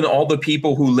or even all the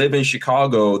people who live in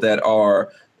Chicago that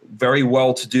are very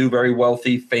well-to-do, very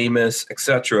wealthy, famous,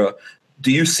 etc.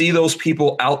 Do you see those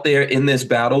people out there in this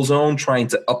battle zone trying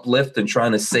to uplift and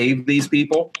trying to save these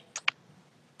people?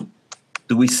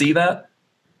 Do we see that?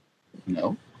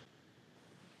 No.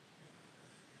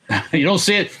 You don't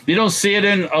see it. You don't see it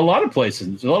in a lot of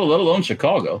places, let alone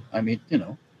Chicago. I mean,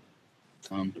 you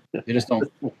just don't.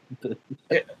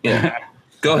 Yeah.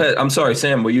 Go ahead. I'm sorry,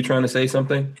 Sam. Were you trying to say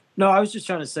something? No, I was just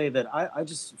trying to say that I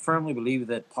just firmly believe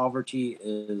that poverty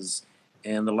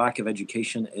and the lack of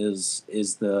education is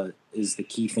the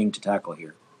key thing to tackle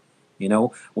here.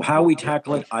 How we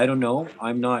tackle it, I don't know.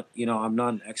 I'm not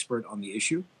an expert on the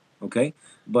issue. Okay,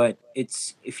 but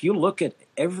if you look at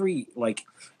every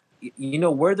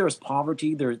where there's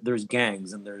poverty, there's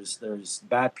gangs and there's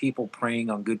bad people preying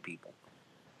on good people.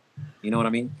 You know what I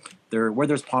mean? Where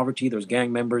there's poverty, there's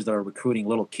gang members that are recruiting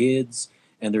little kids,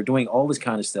 and they're doing all this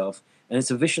kind of stuff, and it's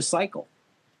a vicious cycle.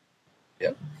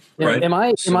 Yeah. Right. Am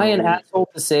I an asshole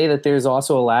to say that there's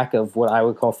also a lack of what I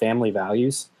would call family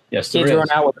values? Yes, kids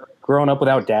growing up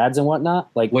without dads and whatnot,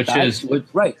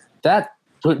 right. That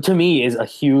to me is a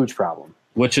huge problem.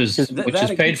 Which is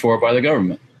paid for by the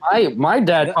government. My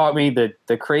dad taught me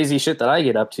the crazy shit that I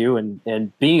get up to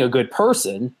and being a good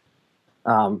person.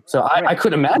 So I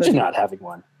couldn't imagine not having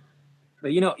one.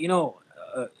 But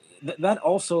that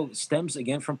also stems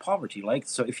again from poverty.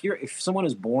 So if someone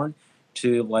is born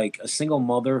to like a single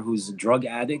mother who's a drug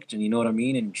addict, and you know what I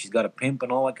mean, and she's got a pimp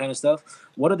and all that kind of stuff,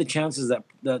 what are the chances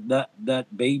that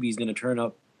baby's going to turn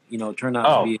out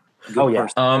to be a good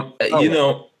person?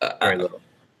 Very little.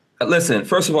 Listen,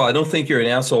 first of all, I don't think you're an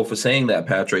asshole for saying that,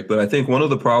 Patrick, but I think one of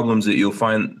the problems that you'll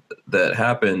find that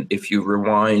happen if you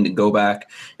rewind and go back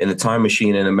in the time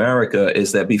machine in America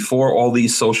is that before all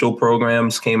these social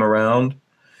programs came around,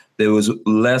 there was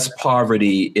less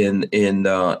poverty in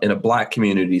a Black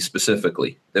community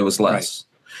specifically. There was less.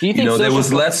 Right. There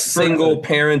was less single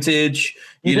parentage.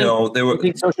 There were. You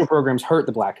think social programs hurt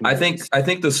the Black community? I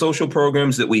think the social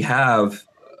programs that we have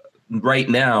right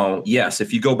now, yes,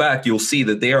 if you go back, you'll see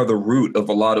that they are the root of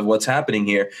a lot of what's happening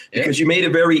here, because you made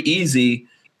it very easy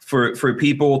for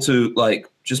people to like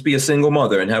just be a single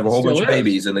mother and have a whole bunch of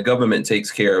babies, and the government takes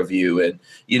care of you. And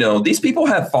these people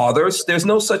have fathers. There's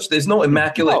no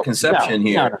immaculate conception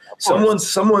here.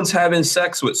 Someone's having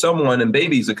sex with someone and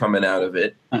babies are coming out of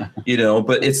it.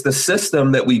 But it's the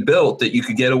system that we built that you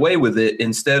could get away with it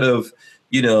instead of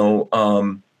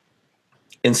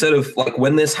like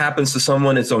when this happens to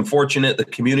someone, it's unfortunate. The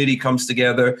community comes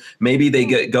together. Maybe they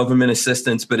get government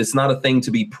assistance, but it's not a thing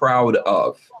to be proud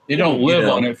of. You don't live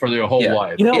on it for their whole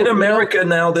life. In America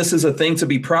now, this is a thing to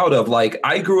be proud of. Like,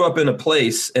 I grew up in a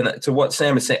place, and to what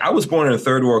Sam is saying, I was born in a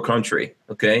third world country,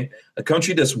 okay? A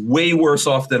country that's way worse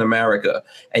off than America.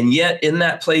 And yet in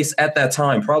that place at that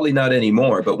time, probably not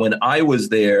anymore, but when I was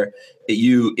there,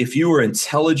 if you were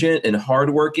intelligent and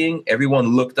hardworking,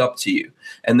 everyone looked up to you.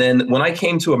 And then when I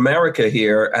came to America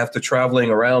here, after traveling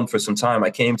around for some time,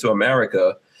 I came to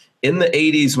America. In the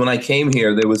 80s, when I came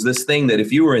here, there was this thing that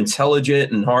if you were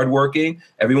intelligent and hardworking,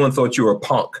 everyone thought you were a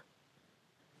punk.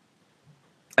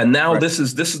 And now this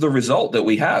is the result that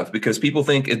we have, because people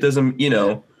think it doesn't,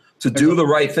 to do the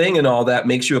right thing and all that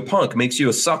makes you a punk, makes you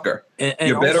a sucker. And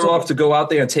you're better off to go out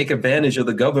there and take advantage of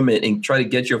the government and try to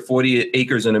get your 40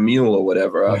 acres and a mule or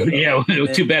whatever. Yeah,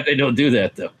 too bad they don't do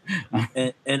that, though.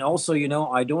 and also,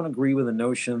 I don't agree with the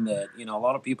notion that, a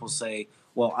lot of people say,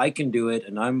 well, I can do it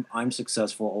and I'm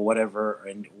successful or whatever,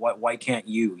 and why can't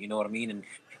you? You know what I mean? And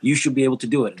you should be able to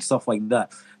do it and stuff like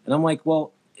that. And I'm like,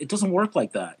 well, it doesn't work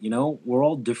like that. We're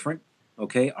all different.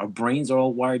 Okay, our brains are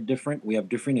all wired different. We have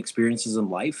different experiences in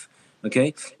life.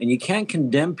 Okay, and you can't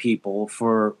condemn people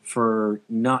for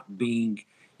not being,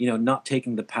 not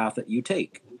taking the path that you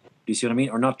take. Do you see what I mean?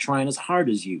 Or not trying as hard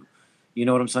as you. You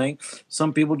know what I'm saying?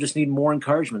 Some people just need more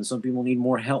encouragement. Some people need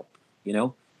more help.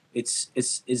 It's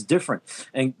different.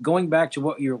 And going back to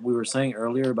what we were saying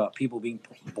earlier about people being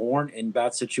born in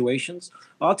bad situations,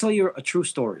 I'll tell you a true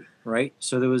story. Right?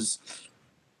 So there was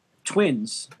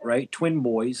twins, right? Twin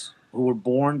boys who were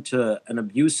born to an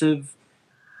abusive,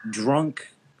 drunk,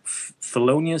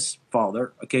 felonious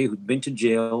father, okay, who'd been to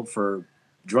jail for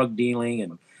drug dealing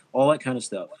and all that kind of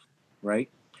stuff, right?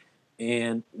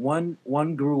 And one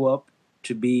grew up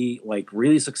to be like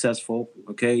really successful,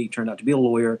 okay? He turned out to be a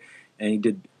lawyer and he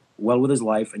did well with his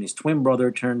life, and his twin brother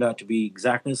turned out to be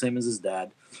exactly the same as his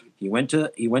dad. He went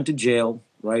to jail,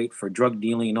 right, for drug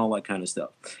dealing and all that kind of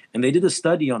stuff. And they did a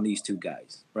study on these two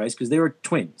guys, right? Because they were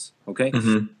twins, okay?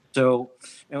 Mm-hmm. So,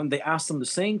 and they asked them the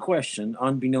same question,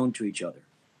 unbeknown to each other,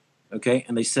 okay?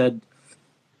 And they said,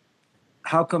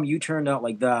 how come you turned out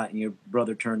like that and your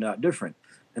brother turned out different?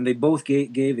 And they both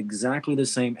gave exactly the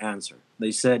same answer.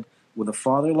 They said, with a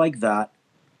father like that,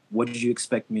 what did you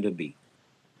expect me to be?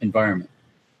 Environment.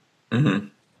 Mm-hmm.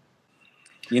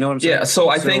 You know what I'm saying? Yeah, so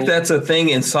I think that's a thing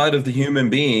inside of the human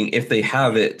being, if they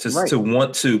have it, to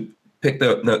want to pick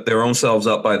their own selves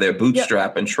up by their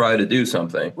bootstrap and try to do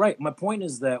something. Right. My point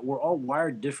is that we're all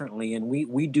wired differently, and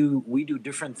we do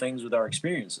different things with our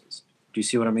experiences. Do you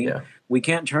see what I mean? Yeah. We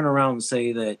can't turn around and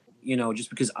say that, just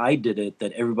because I did it,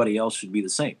 that everybody else should be the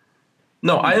same.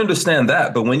 No, I understand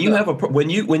that, but when you have when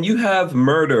you have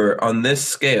murder on this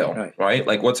scale, right?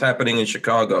 Like what's happening in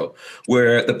Chicago,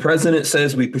 where the president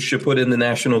says we should put in the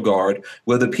National Guard,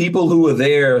 where the people who are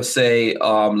there say,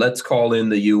 let's call in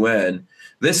the UN.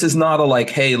 This is not a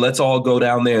like, hey, let's all go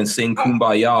down there and sing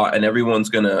Kumbaya and everyone's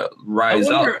gonna rise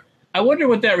up. I wonder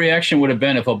what that reaction would have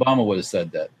been if Obama would have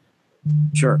said that.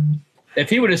 Sure. If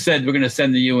he would have said we're going to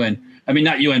send the UN, I mean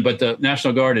not UN, but the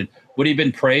National Guard, would he have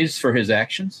been praised for his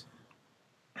actions?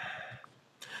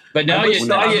 But now you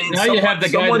have the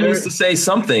guy. Someone needs to say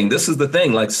something. This is the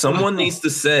thing. Like someone needs to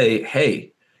say,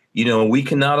 "Hey, we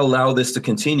cannot allow this to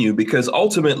continue." Because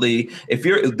ultimately, if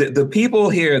you're the people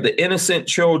here, the innocent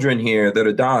children here that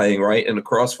are dying, right, in the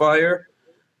crossfire.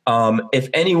 If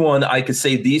anyone, I could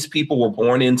say these people were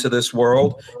born into this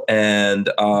world,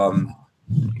 and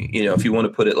you know, if you want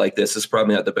to put it like this, it's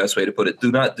probably not the best way to put it,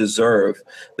 do not deserve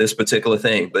this particular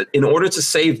thing. But in order to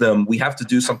save them, we have to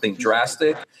do something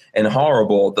drastic and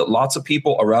horrible that lots of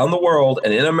people around the world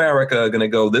and in America are going to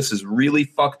go, this is really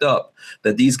fucked up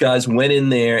that these guys went in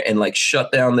there and like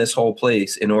shut down this whole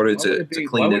place in order to clean it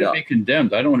up. Why would it be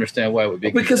condemned? I don't understand why it would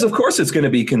be because condemned. Of course it's going to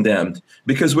be condemned,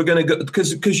 because we're going to go,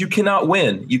 because you cannot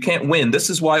win. You can't win. This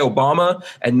is why Obama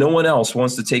and no one else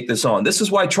wants to take this on. This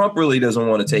is why Trump really doesn't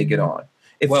want to take it on.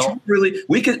 If Trump really,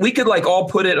 we could like all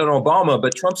put it on Obama,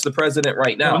 but Trump's the president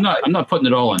right now. No, I'm not putting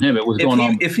it all on him. It was going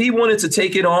on. If he wanted to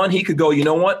take it on, he could go, you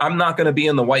know what? I'm not going to be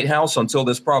in the White House until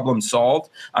this problem's solved.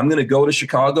 I'm going to go to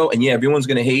Chicago, and yeah, everyone's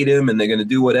going to hate him and they're going to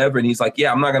do whatever. And he's like,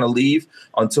 yeah, I'm not going to leave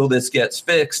until this gets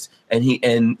fixed. And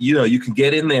you know, you can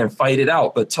get in there and fight it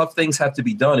out, but tough things have to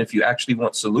be done if you actually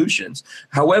want solutions.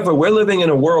 However, we're living in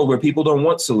a world where people don't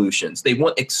want solutions. They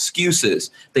want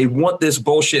excuses. They want this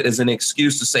bullshit as an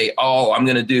excuse to say, oh, I'm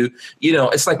going to do, you know,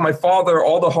 it's like my father,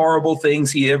 all the horrible things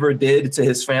he ever did to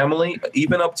his family,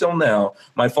 even up till now,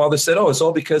 my father said, oh, it's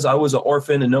all because I was an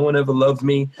orphan and no one ever loved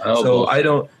me. So bullshit. I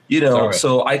don't, you know,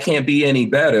 so I can't be any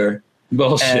better.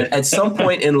 Bullshit. And at some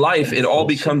point in life, it all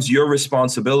becomes your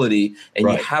responsibility, and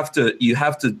you have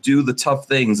to do the tough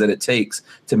things that it takes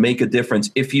to make a difference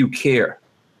if you care.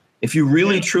 If you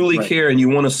really truly care and you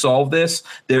want to solve this,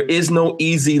 there is no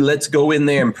easy let's go in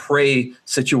there and pray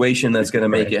situation that's going to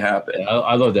make it happen. Yeah,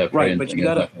 I love that. Right, but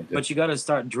you gotta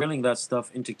start drilling that stuff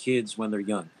into kids when they're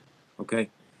young. Okay?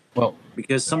 Well,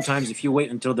 because sometimes if you wait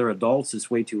until they're adults,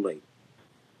 it's way too late.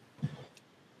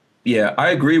 Yeah, I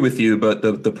agree with you, but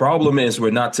the problem is we're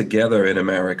not together in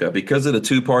America because of the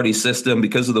two-party system,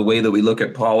 because of the way that we look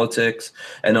at politics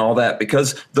and all that.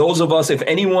 Because those of us, if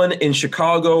anyone in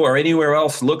Chicago or anywhere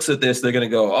else looks at this, they're going to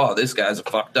go, oh, this guy's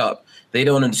fucked up. They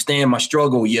don't understand my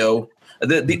struggle, yo.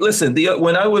 Listen,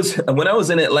 when I was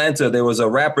in Atlanta, there was a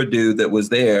rapper dude that was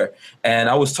there, and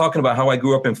I was talking about how I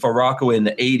grew up in Far Rockaway in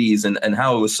the 80s and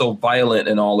how it was so violent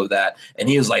and all of that. And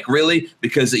he was like, really?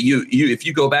 Because you if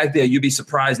you go back there, you'd be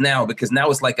surprised now, because now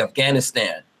it's like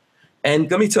Afghanistan. And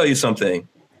let me tell you something.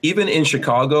 Even in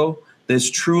Chicago, there's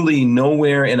truly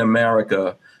nowhere in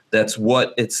America that's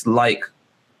what it's like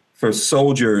for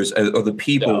soldiers or the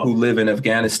people who live in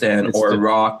Afghanistan or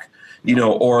Iraq. You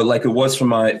know, or like it was for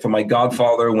my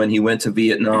godfather when he went to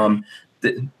Vietnam.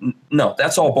 No,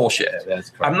 that's all bullshit. Yeah,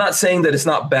 I'm not saying that it's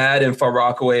not bad in Far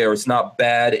Rockaway or it's not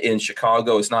bad in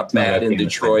Chicago. It's not bad in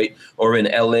Detroit or in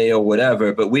LA or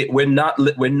whatever. But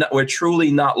we're truly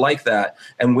not like that.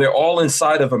 And we're all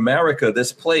inside of America,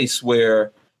 this place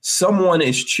where someone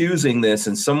is choosing this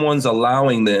and someone's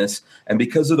allowing this. And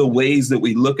because of the ways that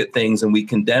we look at things and we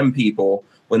condemn people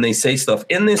when they say stuff.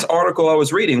 In this article I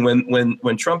was reading,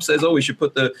 when Trump says, oh, we should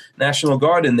put the National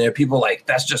Guard in there, people are like,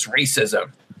 that's just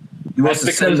racism. He wants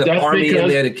to send the army in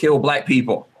there to kill black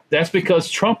people. That's because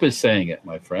Trump is saying it,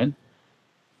 my friend.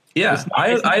 Yeah,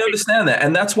 I understand that.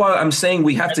 And that's why I'm saying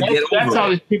we have to get over it. That's how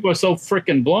these people are so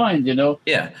freaking blind, you know?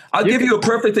 Yeah. I'll give you a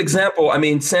perfect example. I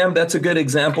mean, Sam, that's a good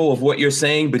example of what you're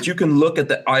saying, but you can look at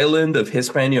the island of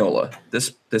Hispaniola.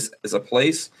 This is a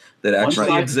place that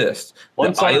actually exists.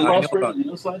 One side prosperous and the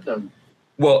other side doesn't.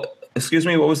 Well, excuse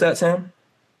me, what was that, Sam?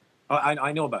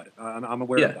 I know about it. I'm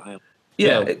aware of the island.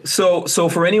 Yeah. So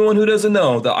for anyone who doesn't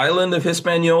know, the island of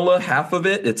Hispaniola, half of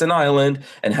it's an island,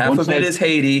 and half of it is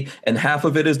Haiti, and half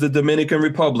of it is the Dominican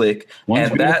Republic.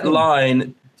 And that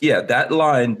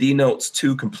line denotes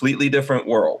two completely different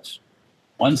worlds.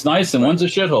 One's nice and one's a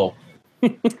shithole.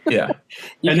 Yeah.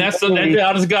 And that's the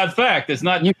honest God fact. It's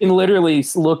not. You can literally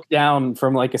look down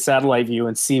from like a satellite view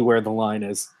and see where the line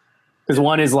is. Because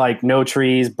one is like no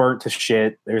trees, burnt to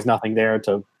shit. There's nothing there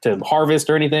to harvest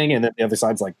or anything, and then the other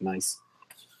side's like nice.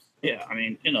 Yeah, I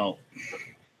mean, you know.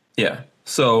 Yeah.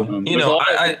 So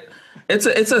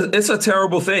it's a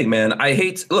terrible thing, man.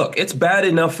 Look, it's bad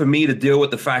enough for me to deal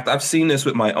with the fact I've seen this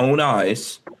with my own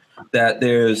eyes that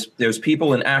there's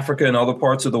people in Africa and other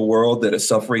parts of the world that are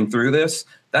suffering through this.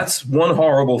 That's one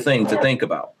horrible thing to think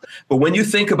about. But when you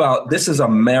think about this is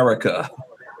America.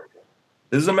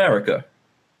 This is America.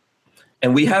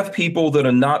 And we have people that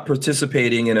are not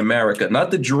participating in America,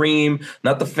 not the dream,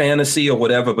 not the fantasy or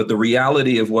whatever, but the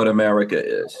reality of what America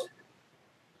is.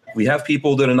 We have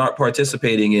people that are not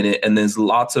participating in it, and there's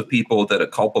lots of people that are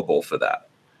culpable for that.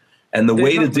 And the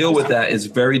way to deal with that is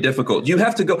very difficult. You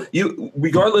have to go,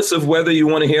 regardless of whether you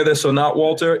want to hear this or not,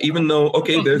 Walter, even though,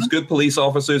 okay, there's good police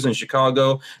officers in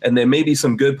Chicago and there may be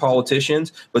some good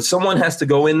politicians, but someone has to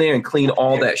go in there and clean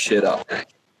all that shit up.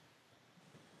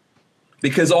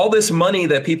 Because all this money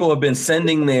that people have been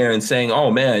sending there and saying,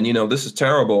 oh, man, this is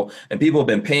terrible. And people have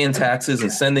been paying taxes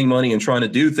and sending money and trying to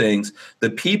do things. The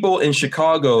people in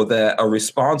Chicago that are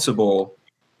responsible,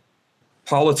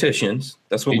 politicians,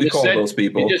 that's what we call those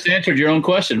people. You just answered your own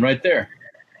question right there.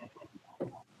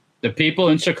 The people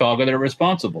in Chicago that are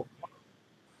responsible.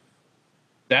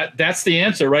 That's the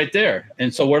answer right there.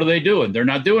 And so what are they doing? They're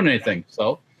not doing anything.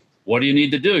 So what do you need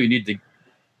to do? You need to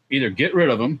either get rid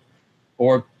of them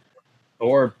or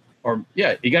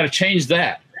you got to change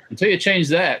that. Until you change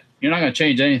that, you're not going to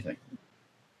change anything.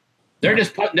 They're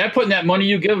just putting that money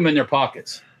you give them in their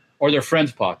pockets or their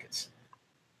friends' pockets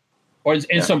or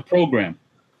in some program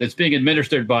that's being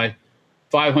administered by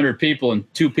 500 people and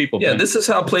 2 people. Yeah, this is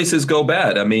how places go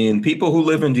bad. I mean, people who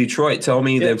live in Detroit tell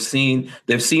me they've seen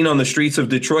on the streets of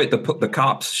Detroit the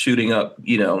cops shooting up,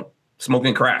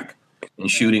 smoking crack and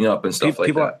shooting up and stuff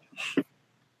like that.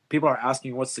 People are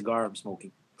asking what cigar I'm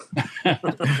smoking. Okay,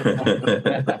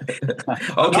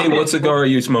 what cigar are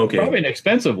you smoking? Probably an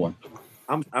expensive one.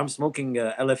 I'm smoking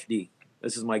LFD.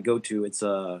 This is my go-to. It's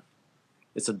a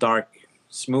dark,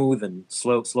 smooth, and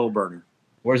slow burner.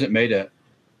 Where's it made at?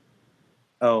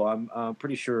 Oh, I'm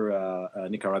pretty sure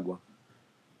Nicaragua.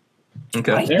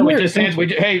 Okay. Hey,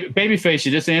 Babyface,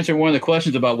 you just answered one of the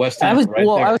questions about West Ham. I was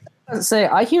going to say,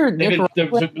 I hear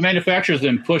the manufacturers have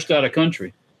been pushed out of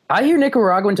country. I hear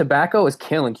Nicaraguan tobacco is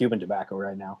killing Cuban tobacco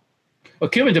right now. Well,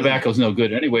 Cuban tobacco is no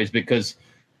good anyways because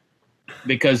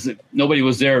nobody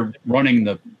was there running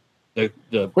the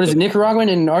what is it, Nicaraguan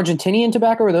and Argentinian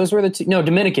tobacco? Or those were the two? No,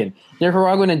 Dominican.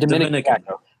 Nicaraguan and Dominican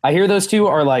tobacco. I hear those two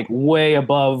are like way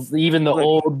above even the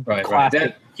old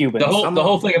classic Cubans. The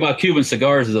whole thing about Cuban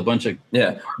cigars is a bunch of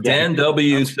Dan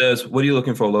W says, "What are you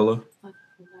looking for, Lola?"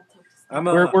 I'm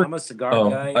a cigar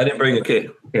guy. I didn't bring a cake.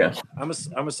 Yeah, I'm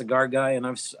a cigar guy, and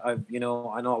I've I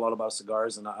know a lot about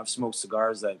cigars, and I've smoked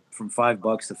cigars that from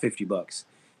 $5 to $50,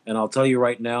 and I'll tell you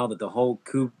right now that the whole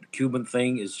Cuban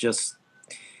thing is just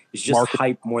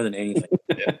hype more than anything.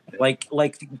 Like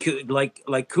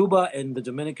Cuba and the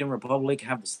Dominican Republic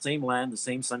have the same land, the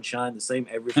same sunshine, the same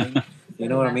everything. You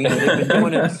know what I mean?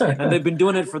 And they've been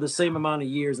doing it for the same amount of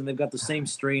years, and they've got the same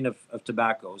strain of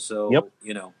tobacco. So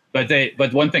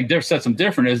But one thing sets them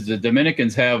different is the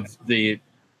Dominicans have the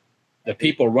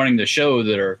people running the show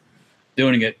that are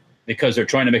doing it because they're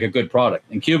trying to make a good product.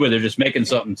 In Cuba, they're just making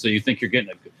something so you think you're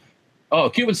getting a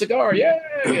Cuban cigar,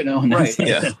 right.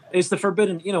 Yeah, it's the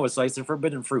forbidden. It's like the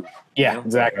forbidden fruit. Yeah,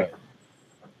 exactly.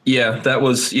 Yeah,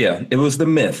 it was the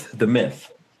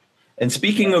myth. And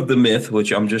speaking of the myth,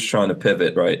 which I'm just trying to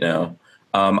pivot right now,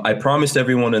 I promised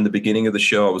everyone in the beginning of the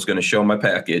show I was going to show my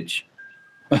package.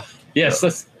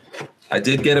 Yes, I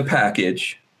did get a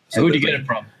package. So who'd you get it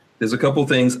from? There's a couple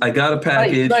things. I got a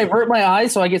package. Did I avert my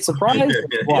eyes so I get surprised?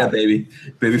 Yeah, baby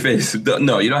face.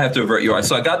 No, you don't have to avert your eyes.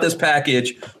 So I got this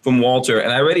package from Walter,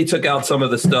 and I already took out some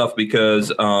of the stuff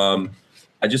because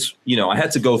I just, I had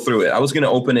to go through it. I was going to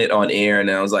open it on air, and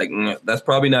I was like, that's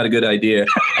probably not a good idea.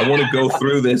 I want to go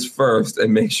through this first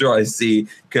and make sure I see,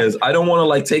 because I don't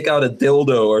want to take out a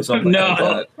dildo or something like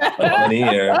that on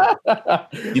air.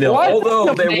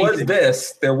 Although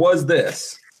there was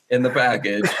this in the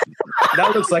package.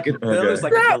 That looks like a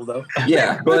dildo.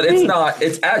 Yeah, but it's not.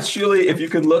 It's actually, if you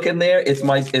can look in there, it's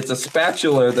a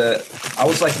spatula that I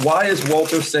was like, why is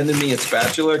Walter sending me a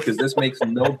spatula? Because this makes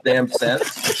no damn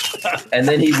sense. And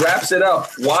then he wraps it up.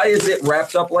 Why is it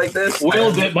wrapped up like this?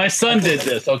 My son did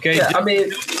this, okay? Yeah, I mean,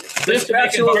 this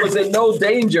spatula was in no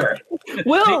danger.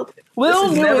 Will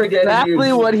knew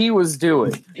exactly what he was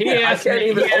doing. I can't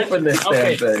even open this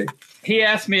damn thing. He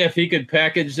asked me if he could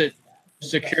package it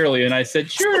securely, and I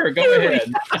said, sure, go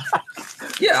ahead.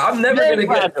 Yeah, I'm never going to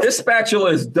get this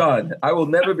spatula is done. I will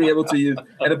never be able to use.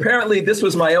 And apparently, this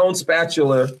was my own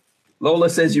spatula. Lola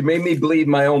says you made me bleed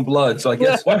my own blood, so I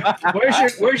guess.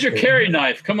 Where's your carry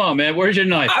knife? Come on, man. Where's your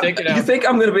knife? Take it out. You think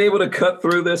I'm going to be able to cut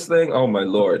through this thing? Oh my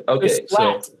Lord. Okay,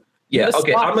 so yeah,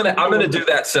 okay. I'm gonna do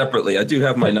that separately. I do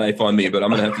have my knife on me, but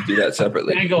I'm gonna have to do that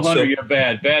separately. Tangle Hunter, you're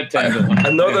bad Tangle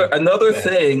Hunter. Another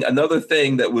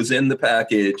thing that was in the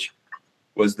package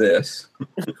was this.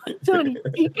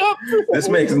 This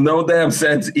makes no damn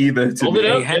sense either to me. Hold it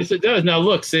up. Yes, it does. Now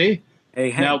look, see? Hey,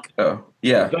 Hank. Now,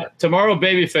 yeah. Tomorrow,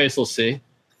 Babyface will see.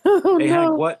 Hey,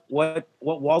 Hank, what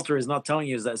Walter is not telling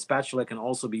you is that spatula can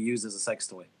also be used as a sex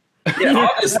toy. Yeah,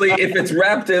 obviously, if it's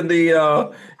wrapped in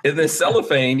the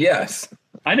cellophane, yes.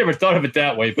 I never thought of it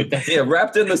that way, but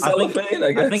wrapped in the cellophane.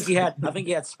 I guess. I think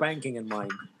he had spanking in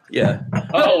mind. Yeah.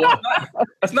 Oh,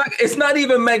 it's not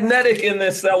even magnetic in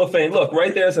this cellophane. Look,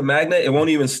 right there's a magnet. It won't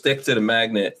even stick to the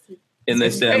magnet in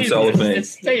this damn cellophane.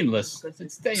 It's stainless.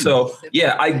 It's stainless. So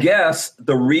yeah, I guess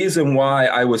the reason why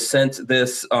I was sent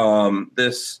this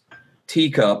this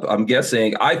teacup, I'm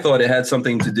guessing, I thought it had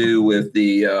something to do with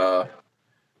the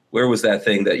where was that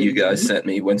thing that you guys sent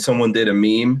me when someone did a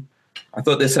meme? I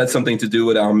thought this had something to do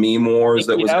with our meme wars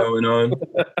that was going on.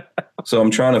 So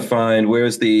I'm trying to find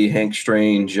where's the Hank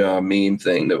Strange meme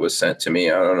thing that was sent to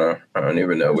me. I don't know. I don't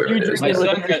even know where it is. My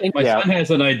son has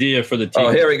an idea for the team.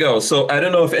 Oh, here we go. So I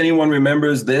don't know if anyone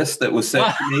remembers this that was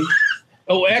sent to me.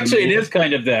 Oh, actually, it is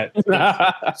kind of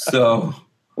that. So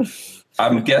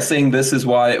I'm guessing this is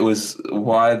why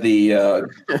the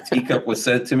teacup was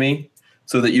sent to me,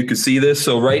 so that you could see this.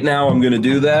 So right now I'm going to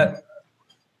do that.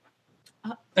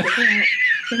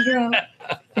 Finger out.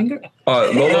 Finger.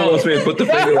 Lola wants me to put the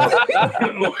finger up.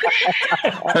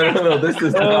 I don't know. This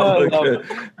does not look good.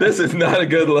 This is not a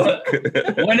good look.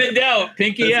 When in doubt,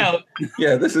 pinky out.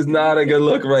 Yeah, this is not a good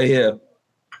look right here.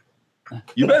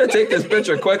 You better take this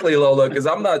picture quickly, Lola, because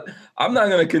I'm not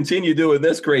going to continue doing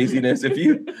this craziness. If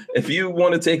you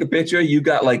want to take a picture, you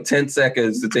got like 10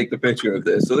 seconds to take the picture of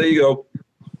this. So there you go.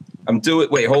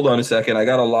 Wait, hold on a second. I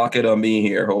got to lock it on me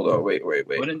here. Hold on. Wait.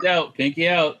 When in doubt, pinky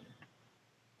out.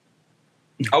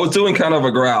 I was doing kind of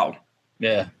a growl.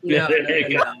 Yeah. No.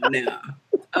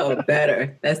 Oh,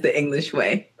 better. That's the English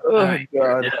way. Oh, my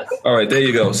God. Yes. All right, there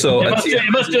you go. So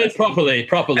You must do it properly.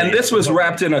 And this was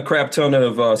wrapped in a crap ton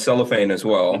of cellophane as I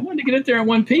well. wanted to get it there in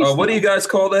one piece. What do you guys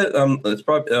call that? It's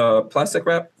probably plastic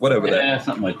wrap, whatever that. Yeah,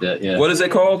 something like that. Yeah. What is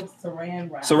it called?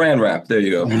 Saran wrap. Saran wrap. There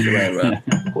you go. Saran wrap.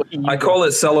 I call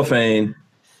it cellophane.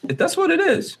 That's what it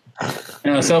is.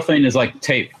 Cellophane is like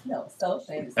tape. No,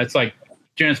 cellophane. That's like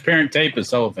transparent tape is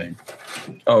cellophane.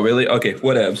 Oh, really? Okay,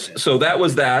 whatevs. So that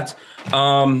was that.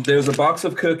 There's a box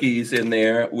of cookies in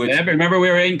there. Which, Yeah, remember we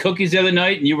were eating cookies the other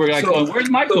night, and you were like, "Where's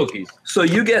my cookies?" So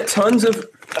you get tons of.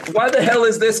 Why the hell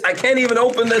is this? I can't even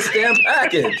open this damn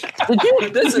package.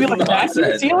 This is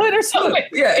nonsense. Seal it or something?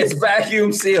 Yeah, it's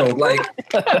vacuum sealed. Like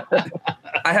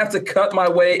I have to cut my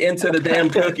way into the damn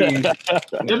cookies.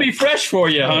 It'll be fresh for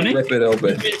you, honey. Rip it open.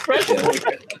 It'll be fresh for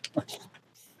you.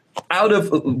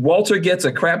 Walter gets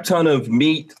a crap ton of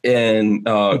meat and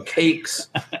cakes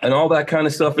and all that kind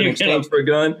of stuff in exchange for a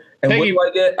gun. And Peggy,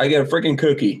 what do I get? I get a freaking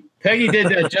cookie. Peggy did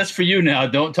that just for you now.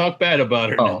 Don't talk bad about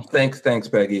her. Oh, now. thanks,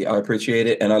 Peggy. I appreciate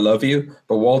it and I love you.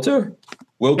 But Walter,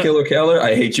 Will Killer Keller,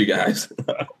 I hate you guys.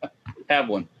 Have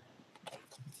one.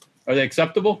 Are they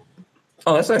acceptable?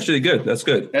 Oh, that's actually good. That's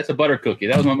good. That's a butter cookie.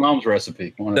 That was my mom's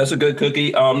recipe. That's a good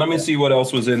cookie. Let me see what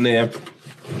else was in there.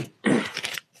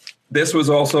 This was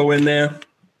also in there.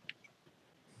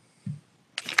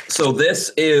 So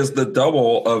this is the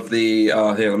double of the,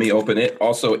 here, let me open it.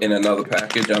 Also in another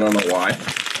package. I don't know why.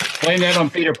 Blame that on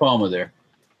Peter Palmer there.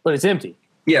 But it's empty.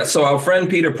 Yeah, so our friend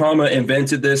Peter Palmer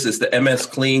invented this. It's the MS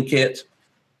Clean kit.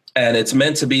 And it's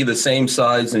meant to be the same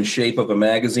size and shape of a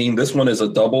magazine. This one is a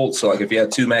double. So like if you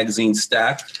had two magazines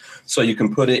stacked, so you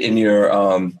can put it in your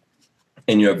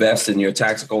vest, in your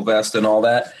tactical vest and all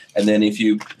that. And then if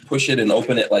you push it and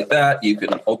open it like that, you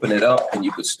can open it up and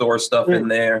you could store stuff in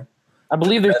there. I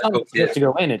believe there's something to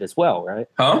go in it as well, right?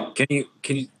 Huh?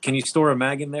 Can you store a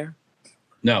mag in there?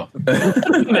 No.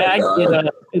 Mag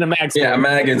in a mag. Yeah, a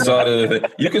mag inside of the thing.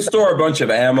 You can store a bunch of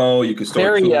ammo. You can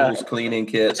store tools, cleaning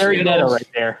kits. Very meta right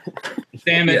there.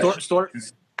 Damn it. Yeah.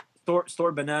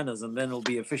 Store bananas, and then it'll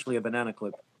be officially a banana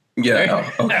clip. Yeah.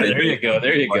 Okay. There you go.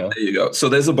 There you go. So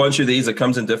there's a bunch of these. It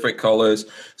comes in different colors.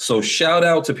 So shout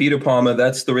out to Peter Palmer.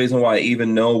 That's the reason why I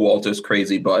even know Walter's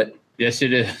crazy butt. Yes,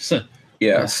 it is.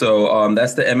 Yeah. So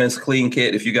that's the MS Clean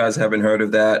kit. If you guys haven't heard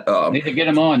of that, Need to get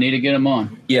him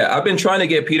on. Yeah, I've been trying to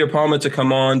get Peter Palmer to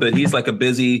come on, but he's like a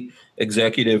busy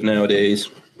executive nowadays.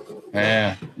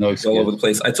 Yeah, no excuse. All over the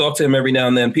place. I talk to him every now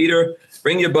and then. Peter,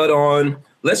 bring your butt on.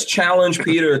 Let's challenge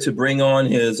Peter to bring on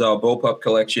his bullpup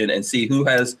collection and see who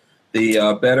has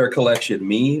the better collection,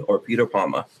 me or Peter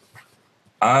Palmer.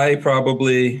 I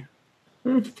probably,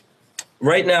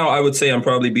 right now, I would say I'm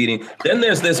probably beating. Then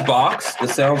there's this box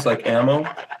that sounds like ammo.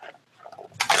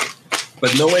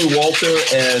 But knowing Walter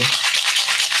and,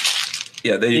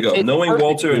 yeah, there you go. Knowing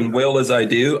Walter and Will as I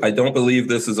do, I don't believe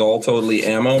this is all totally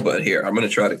ammo, but here, I'm going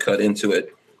to try to cut into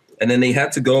it. And then they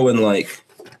had to go and like,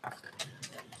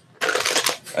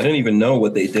 I didn't even know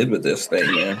what they did with this thing,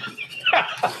 man.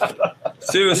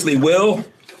 Seriously, Will,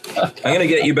 I'm going to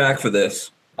get you back for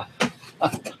this.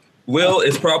 Will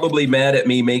is probably mad at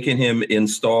me making him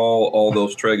install all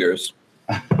those triggers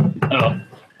the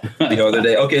other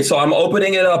day. Okay, so I'm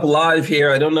opening it up live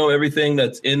here. I don't know everything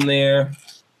that's in there.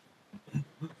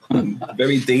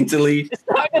 Very daintily. It's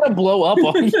not going to blow up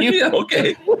on you. Yeah,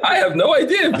 okay. I have no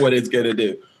idea what it's going to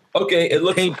do. Okay, it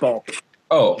looks... Paintball.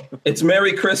 Oh, it's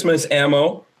Merry Christmas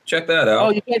ammo. Check that out. Oh,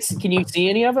 you can't. Can you see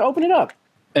any of it? Open it up.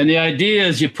 And the idea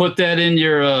is you put that in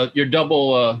your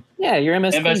double Yeah, your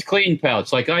MS Clean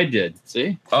pouch, like I did.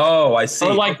 See? Oh, I see.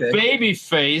 Or like Okay.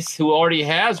 Babyface, who already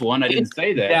has one. I didn't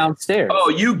say that. Downstairs. Oh,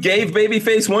 you gave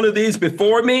Babyface one of these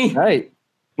before me? Right.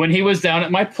 When he was down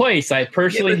at my place, I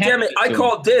personally Yeah, damn handed it! I to him.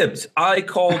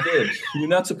 called dibs. You're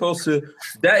not supposed to.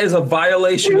 That is a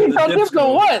violation of You the call dibs dibs on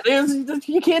code. what?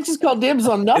 You can't just call dibs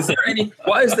on Is nothing there any?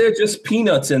 Why is there just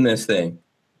peanuts in this thing?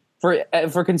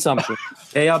 for consumption.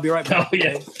 Hey, I'll be right back. Oh,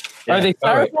 yeah. Are they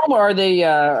all right. styrofoam or are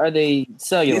they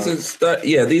cellular? These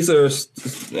are these are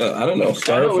I don't know,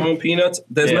 styrofoam peanuts.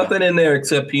 There's Yeah. nothing in there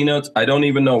except peanuts. I don't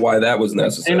even know why that was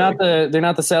necessary. They're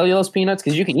not the cellulose peanuts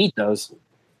because you can eat those.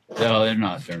 No, they're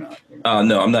not. They're not.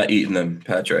 No, I'm not eating them,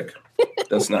 Patrick.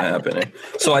 That's not happening.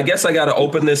 So I guess I got to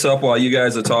open this up while you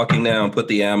guys are talking now and put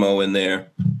the ammo in there.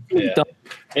 Yeah.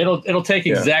 It'll take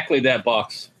Yeah. exactly that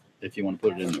box if you want to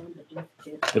put it in there.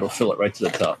 It'll fill it right to the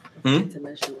top.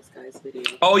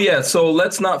 Oh yeah, so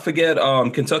let's not forget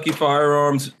Kentucky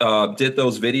Firearms did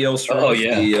those videos for Oh us.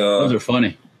 yeah, The, those are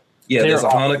funny. yeah, there's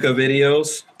They're Hanukkah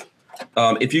videos.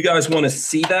 If you guys want to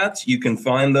see that, you can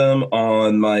find them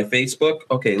on my Facebook.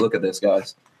 Okay, look at this,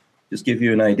 guys. Just give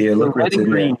you an idea. Look Red what's and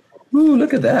in there. green. Ooh,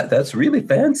 look at that. That's really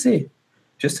fancy.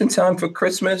 Just in time for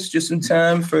Christmas. Just in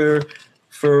time for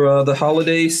the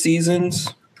holiday seasons.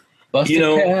 Busted You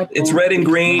know, cap. it's red and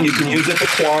green. You can use it for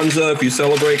Kwanzaa if you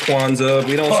celebrate Kwanzaa.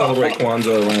 We don't celebrate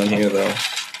Kwanzaa around here, though.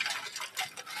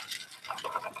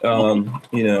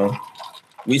 You know,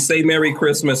 we say Merry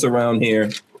Christmas around here.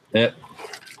 Yeah.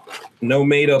 No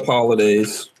made-up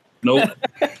holidays. Nope.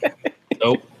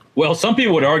 Nope. Well, some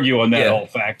people would argue on that Yeah. whole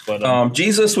fact, but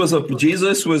Jesus was a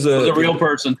a real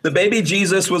person. The baby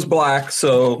Jesus was black,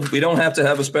 so we don't have to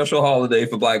have a special holiday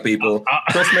for black people.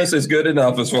 Christmas is good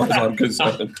enough as far as I'm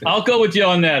concerned. I'll go with you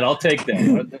on that. I'll take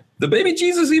that. The baby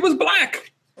Jesus, he was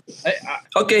black.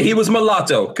 Okay, he was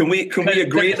mulatto. Can we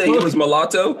agree that he was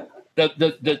mulatto?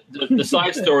 The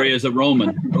side story is a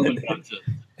Roman.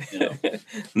 You know.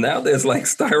 Now there's like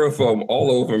styrofoam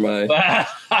all over my.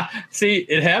 See,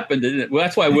 it happened, didn't it? Well,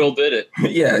 that's why Will did it.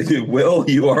 Yeah, Will,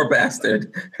 you are a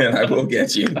bastard, and I will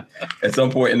get you at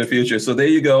some point in the future. So there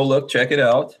you go. Look, check it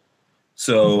out.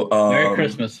 So Merry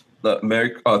Christmas.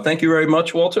 Thank you very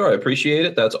much, Walter. I appreciate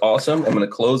it. That's awesome. I'm going to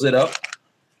close it up,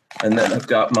 and then I've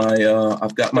got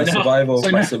my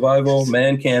survival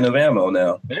man can of ammo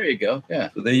now. There you go. Yeah.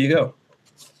 So there you go.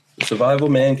 Survival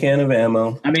man can of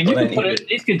ammo. I mean,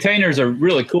 these containers are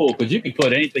really cool because you can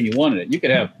put anything you want in it. You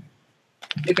can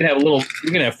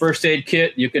have first aid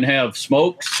kit. You can have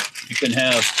smokes. You can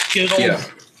have Skittles. Yeah.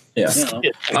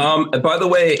 You know. By the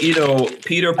way, you know,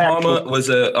 Peter Palmer was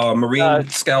a Marine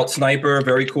Scout sniper,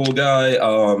 very cool guy.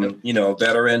 You know,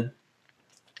 veteran,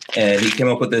 and he came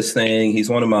up with this thing. He's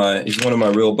one of my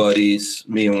real buddies,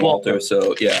 me and Walter.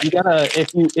 So yeah, You gotta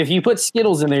if you put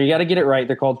Skittles in there, you gotta get it right.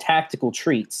 They're called tactical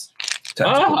treats.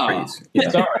 tactical trees. Yeah,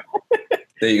 Sorry.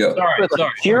 there you go. Sorry. Put,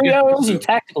 like, Cheerios and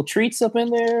tactical treats up in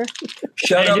there.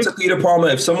 Shout out to Peter Palmer.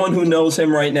 If someone who knows him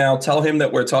right now, tell him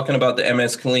that we're talking about the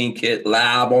MS Clean Kit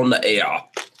live on the air.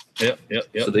 Yep.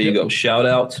 So there you go. Shout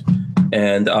out.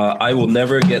 And I will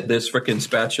never get this freaking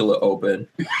spatula open.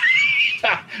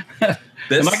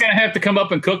 Am I gonna have to come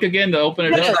up and cook again to open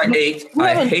it up? I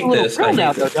hate this. Grill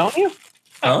now, though, don't you?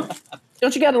 Huh?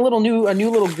 Don't you got a new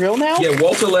little grill now? Yeah,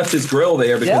 Walter left his grill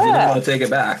there because he didn't want to take it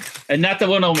back. And not the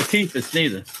one on Matithas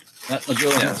neither. Not the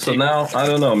grill on Yeah, so Matithas. now I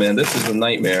don't know, man. This is a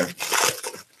nightmare.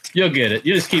 You'll get it.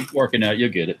 You just keep working out. You'll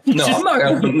get it. No, I'm not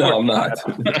gonna. No, I'm not.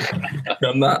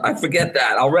 I'm not. I forget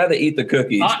that. I'll rather eat the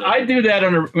cookies. I do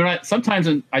that sometimes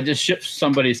I just ship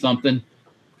somebody something,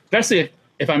 especially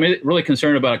if I'm really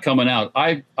concerned about it coming out.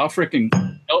 I'll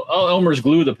Elmer's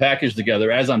glue the package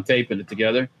together as I'm taping it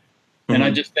together. And I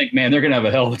just think, man, they're going to have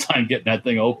a hell of a time getting that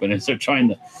thing open as they're trying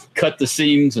to cut the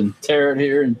seams and tear it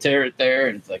here and tear it there.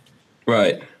 And it's like.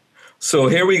 Right. So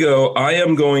here we go. I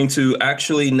am going to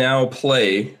actually now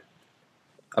play.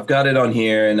 I've got it on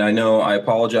here, and I know I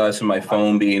apologize for my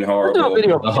phone being horrible.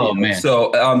 Oh, man.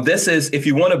 So this is, if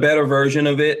you want a better version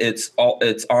of it, it's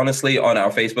honestly on our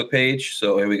Facebook page.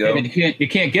 So here we go. I mean, you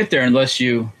can't get there unless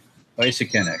you. Oh, yes, you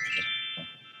can actually.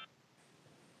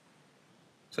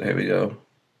 So here we go.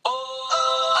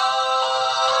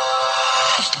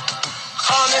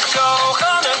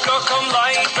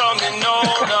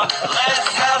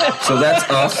 So that's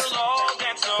us.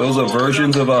 Those are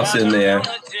versions of us in there.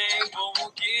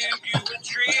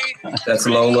 That's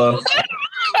Lola.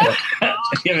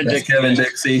 That's Kevin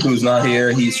Dixie, who's not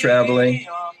here. He's traveling.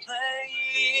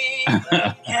 Actually,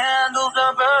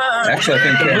 I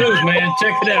think The blues, man.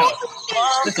 Check it out.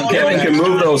 Kevin can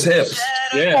move those hips.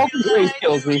 Yeah. Always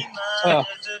kills me.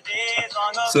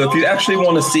 So if you actually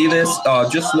want to see this,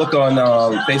 just look on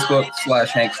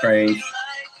Facebook/Hank Strange,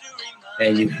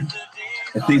 and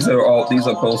these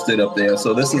are posted up there.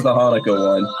 So this is the Hanukkah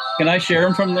one. Can I share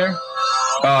them from there?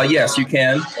 Yes, you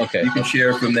can. Okay. You can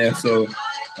share from there. So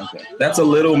Okay. that's a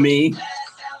little me,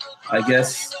 I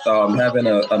guess, having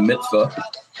a mitzvah,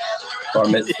 bar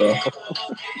mitzvah.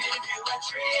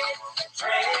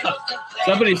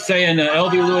 Somebody's saying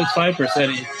L.B. Lewis Pfeiffer said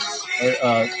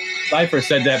Pfeiffer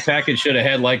said that package should have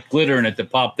had like glitter in it that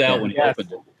popped out when he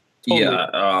opened it.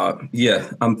 Yeah.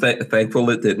 I'm thankful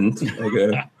it didn't.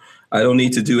 Okay. I don't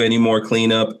need to do any more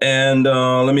cleanup. And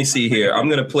let me see here. I'm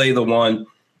gonna play the one.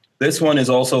 This one is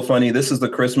also funny. This is the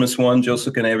Christmas one, just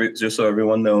so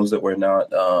everyone knows that we're not,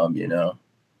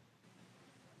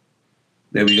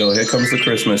 There we go. Here comes the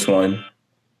Christmas one.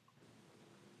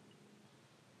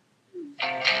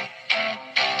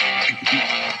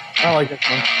 I like this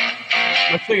one.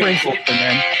 Let's take a picture,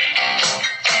 man.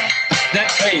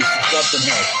 That face is something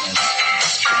else, man.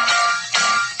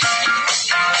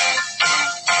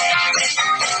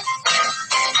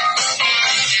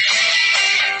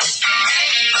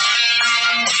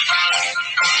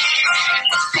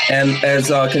 And as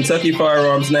Kentucky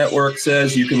Firearms Network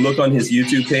says, you can look on his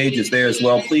YouTube page. It's there as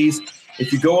well. Please,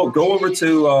 if you go over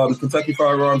to Kentucky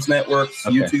Firearms Network's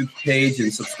YouTube page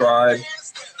and subscribe,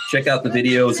 check out the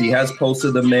videos. He has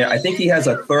posted them there. I think he has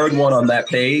a third one on that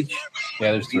page.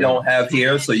 Yeah, there's 3. We don't have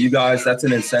here. So you guys, that's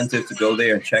an incentive to go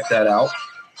there and check that out.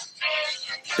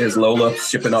 There's Lola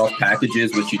shipping off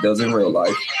packages, which she does in real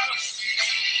life.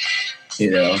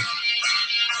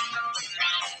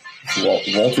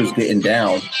 Walter's getting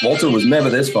down. Walter was never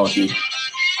this funky.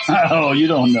 Oh, you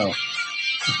don't know.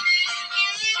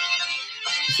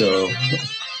 So,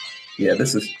 yeah,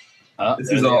 this is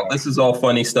all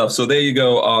funny stuff. So there you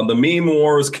go. The meme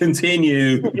wars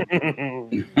continue.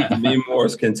 Meme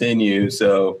wars continue.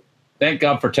 So thank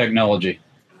God for technology.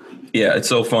 Yeah, it's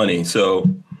so funny. So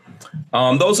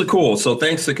those are cool. So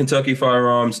thanks to Kentucky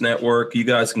Firearms Network. You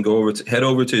guys can head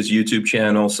over to his YouTube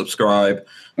channel, subscribe,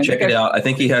 check it out. I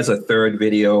think he has a third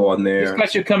video on there. He's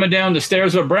got you coming down the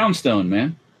stairs of Brownstone,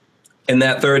 man. In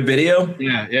that third video?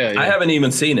 Yeah. I haven't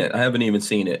even seen it.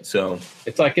 So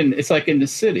it's like in the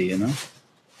city,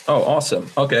 Oh, awesome.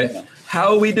 Okay. Yeah.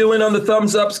 How are we doing on the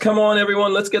thumbs ups? Come on,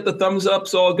 everyone. Let's get the thumbs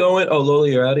ups all going. Oh, Lola,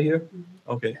 you're out of here?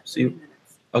 Okay. See you.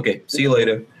 Okay. See you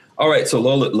later. All right. So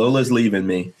Lola's leaving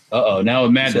me. Uh-oh. Now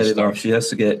Amanda starts. She has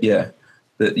to get,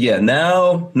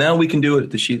 now we can do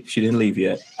it. She didn't leave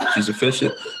yet. She's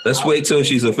official. Let's wait till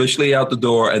she's officially out the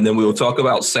door, and then we will talk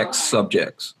about sex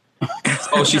subjects.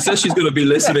 Oh, she says she's going to be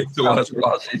listening to us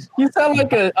while she's... You sound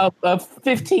like a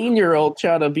 15-year-old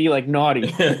trying to be like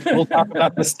naughty. We'll talk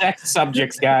about the sex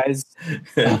subjects, guys.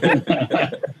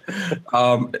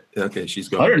 Okay, she's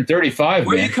going. 135.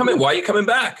 Why are you coming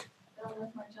back?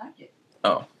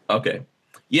 Oh, okay.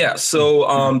 Yeah.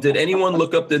 So, did anyone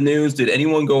look up the news? Did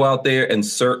anyone go out there and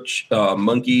search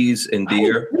monkeys and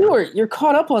deer? You're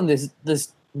caught up on this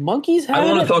monkeys. I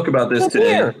want to talk about this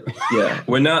today. Yeah,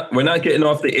 we're not getting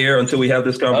off the air until we have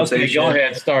this conversation. Okay, go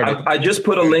ahead, start it. I just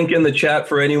put a link in the chat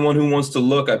for anyone who wants to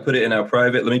look. I put it in our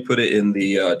private. Let me put it in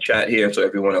the chat here so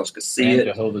everyone else can see it.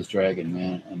 Jehovah's Dragon,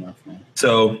 man. Enough, man.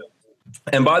 So,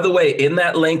 and by the way, in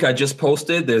that link I just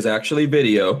posted, there's actually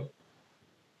video.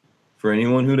 For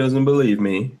anyone who doesn't believe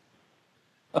me,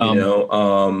 so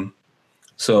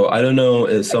I don't know.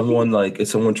 Is someone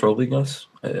trolling us?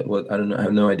 I don't know. I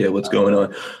have no idea what's going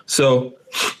on. So,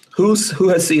 who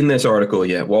has seen this article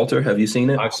yet? Walter, have you seen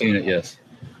it? I've seen it. Yes.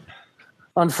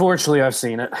 Unfortunately, I've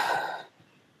seen it.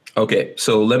 Okay,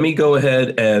 so let me go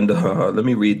ahead and let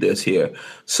me read this here.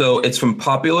 So it's from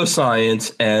Popular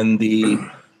Science, and the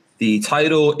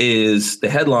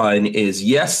headline is,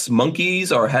 "Yes,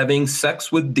 monkeys are having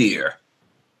sex with deer.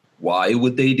 Why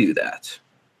would they do that?"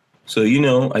 So,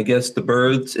 I guess the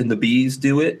birds and the bees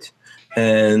do it,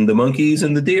 and the monkeys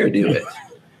and the deer do it.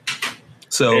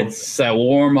 So it's a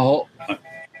warm hole.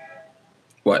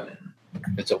 What?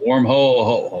 It's a warm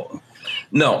hole.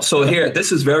 No. So here,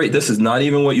 this is not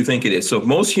even what you think it is. So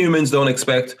most humans don't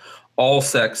expect all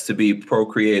sex to be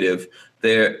procreative.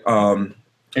 There are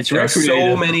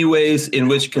so many ways in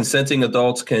which consenting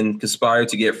adults can conspire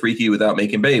to get freaky without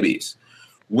making babies.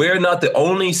 We're not the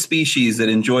only species that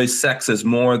enjoys sex as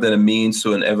more than a means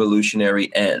to an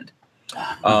evolutionary end.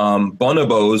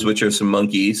 Bonobos, which are some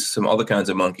other kinds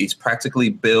of monkeys, practically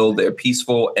build their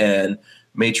peaceful and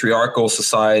matriarchal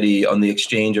society on the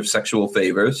exchange of sexual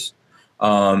favors.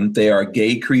 They are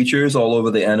gay creatures all over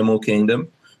the animal kingdom.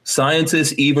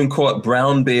 Scientists even caught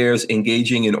brown bears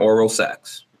engaging in oral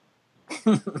sex.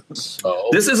 So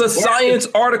This is a science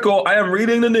article. I am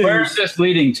reading the where is news. this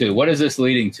leading to? What is this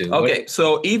leading to? Okay,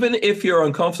 so even if you're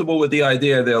uncomfortable with the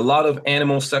idea, there are a lot of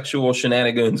animal sexual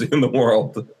shenanigans in the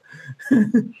world.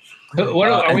 What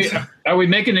are we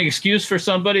making an excuse for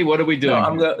somebody? What are we doing?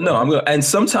 I'm gonna. And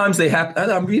sometimes they happen.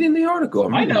 I'm reading the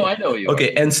article. I know you.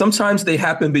 Okay, and sometimes they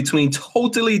happen between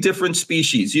totally different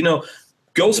species. You know,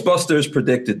 Ghostbusters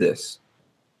predicted this.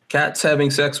 Cats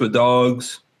having sex with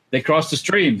dogs. They cross the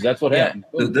streams. That's what happened.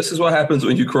 This is what happens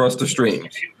when you cross the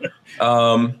streams.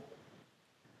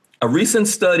 A recent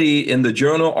study in the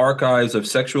Journal Archives of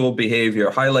Sexual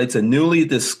Behavior highlights a newly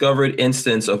discovered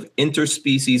instance of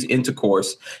interspecies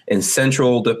intercourse in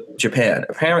central Japan.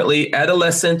 Apparently,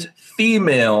 adolescent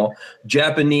female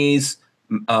Japanese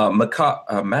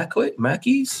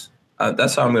makis?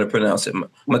 That's how I'm going to pronounce it.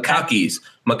 Makakis.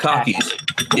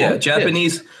 Yeah,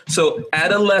 Japanese. So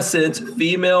adolescent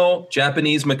female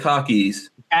Japanese makakis.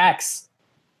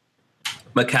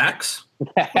 Macaques.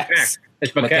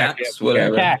 It's Macaques,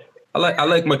 whatever. Macaque. I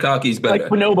like makakis better.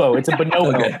 Like bonobo. It's a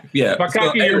bonobo. Okay, yeah.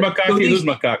 Macaque, you're macaque, who's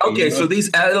macaque? Okay, so these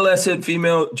adolescent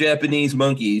female Japanese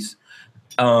monkeys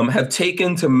have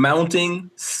taken to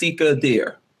mounting Sika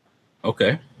deer.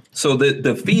 Okay. So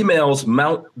the females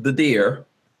mount the deer.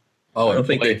 Oh, I don't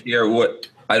think they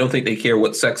care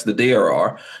what sex the deer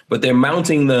are, but they're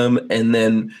mounting them, and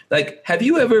then have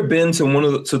you ever been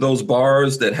to to those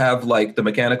bars that have like the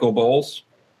mechanical bowls?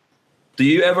 Do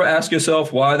you ever ask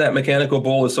yourself why that mechanical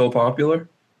bowl is so popular?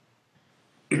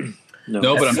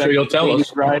 No, but I'm sure you'll tell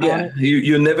us. Yeah,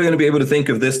 you're never going to be able to think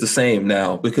of this the same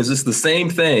now because it's the same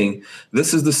thing.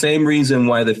 This is the same reason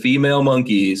why the female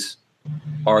monkeys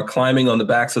are climbing on the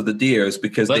backs of the deers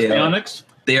because they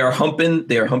are humping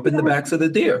the backs of the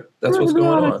deer. That's what's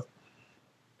going on.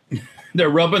 They're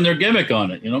rubbing their gimmick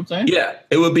on it. You know what I'm saying? Yeah,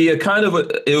 it would be kind of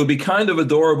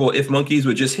adorable if monkeys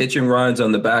were just hitching rides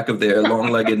on the back of their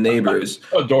long-legged neighbors.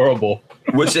 Adorable.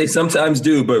 Which they sometimes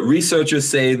do, but researchers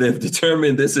say they've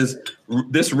determined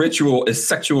this ritual is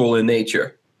sexual in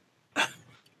nature.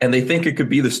 And they think it could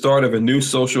be the start of a new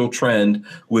social trend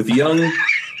with young,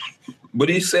 what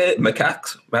do you say?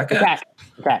 Macaques,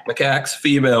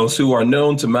 females who are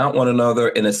known to mount one another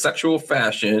in a sexual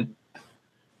fashion,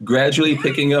 gradually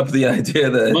picking up the idea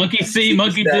that monkey see,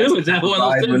 monkey do. Is that one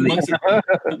of those things?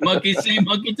 Monkey see,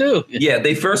 monkey do. Yeah,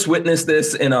 they first witnessed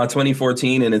this in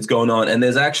 2014, and it's going on. And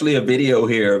there's actually a video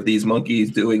here of these monkeys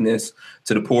doing this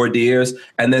to the poor deers.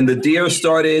 And then the deer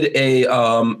started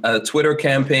a Twitter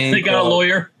campaign. They got a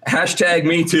lawyer.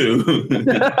 #MeToo.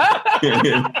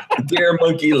 Deer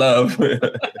monkey love.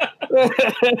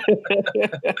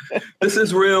 This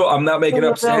is real. I'm not making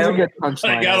up. Sam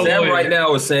right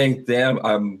now is saying, "Damn,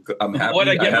 I'm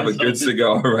happy. I have a good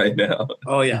cigar right now."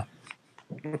 Oh yeah.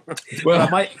 Well,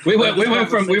 we went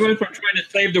from trying to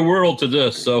save the world to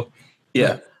this. So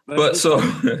yeah, but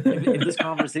if this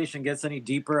conversation gets any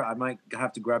deeper, I might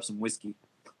have to grab some whiskey.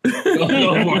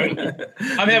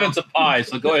 I'm having some pie,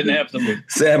 so go ahead and have some.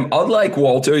 Sam, unlike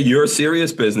Walter, you're a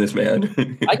serious businessman.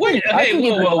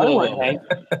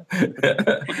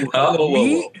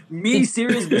 Me,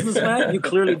 serious businessman? You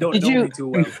clearly don't know me too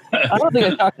well. I don't think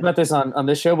I talked about this on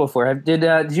this show before. Did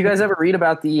you guys ever read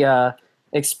about the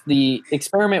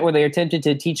experiment where they attempted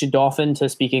to teach a dolphin to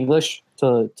speak English,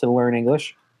 to learn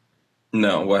English?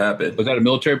 No, what happened? Was that a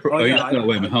military? Wait a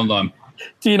minute, hold on.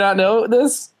 Do you not know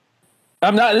this?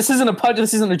 I'm not. This isn't a punch.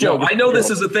 This isn't a joke. No, I know this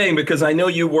is a thing because I know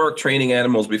you worked training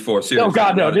animals before. Seriously, oh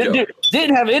God, no!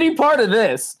 Didn't have any part of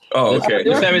this. Oh, okay.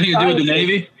 Does it have anything to do with the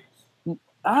Navy?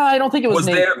 I don't think it was.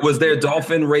 Was there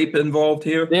dolphin rape involved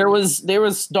here? There was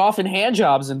dolphin hand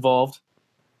jobs involved.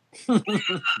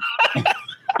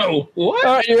 Oh, what?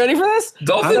 All right, you ready for this?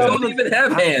 Dolphins don't even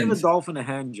have hands. A dolphin a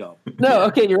hand job. No,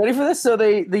 okay, you ready for this? So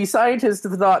the scientists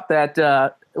thought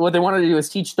that what they wanted to do is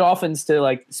teach dolphins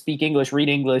to speak English, read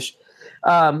English.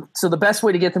 So the best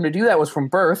way to get them to do that was from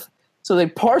birth. So they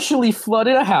partially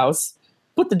flooded a house,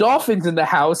 put the dolphins in the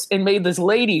house, and made this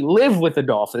lady live with the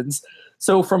dolphins.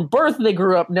 So from birth, they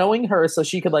grew up knowing her, so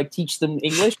she could teach them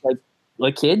English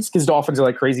like kids, because dolphins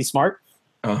are crazy smart.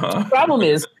 Uh-huh. The problem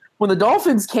is when the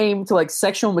dolphins came to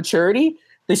sexual maturity,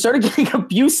 they started getting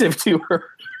abusive to her.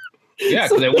 Yeah,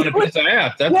 because they wanted a piece of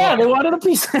ass. They wanted a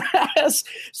piece of ass.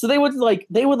 So they would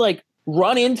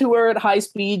run into her at high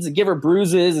speeds and give her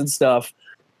bruises and stuff.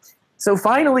 So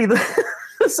finally, the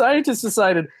scientists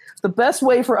decided the best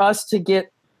way for us to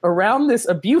get around this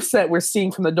abuse that we're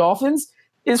seeing from the dolphins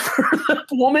is for the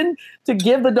woman to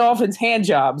give the dolphins hand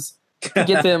jobs to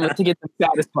get them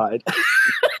satisfied.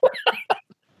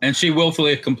 And she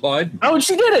willfully complied? Oh, and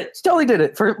she did it. She totally did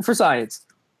it for science.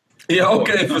 Yeah,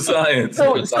 okay, for science.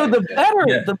 So the better,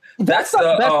 Yeah. That's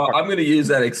I'm going to use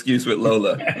that excuse with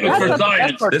Lola. That's not the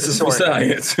best part This of is the for story.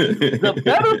 science. The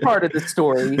better part of the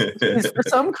story is for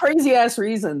some crazy ass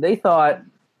reason they thought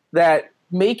that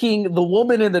making the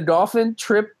woman and the dolphin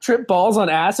trip balls on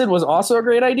acid was also a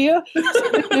great idea. So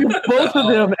they gave both of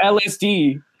them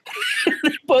LSD.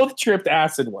 They both tripped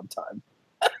acid one time.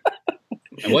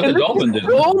 And what the dolphin did.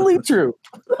 Totally true.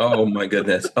 Oh my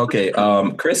goodness. Okay.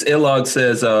 Chris Illog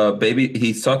says, "Baby."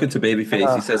 He's talking to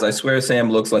Babyface. He says, "I swear,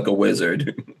 Sam looks like a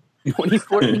wizard." When he's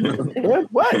 14,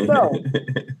 what? No.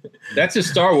 That's his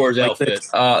Star Wars outfit.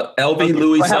 LB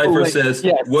Louis Cipher says,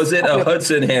 Yes. "Was it a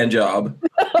Hudson hand job?"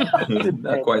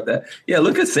 Not quite that. Yeah,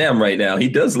 look at Sam right now. He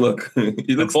does look. He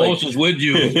The looks Pulse like. is with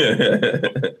you.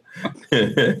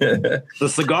 The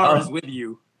cigar is with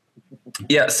you.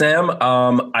 Yeah, Sam.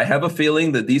 I have a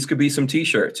feeling that these could be some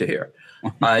T-shirts here.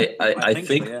 I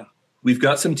think so, yeah. we've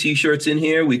got some T-shirts in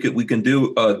here. We can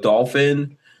do a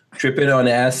dolphin tripping on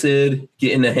acid,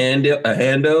 getting a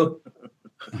hando.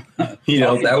 You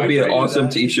know, that would be an awesome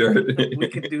T-shirt. We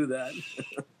could do that.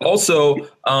 Also,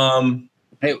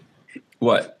 Hey,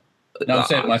 what? no, I'm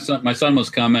saying my son was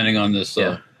commenting on this.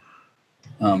 Yeah.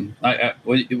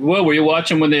 Were you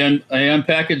watching when they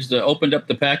unpackaged, opened up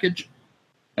the package?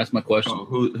 That's my question.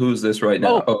 Who's this right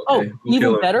now? Okay. We'll kill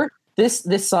Even him. better.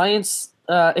 This science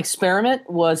experiment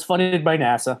was funded by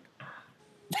NASA.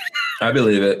 I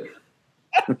believe it.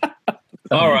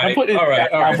 All right, I'm putting it all right,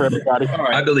 back all out right, for everybody. all I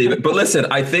right. believe it. But listen,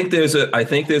 I think there's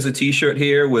a T-shirt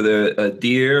here with a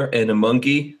deer and a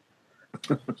monkey.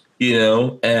 You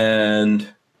know, and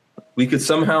we could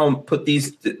somehow put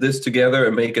this together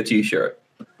and make a T-shirt.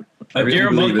 I A really deer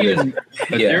believe monkey it is. and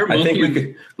a Yeah, deer I think we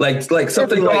monkey. could like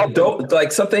something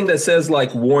like something that says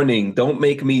like warning, don't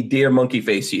make me deer monkey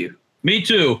face you. Me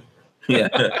too. Yeah.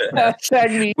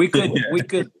 Hashtag me. We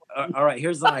could. All right.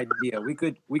 Here's an idea. We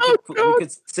could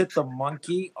sit the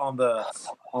monkey on the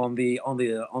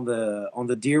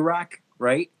deer rack,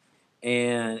 right?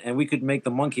 And we could make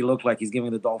the monkey look like he's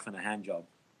giving the dolphin a hand job.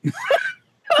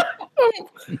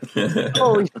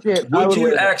 Holy shit. I Would you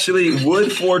wear that. actually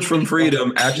would Forge from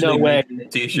Freedom actually No way. make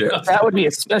T-shirts? That would be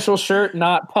a special shirt,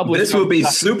 not published. This would be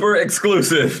super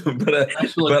exclusive, but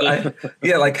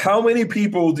yeah, like how many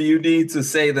people do you need to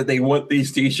say that they want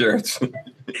these T-shirts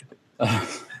How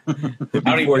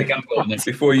do you think I'm going next?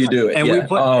 before you do it? And yeah. we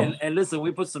put and listen,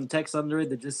 we put some text under it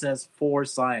that just says "for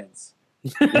science."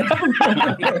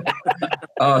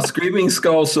 Screaming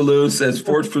Skull Saloon says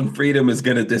Forge from Freedom is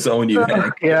going to disown you,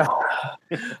 Hank. Yeah.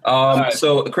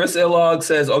 So Chris Illog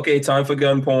says, okay, time for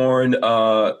gun porn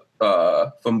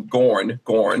from Gorn.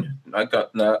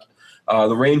 The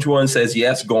Range One says,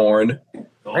 yes, Gorn.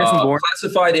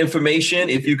 Classified information,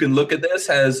 if you can look at this,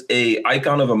 has a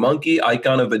icon of a monkey,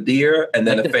 icon of a deer, and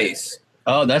then a face.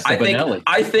 Oh, that's the Benelli.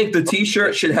 I think the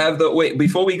T-shirt should have the wait.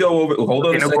 Before we go over, hold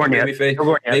on a second, Babyface.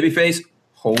 Babyface,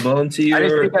 hold on to your. I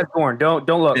just think that's born. Don't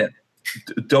look. Yeah.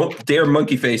 Don't dare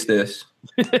monkey face this.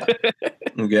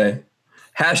 Okay.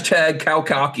 Hashtag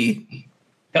Cowcocky.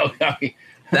 Okay.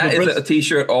 That is a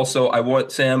T-shirt. Also, I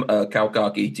want Sam a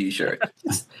Cowcocky T-shirt.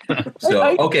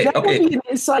 So okay. That would be an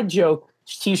inside joke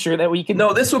T-shirt that we can.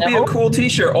 No, this would be a cool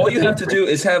T-shirt. All you have to do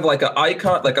is have like an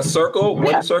icon, like a circle,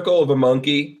 one circle of a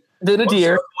monkey. Then a one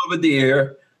deer. circle of a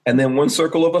deer, and then one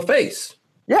circle of a face.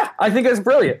 Yeah, I think that's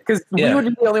brilliant because we would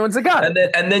be the only ones that got it.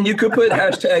 And then you could put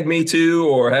hashtag me too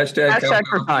or hashtag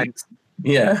For science.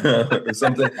 yeah,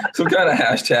 some kind of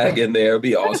hashtag in there would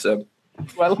be awesome.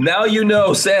 Well, Now you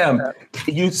know, Sam.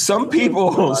 Some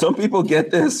people get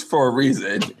this for a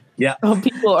reason. Yeah, some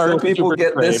people are. Some people super get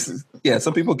depraved. this. Yeah,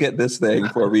 some people get this thing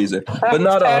for a reason, but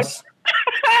not us.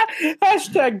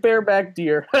 Hashtag bareback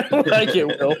deer. I like it,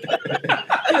 Will.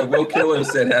 Yeah, Will Killer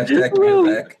said hashtag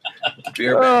bareback.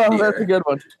 Oh, that's a good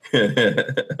one.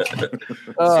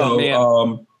 Oh,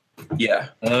 man. Yeah.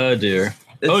 Oh dear.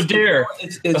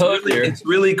 It's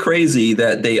really crazy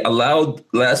that they allowed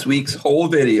last week's whole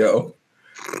video.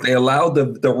 They allowed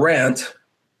the rant,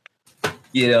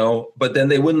 but then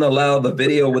they wouldn't allow the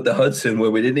video with the Hudson where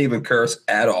we didn't even curse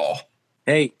at all.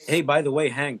 Hey, by the way,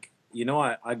 Hank,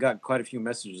 I got quite a few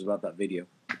messages about that video.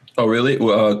 Oh, really?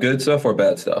 Good stuff or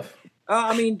bad stuff?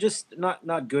 I mean, just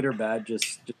not good or bad.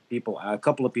 Just people. A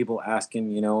couple of people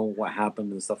asking, what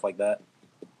happened and stuff like that.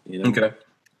 Okay.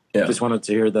 Yeah. Just wanted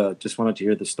to hear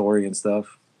the story and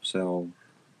stuff. So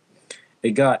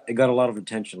it got a lot of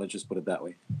attention. Let's just put it that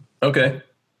way. Okay.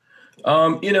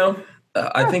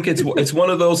 I think it's one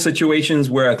of those situations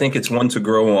where I think it's one to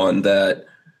grow on that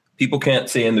people can't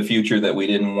say in the future that we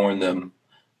didn't warn them.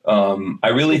 I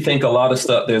really think a lot of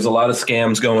stuff. There's a lot of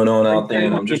scams going on out there,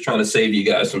 and I'm just trying to save you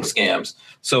guys from scams.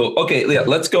 So, okay, yeah,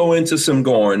 let's go into some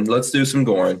Gorn. Let's do some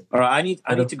Gorn. All right,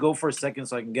 I need to go for a second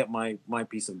so I can get my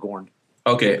piece of Gorn.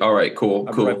 Okay, all right, cool,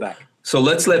 I'll cool. be right back. So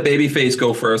let's let Babyface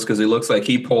go first because it looks like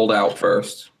he pulled out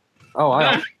first. Oh,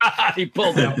 I He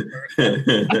pulled out.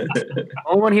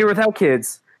 only one here without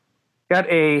kids. Got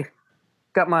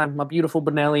my beautiful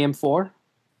Benelli M4.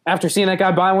 After seeing that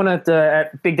guy buy one at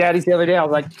Big Daddy's the other day, I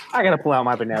was like, I gotta pull out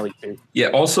my Benelli too. Yeah.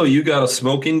 Also, you got a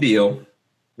smoking deal.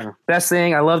 Best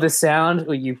thing, I love this sound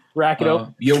when you rack it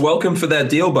open. You're welcome for that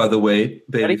deal, by the way,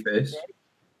 Babyface.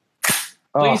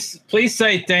 Please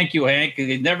say thank you, Hank.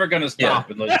 He's never going to stop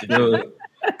unless you do it.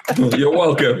 You're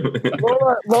welcome.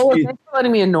 Lola, thanks for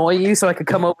letting me annoy you so I could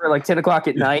come over at like 10 o'clock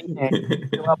at night and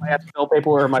fill out my FFL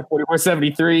paperwork or my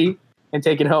 4473 and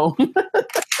take it home.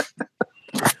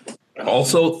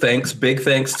 Also, big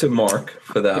thanks to Mark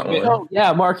for that one. Oh,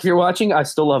 yeah, Mark, if you're watching, I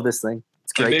still love this thing.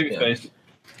 It's Hey, great. Babyface.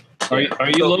 Are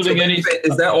you loading any?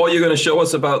 Is that all you're going to show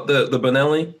us about the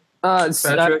Benelli? I have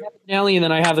Benelli and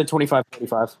then I have the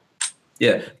 2545.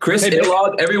 Yeah, Chris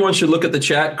Illog. Everyone should look at the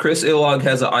chat. Chris Illog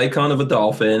has an icon of a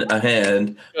dolphin, a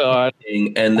hand,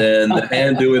 and then the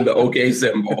hand doing the OK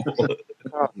symbol.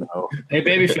 Oh, no. Hey,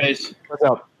 Babyface. What's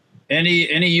up?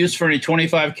 Any use for any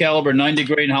 25 caliber 90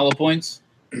 grade hollow points?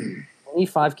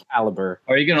 25 caliber.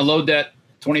 Are you going to load that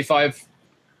 25?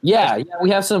 Yeah, we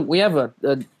have some. We have a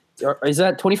is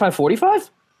that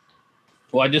 2545?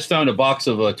 Well, I just found a box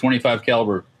of 25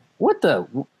 caliber. What the?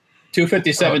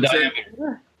 257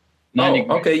 diameter. 90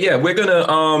 grade. Okay, yeah, we're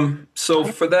gonna So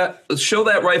for that, show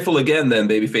that rifle again, then,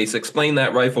 Babyface. Explain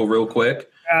that rifle real quick.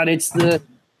 God, it's the.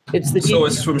 So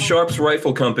it's from Sharp's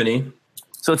Rifle Company.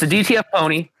 So it's a DTF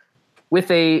pony with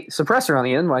a suppressor on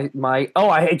the end.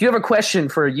 I do have a question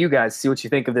for you guys. See what you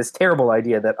think of this terrible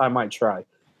idea that I might try.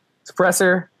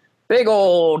 Suppressor, big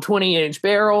old 20-inch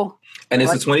barrel. And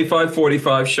it's a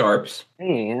 25-45 Sharps.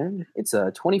 And it's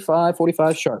a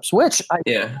 25-45 Sharps, which I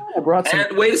brought some.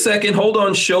 And wait a second, hold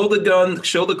on. Show the gun.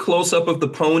 Show the close up of the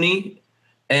pony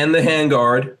and the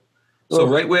handguard. So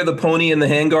right where the pony and the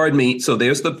handguard meet. So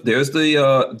there's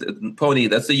the pony.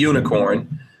 That's the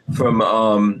unicorn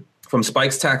from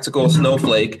Spike's Tactical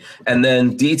Snowflake, and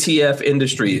then DTF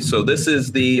Industries. So this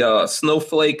is the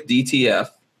Snowflake DTF.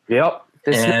 Yep.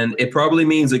 And it probably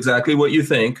means exactly what you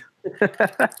think.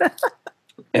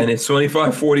 And it's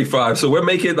 25-45. So we're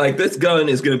making like this gun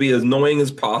is going to be as annoying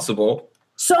as possible.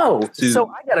 So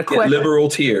I got a question. Liberal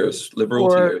tears.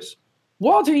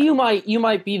 Walter, you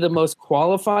might be the most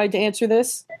qualified to answer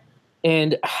this.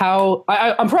 And how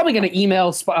I'm probably going to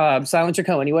email Silencer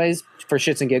Co. anyways for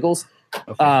shits and giggles.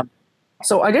 Okay.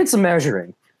 So I did some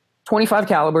measuring. 25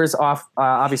 calibers off,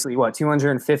 obviously,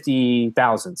 250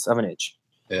 thousandths of an inch.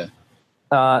 Yeah.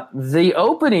 The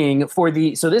opening for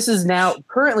this is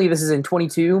in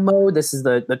 22 mode. This is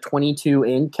the 22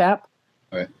 end cap.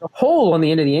 Right. The hole on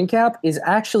the end of the end cap is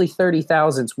actually 30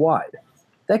 thousandths wide.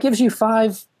 That gives you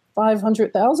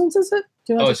 500 thousandths, is it?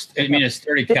 It's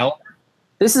 30 caliber?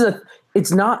 It's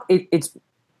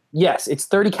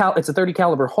 30 cal. It's a 30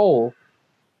 caliber hole.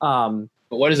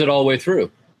 But what is it all the way through?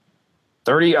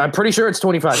 30. I'm pretty sure it's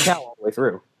 25 cal all the way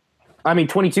through.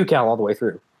 22 cal all the way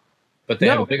through. But they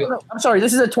have a bigger. No, I'm sorry.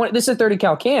 This is a 30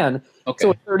 cal can. Okay.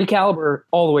 So it's 30 caliber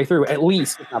all the way through, at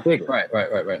least, if not bigger.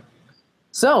 Right.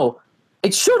 So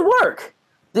it should work.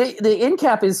 The end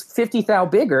cap is 50 thou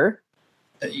bigger.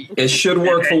 It should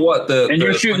work for what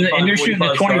you're shooting the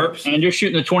 20 and you're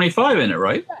shooting the 25 in it,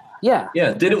 right? Yeah.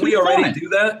 Yeah. Didn't we already do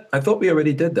that? I thought we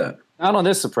already did that. Not on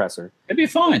this suppressor. It'd be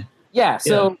fine. Yeah.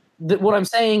 So what I'm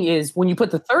saying is, when you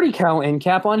put the 30 cal end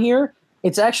cap on here,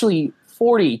 it's actually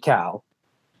 40 cal.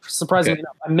 Surprisingly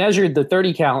enough, I measured the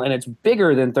 30 cal and it's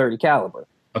bigger than 30 caliber.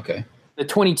 Okay. The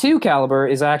 22 caliber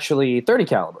is actually 30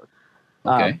 caliber.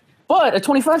 Okay. But a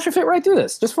 25 should fit right through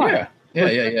this, just fine.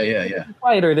 Yeah.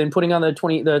 Quieter than putting on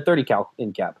the 30 cal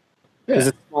end cap. Because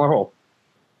it's a smaller hole.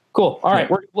 Cool. All right,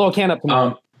 we're going to blow a can up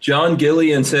tomorrow. John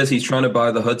Gillian says he's trying to buy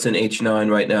the Hudson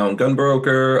H9 right now on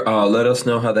Gunbroker. Let us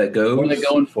know how that goes. What are they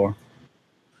going for?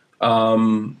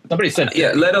 Somebody said,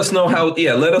 let us know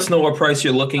let us know what price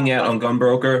you're looking at on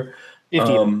Gunbroker. A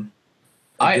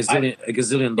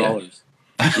gazillion dollars.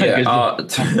 Yeah.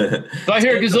 If I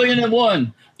hear a gazillion and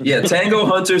one. Yeah, Tango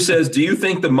Hunter says, do you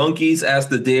think the monkeys asked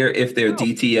the deer if they're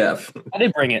DTF? I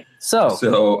did bring it.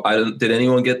 So did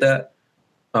anyone get that?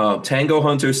 Tango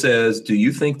Hunter says, do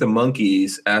you think the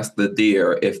monkeys asked the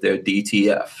deer if they're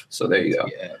DTF? So there you go.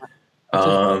 Yeah.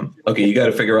 Okay, you got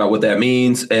to figure out what that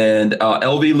means. And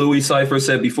LV Louis Cypher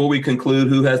said, before we conclude,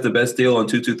 who has the best deal on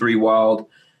 223 Wild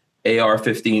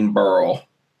AR-15 Burl?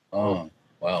 Oh,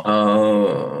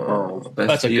 Wow.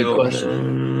 That's a good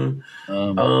question.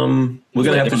 We're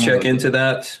gonna have to check into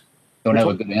that. Don't have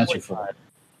a good answer for it.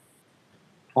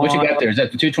 What you got there? Is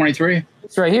that the 223?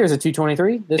 This right here is a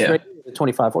 223. This Yeah. right here is a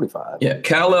 2545. Yeah.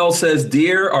 Kal-El says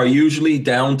deer are usually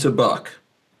down to buck.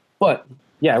 But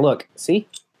yeah, look, see,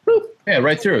 Yeah,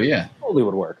 right through. Yeah. totally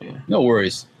would work. No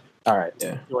worries. All right.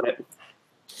 Yeah. Doing it.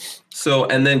 So,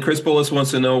 and then Chris Bullis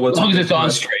wants to know what's As long as it's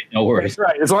on straight, no worries.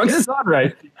 Right. As long as it's on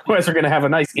right. Otherwise, we're gonna have a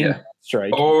nice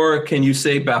strike. Or can you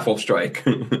say baffle strike?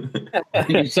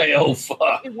 You say, oh,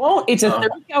 fuck. It won't. It's a 30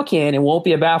 cal can. It won't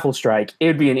be a baffle strike. It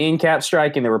would be an in cap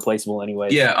strike, and they're replaceable anyway.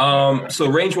 Yeah. So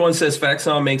Range One says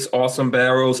Faxon makes awesome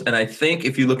barrels, and I think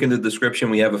if you look in the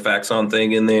description, we have a Faxon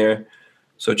thing in there.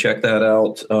 So check that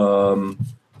out.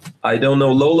 I don't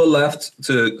know. Lola left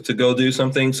to go do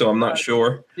something, so I'm not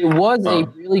sure. It was a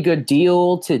really good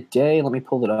deal today. Let me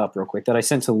pull it up real quick that I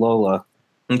sent to Lola.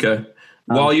 Okay.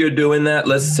 While you're doing that,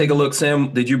 let's take a look.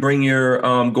 Sam, did you bring your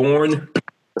Gorn?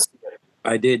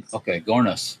 I did. Okay,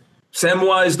 Gornus.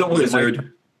 Samwise the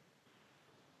Wizard.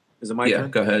 Is it my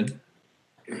turn? Go ahead.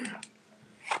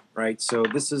 Right. So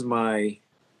this is my.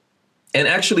 And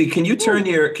actually, can you turn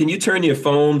your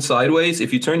phone sideways?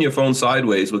 If you turn your phone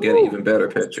sideways, we'll get an even better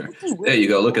picture. There you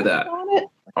go. Look at that.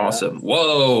 Awesome.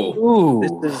 Whoa.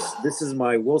 Ooh. This is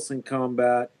my Wilson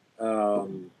Combat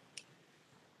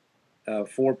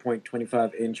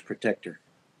 4.25 inch protector.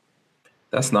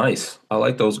 That's nice. I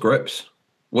like those grips.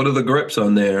 What are the grips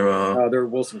on there? They're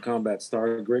Wilson Combat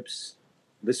Star grips.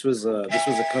 This was a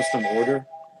custom order.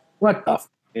 What the?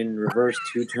 In reverse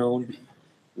two-tone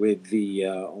with the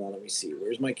hold on, let me see.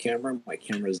 Where's my camera? My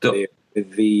camera's there.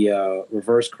 With the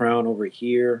reverse crown over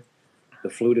here, the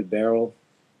fluted barrel.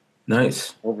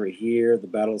 Nice. Over here, the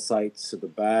battle sights at the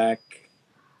back.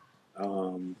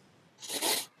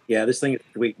 Yeah, this thing is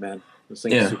sweet, man. This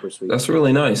thing is super sweet. That's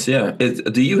really nice. Yeah.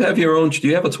 Do you have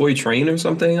a toy train or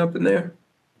something up in there?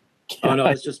 Oh no,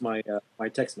 it's just my my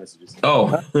text messages.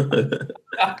 Oh.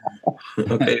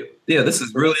 Okay. Yeah, this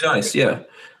is really nice. Yeah.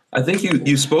 I think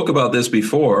you spoke about this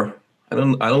before. I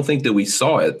don't think that we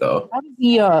saw it though. How does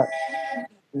the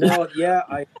No, yeah,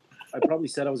 I probably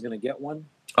said I was gonna get one.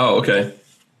 Oh, okay.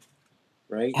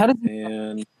 Right? How does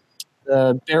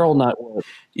the barrel nut work?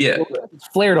 Yeah. It's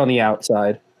flared on the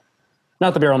outside.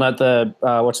 Not the barrel nut, the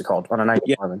what's it called? On a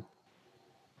 1911.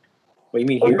 What you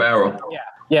mean here? Barrel.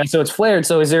 Yeah, so it's flared.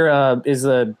 So is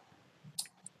the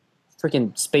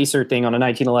freaking spacer thing on a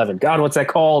 1911? God, what's that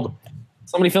called?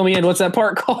 Somebody fill me in. What's that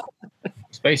part called?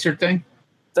 Spacer thing?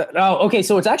 Oh, okay.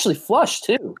 So it's actually flush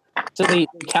too. So the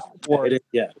counterboard.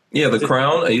 Yeah. Yeah, the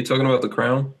crown. Are you talking about the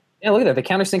crown? Yeah, look at that. They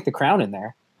countersink the crown in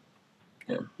there.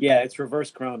 Yeah, it's reverse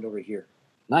crowned over here.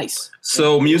 Nice.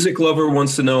 So Music Lover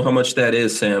wants to know how much that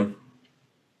is, Sam.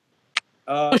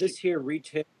 This here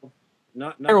retail,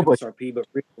 not MSRP, but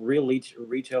real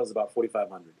retail is about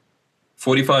 4,500.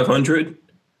 4,500.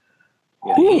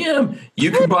 Yeah. Damn,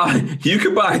 you could buy 3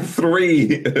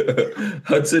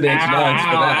 Hudson H9s for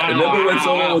that. Remember when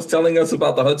someone was telling us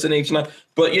about the Hudson H9?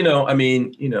 But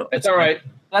It's all right.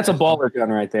 That's a baller gun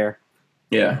right there.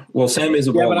 Yeah. Well, Sam is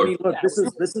a baller. Yeah, but I mean, look,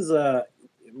 this is a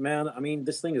man. I mean,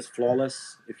 this thing is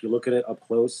flawless. If you look at it up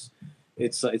close,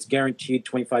 it's guaranteed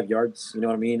 25 yards. You know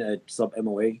what I mean? At sub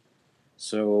MOA.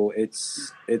 So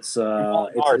it's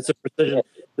a precision.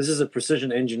 This is a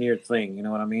precision engineered thing. You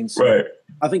know what I mean? So Right.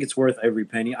 I think it's worth every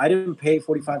penny. I didn't pay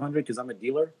 4,500 because I'm a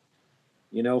dealer,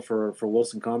 for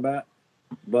Wilson Combat.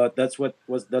 But that's what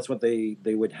they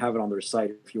would have it on their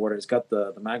site if you order. It's got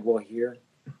the magwell here.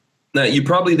 Now you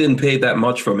probably didn't pay that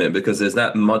much from it because there's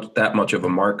not that much of a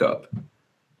markup.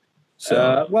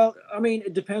 So well, I mean,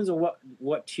 it depends on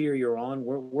what tier you're on.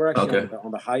 We're actually Okay.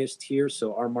 on the highest tier,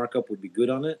 so our markup would be good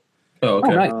on it. oh,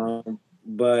 okay. Right.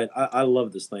 But I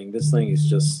love this thing. This thing is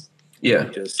just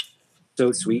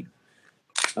so sweet.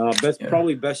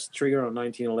 Probably best trigger on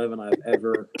 1911 I've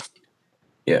ever.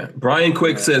 Yeah. Brian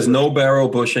Quick says no barrel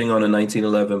bushing on a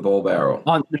 1911 bull barrel.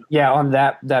 On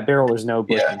that barrel, there's no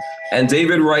bushing. Yeah. And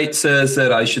David Wright says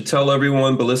that I should tell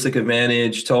everyone Ballistic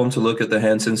Advantage, tell them to look at the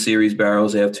Hansen series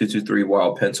barrels. They have 223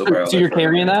 wild pencil barrels. So you're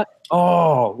carrying that?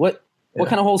 Oh, what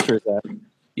kind of holster is that?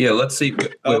 Yeah, let's see.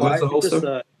 Wait, what's the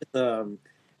holster?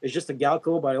 It's just a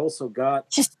Galco, but I also got.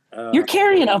 You're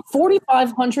carrying a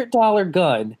 $4,500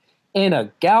 gun in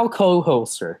a Galco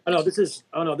holster. This is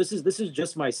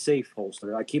just my safe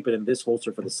holster. I keep it in this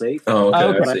holster for the safe. Oh,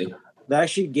 okay. Okay. I see. They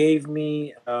actually gave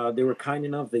me. They were kind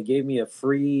enough. They gave me a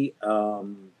free. What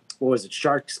was it?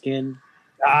 Shark skin.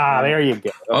 There you go.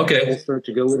 Okay. Holster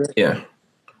to go with it. Yeah.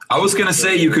 I was gonna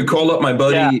say you could call up my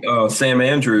buddy Sam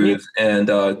Andrews and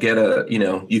get a.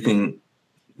 You can.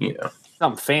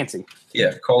 Something fancy.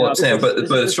 Yeah, call it Sam,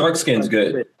 but shark skin's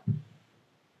good.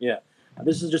 Yeah,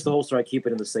 this is just the holster I keep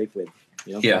it in the safe with.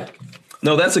 You know? Yeah,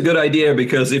 no, that's a good idea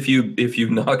because if you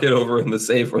knock it over in the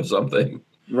safe or something,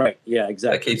 right? Yeah, that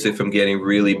exactly. keeps it from getting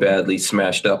really badly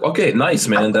smashed up. Okay, nice,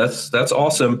 man. That's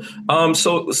awesome.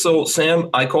 So Sam,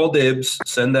 I call dibs.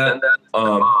 Send that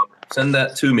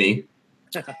to me,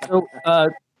 So,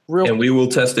 and we will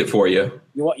test it for you.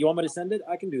 You want me to send it?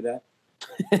 I can do that.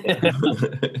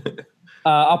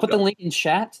 I'll put the link in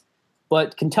chat.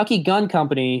 But Kentucky Gun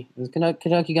Company,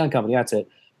 that's it,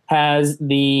 has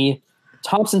the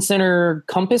Thompson Center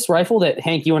Compass rifle that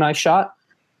Hank, you and I shot,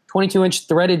 22-inch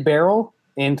threaded barrel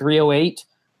in 308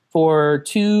 for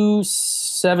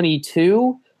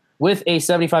 $272 with a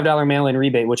 $75 mail-in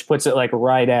rebate, which puts it like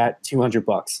right at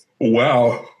 $200.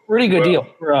 Wow, pretty good deal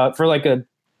for like a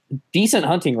decent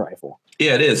hunting rifle.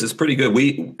 Yeah, it is. It's pretty good.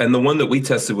 And the one that we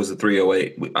tested was a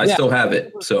 308. I still have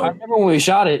it. So I remember when we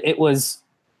shot it, it was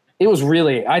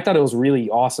really, I thought it was really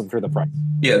awesome for the price.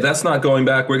 Yeah, that's not going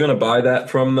back. We're going to buy that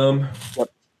from them. Yep.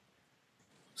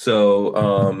 So,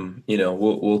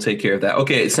 we'll take care of that.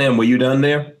 Okay, Sam, were you done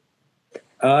there?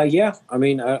 Yeah. I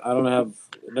mean, I don't have.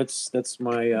 That's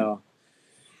my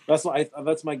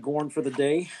Gorn for the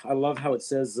day. I love how it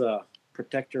says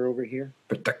Protector over here.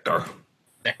 Protector.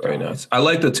 Very nice. I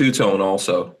like the two-tone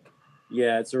also.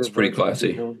 Yeah, it's pretty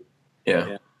classy.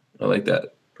 Yeah, I like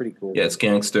that. Pretty cool. Yeah, it's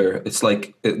gangster. It's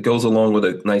like it goes along with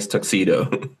a nice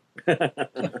tuxedo.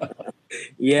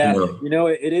 Yeah,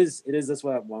 it is. That's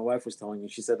what my wife was telling me.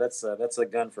 She said that's a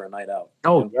gun for a night out.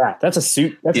 Oh yeah, that's a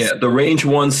suit. The range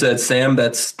one said, "Sam,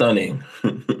 that's stunning."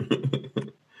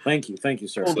 Thank you,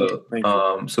 sir. So, Thank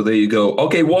you. So there you go.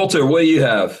 Okay, Walter, what do you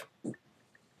have?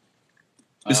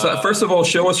 First of all,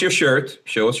 show us your shirt.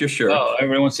 Oh,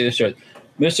 everyone see the shirt.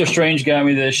 Mr. Strange got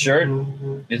me this shirt.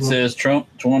 It says Trump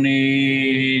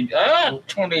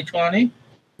 2020.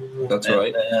 That's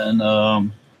right. And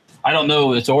I don't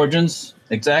know its origins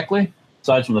exactly,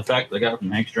 aside from the fact that I got it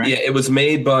from Hank Strange. Yeah, it was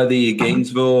made by the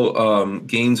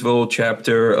Gainesville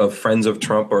chapter of Friends of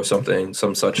Trump or something,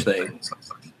 some such thing.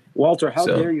 Walter, how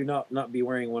dare you not be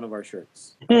wearing one of our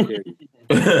shirts? How dare you?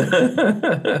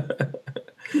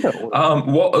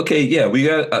 We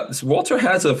got Walter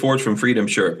has a Forge from Freedom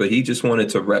shirt, but he just wanted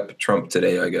to rep Trump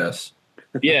today, I guess.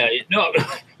 Yeah, no,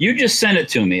 you just sent it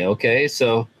to me, okay?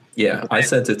 So yeah, I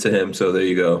sent it to him, so there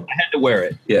you go. I had to wear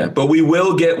it. Yeah, but we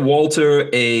will get Walter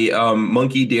a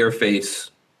monkey deer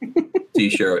face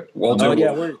T-shirt. Walter would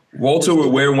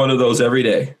wear one of those every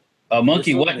day. A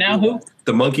monkey what now? Who?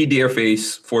 The monkey deer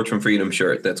face Forge from Freedom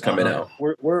shirt that's coming out.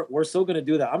 We're still gonna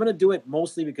do that. I'm gonna do it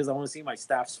mostly because I want to see my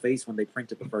staff's face when they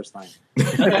print it the first time.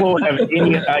 I won't have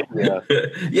any idea.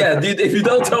 Yeah, dude, if you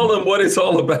don't tell them what it's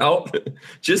all about,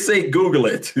 just say Google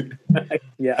it.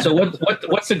 Yeah. So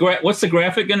what's the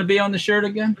graphic gonna be on the shirt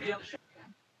again?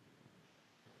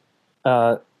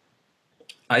 I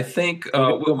think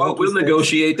we'll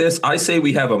negotiate this. I say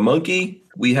we have a monkey,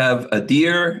 we have a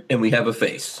deer, and we have a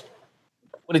face.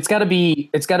 But it's got to be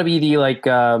the like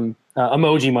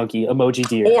emoji monkey, emoji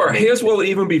deer. Or here's what will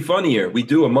even be funnier: we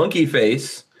do a monkey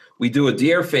face, we do a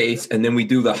deer face, and then we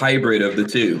do the hybrid of the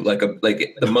two, like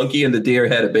the monkey and the deer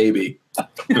had a baby.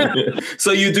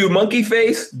 So you do monkey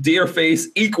face, deer face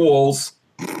equals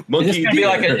monkey.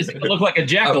 It's gonna look like a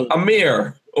jackalope. A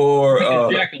mirror or a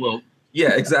jackalope.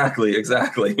 Yeah, exactly.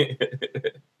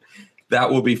 That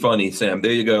will be funny, Sam.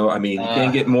 There you go. I mean, you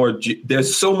can't get more.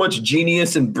 There's so much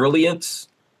genius and brilliance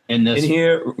in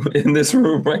this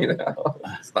room right now.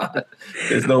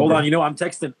 There's no. Hold on. I'm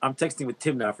texting with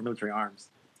Tim now for Military Arms.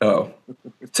 Oh,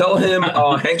 tell him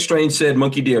Hank Strange said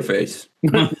monkey deer face.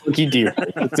 Monkey deer.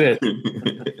 That's it.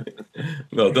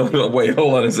 No, don't wait.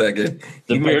 Hold on a second.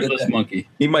 The beardless monkey.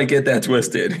 He might get that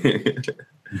twisted. Maybe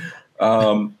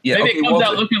it comes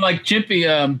out looking like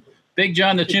Chimpy. Big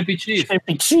John, the Chimpy Chief.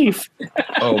 Chimpy Chief.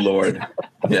 Oh Lord,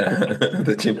 yeah,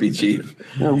 the Chimpy Chief.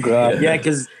 Oh God. Yeah,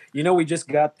 because we just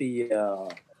got the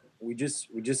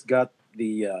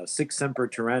Six Semper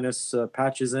Tyrannis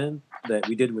patches in that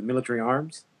we did with Military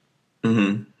Arms.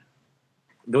 Mm-hmm.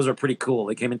 Those are pretty cool.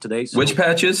 They came in today. So which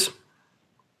patches?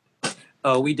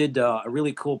 We did a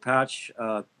really cool patch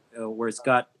where it's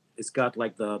got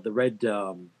like the red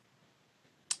the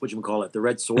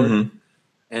red sword. Mm-hmm.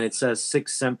 And it says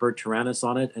Six Semper Tyrannis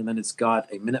on it, and then it's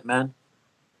got a Minuteman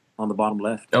on the bottom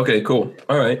left. Okay, cool.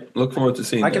 All right, look forward to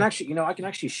seeing. I can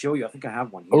actually show you. I think I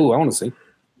have one here. Oh, I want to see.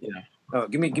 Yeah. Oh,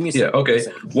 give me a second. Yeah. Okay.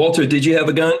 Walter, did you have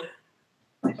a gun?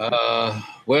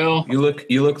 Well, you look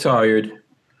tired.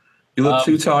 You look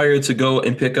too tired to go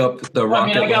and pick up the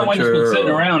rocket launcher. I got one that's been sitting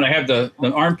around. I have the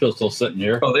arm pistol sitting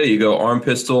here. Oh, there you go. Arm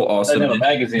pistol, awesome. I have a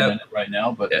magazine in it right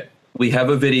now, but We have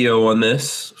a video on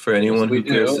this for anyone who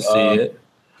cares to see it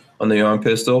on the arm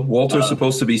pistol. Walter's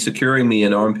supposed to be securing me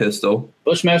an arm pistol.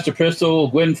 Bushmaster pistol,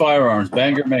 Gwyn Firearms,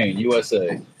 Bangor, Maine,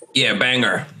 USA. Yeah,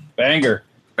 Bangor,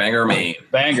 Maine.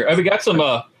 Bangor. We got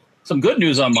some good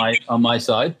news on my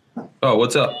side. Oh,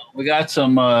 what's up? We got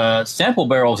some sample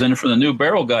barrels in from the new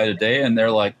barrel guy today, and they're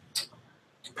like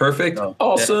perfect,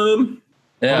 awesome.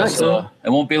 Yeah, so it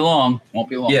won't be long.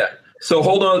 Yeah. So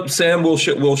hold on, Sam. We'll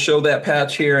show that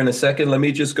patch here in a second. Let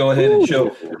me just go ahead and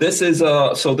show. This is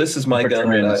this is my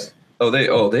gun.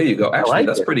 There you go. Actually,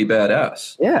 that's pretty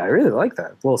badass. Yeah, I really like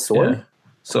that little sword. Yeah.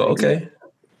 So okay.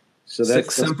 So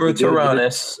Six Semper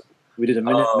Tyrannis. We did a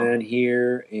Minuteman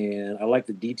here, and I like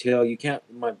the detail.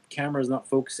 My camera's not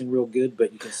focusing real good,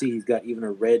 but you can see he's got even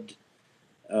a red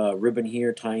ribbon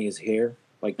here tying his hair.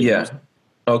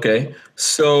 Okay.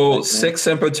 So Six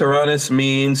Semper Tyrannis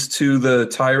means to the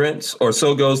tyrant, or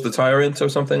so goes the tyrant, or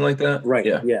something like that. Right.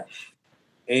 Yeah.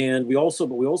 And we also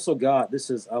got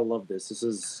this. I love this.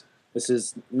 This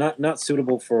is not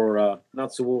suitable for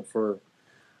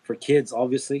kids,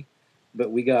 obviously. But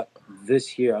we got this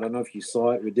here. I don't know if you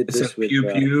saw it. We did this with pew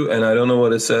pew, and I don't know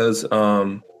what it says.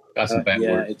 Got some bad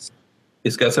words.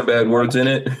 It's got some bad words in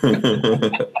it.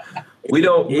 we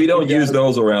don't use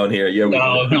those around here. Yeah, we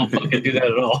don't fucking do that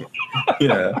at all.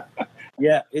 Yeah.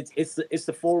 Yeah, it's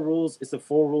the 4 rules. It's the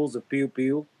 4 rules of pew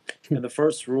pew, and the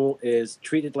first rule is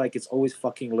treat it like it's always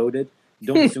fucking loaded.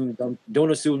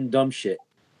 Don't assume dumb shit,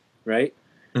 right?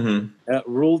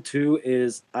 Mm-hmm. Rule 2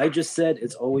 is I just said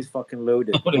it's always fucking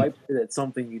loaded. Wipe it at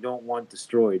something you don't want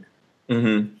destroyed.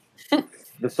 Mm-hmm.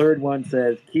 The third one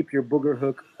says keep your booger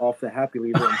hook off the happy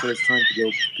lever until it's time to go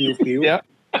pew pew. Yeah.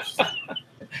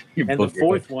 And the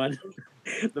fourth one,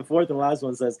 the fourth and last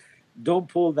one says don't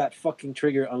pull that fucking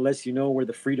trigger unless you know where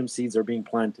the freedom seeds are being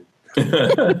planted. And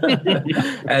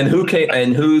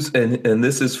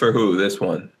this is for who? This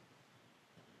one?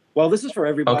 Well, this is for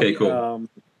everybody. Okay, cool.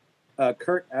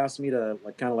 Kurt asked me to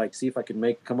see if I could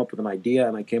come up with an idea,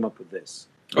 and I came up with this.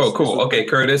 Oh, cool. Okay,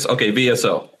 Curtis. Okay,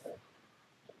 VSO.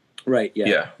 Right.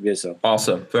 Yeah. VSO.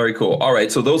 Awesome. Very cool. All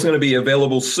right. So those are going to be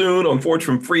available soon on Forge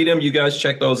from Freedom. You guys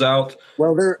check those out.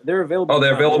 Well, they're available. Oh,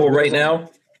 they're available right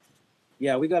now?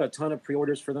 Yeah, we got a ton of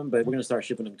pre-orders for them, but we're going to start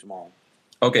shipping them tomorrow.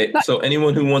 Okay, so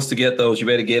anyone who wants to get those, you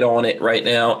better get on it right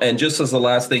now. And just as the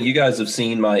last thing, you guys have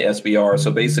seen my SBR.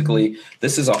 So basically,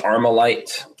 this is an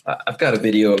Armalite. I've got a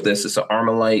video of this. It's an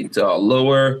Armalite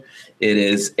lower. It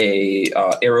is a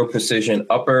Aero Precision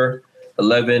upper,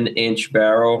 11-inch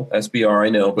barrel SBR. I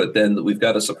know, but then we've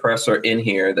got a suppressor in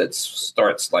here that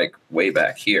starts like way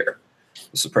back here.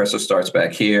 The suppressor starts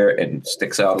back here and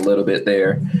sticks out a little bit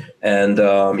there. And,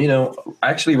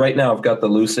 actually right now I've got the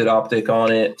Lucid optic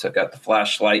on it. I've got the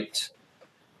flashlight.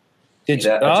 I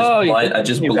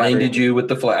just blinded you with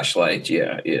the flashlight.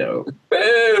 Yeah,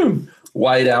 boom,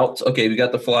 white out. Okay, we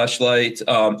got the flashlight.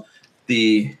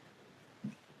 You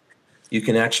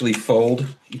can actually fold.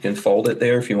 You can fold it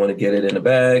there if you want to get it in a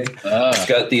bag. It's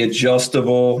got the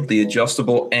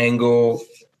adjustable angle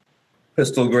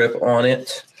pistol grip on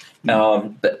it.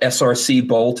 The SRC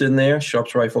bolt in there,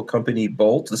 Sharps Rifle Company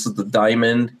bolt. This is the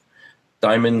diamond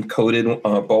coated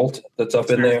bolt that's up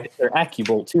in there. They're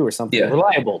AccuBolt too, or something. Yeah.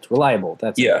 Reliable.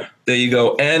 That's there you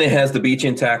go. And it has the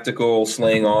Beachin Tactical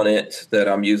sling on it that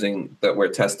I'm using, that we're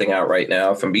testing out right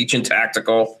now from Beachin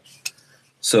Tactical.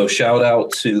 So shout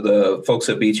out to the folks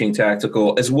at Beachin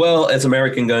Tactical, as well as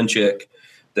American Gun Chick,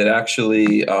 that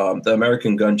actually the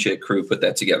American Gun Chick crew put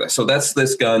that together. So that's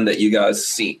this gun that you guys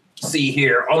see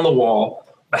here on the wall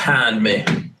behind me.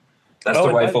 That's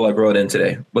the rifle I brought in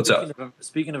today. What's up?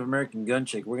 Speaking of American Gun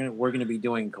Chick, we're gonna be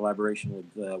doing collaboration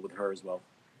with her as well.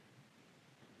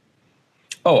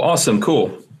 Oh, awesome,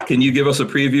 cool. Can you give us a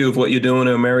preview of what you're doing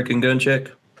to American Gun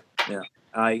Chick? Yeah,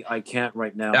 I can't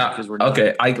right now because we're not.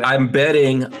 Okay. I'm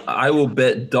betting. I will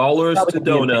bet dollars to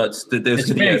donuts that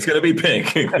it's going to be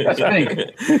pink. It's pink.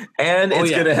 And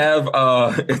it's going to have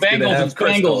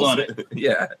bangles on it.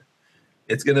 Yeah.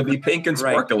 It's going to be pink and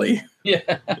sparkly.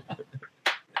 Yeah.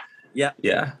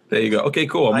 Yeah. There you go. Okay,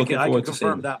 cool. I'm looking forward to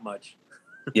seeing that much.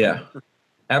 Yeah.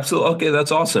 Absolutely. Okay,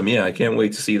 that's awesome. Yeah, I can't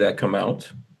wait to see that come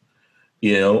out.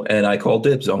 And I call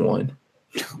dibs on one.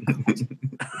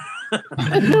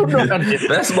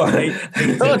 That's my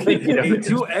a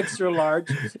 2 extra large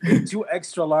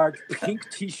pink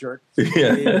T-shirt.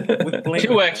 Yeah. With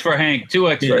 2X for Hank.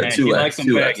 2X for Hank.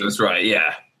 2X. That's right.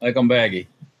 Yeah. Like them baggy.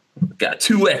 Got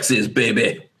 2 X's,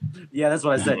 baby. Yeah, that's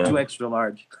what I said. 2 extra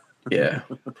large. Yeah.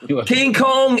 King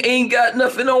Kong ain't got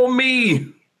nothing on me.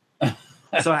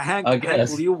 So Hank,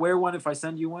 will you wear one if I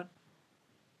send you one?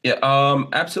 Yeah,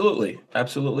 absolutely.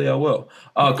 Absolutely, I will.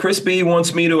 Chris B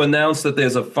wants me to announce that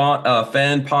there's a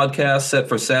fan podcast set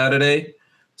for Saturday.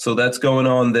 So that's going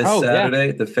on this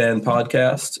Saturday, the fan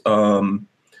podcast.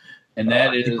 And that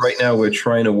I think is right now we're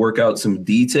trying to work out some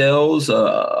details.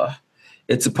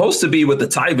 It's supposed to be with the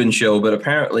Tyven Show, but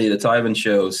apparently the Tyven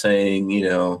Show is saying,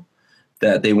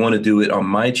 that they want to do it on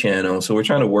my channel. So we're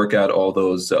trying to work out all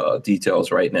those details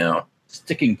right now.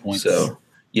 sticking points. So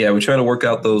yeah, we're trying to work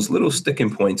out those little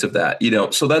sticking points of that,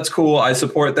 so that's cool. I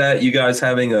support that, you guys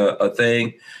having a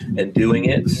thing and doing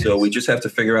it. So we just have to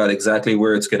figure out exactly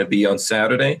where it's going to be on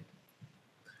Saturday.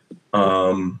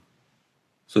 So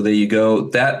there you go.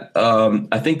 That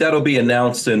I think that'll be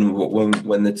announced, and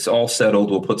when it's all settled,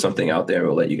 we'll put something out there.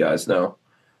 We'll let you guys know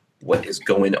what is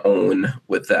going on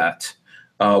with that.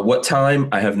 What time?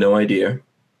 I have no idea.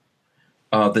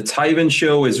 The Tyven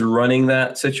Show is running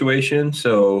that situation,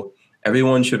 so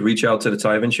everyone should reach out to the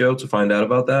Tyven Show to find out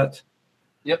about that.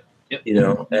 Yep.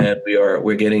 And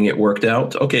we're getting it worked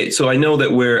out. Okay, so I know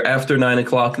that we're after 9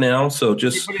 o'clock now, so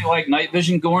just Anybody like night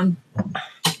vision, Gorn?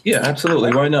 yeah,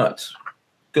 absolutely. Why not?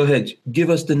 Go ahead,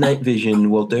 give us the night vision,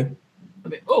 Walter.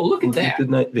 Oh, look at that! The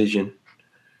night vision.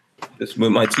 Just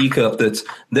with my teacup. That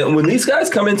when these guys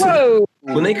come into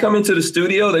when they come into the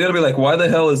studio, they're gonna be like, "Why the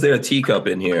hell is there a teacup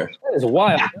in here?" That is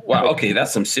wild. Wow. Okay,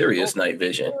 that's some serious night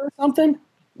vision. Or something.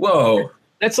 Whoa.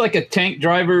 That's like a tank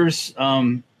driver's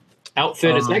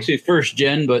outfit. It's actually first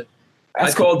gen, but I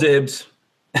call dibs.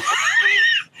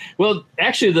 well,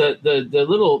 actually, the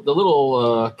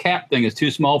little cap thing is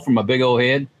too small for my big old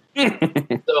head.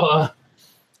 So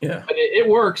Yeah. but it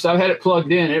works. I've had it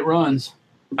plugged in. It runs.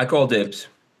 I call dibs.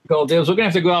 Call Dibs. We're gonna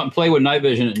have to go out and play with night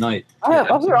vision at night.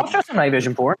 I'll show some night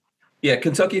vision porn. Yeah,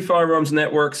 Kentucky Firearms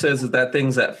Network says that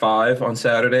thing's at 5 on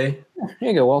Saturday.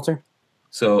 Here you go, Walter.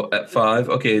 So at 5,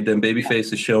 okay, then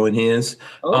Babyface is showing his.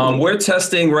 Oh. We're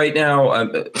testing right now.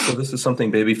 So this is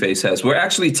something Babyface has. We're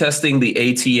actually testing the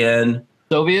ATN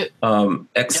Soviet.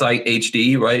 Excite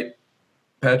HD, right,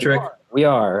 Patrick? We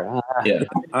are. Yeah.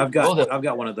 I've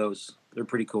got one of those. They're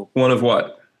pretty cool. One of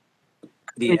what?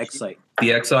 The Excite.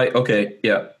 The Excite. Okay.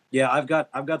 Yeah. Yeah, I've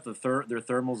got their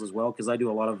thermals as well because I do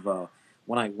a lot of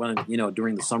when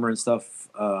during the summer and stuff.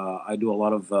 I do a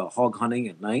lot of hog hunting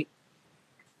at night.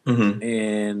 Mm-hmm.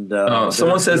 And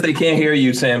someone says they can't hear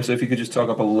you, Sam. So if you could just talk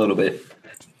up a little bit.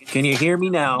 Can you hear me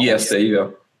now? Yes. There you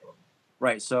go.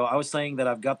 Right. So I was saying that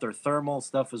I've got their thermal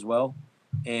stuff as well,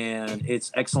 and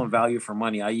it's excellent value for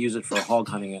money. I use it for hog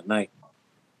hunting at night.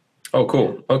 Oh,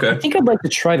 cool. Okay. I think I'd like to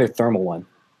try their thermal one.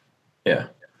 Yeah.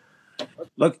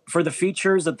 Look, for the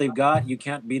features that they've got, you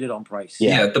can't beat it on price.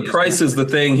 Yeah, the price is the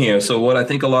thing here. So what I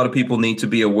think a lot of people need to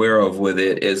be aware of with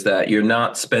it is that you're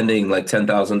not spending like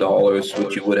 $10,000,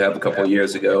 which you would have a couple of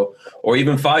years ago, or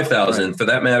even $5,000. Right. For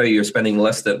that matter, you're spending way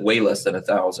less than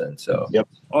 $1,000. So. Yep.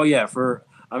 Oh yeah,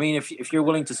 if you're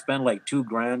willing to spend like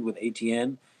 $2,000 with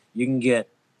ATN, you can get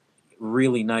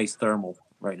really nice thermal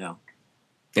right now.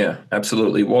 Yeah,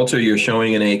 absolutely. Walter, you're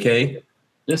showing an AK.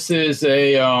 This is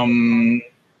a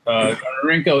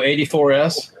Renko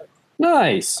 84S.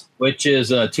 Nice. Which is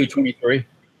 223.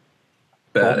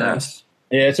 Badass.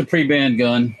 Yeah, it's a pre-banned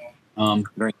gun.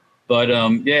 But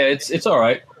yeah, it's all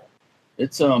right.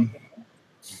 It's another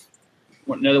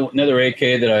AK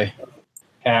that I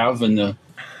have in the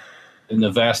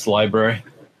vast library.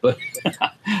 But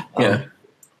yeah,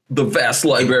 the vast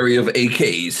library of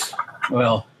AKs.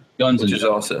 Well, guns, which is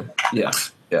awesome. Yeah,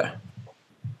 yeah.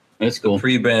 That's cool.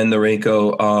 Pre-banned the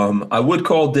Renko. I would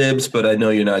call dibs, but I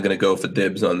know you're not going to go for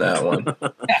dibs on that one.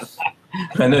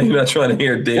 I know you're not trying to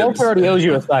hear dibs. Walter already owes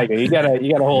you a cycle. You gotta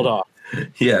hold off.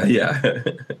 Yeah, yeah.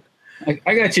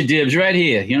 I got your dibs right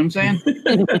here. You know what I'm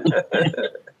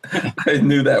saying? I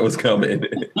knew that was coming.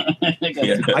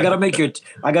 Yeah. I gotta make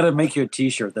you a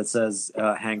T-shirt that says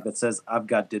Hank, that says I've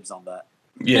got dibs on that.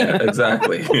 Yeah,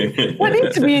 exactly. What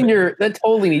needs to be in your? That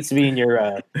totally needs to be in your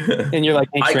like.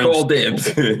 I call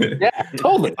dibs. Yeah,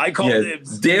 totally. I call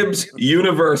dibs. Dibs,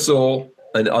 universal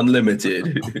and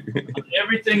unlimited.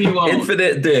 Everything you own.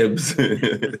 Infinite dibs.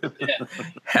 Yeah.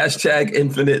 Hashtag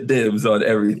infinite dibs on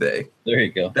everything. There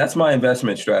you go. That's my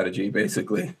investment strategy,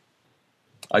 basically.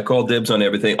 I call dibs on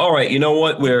everything. All right, you know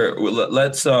what?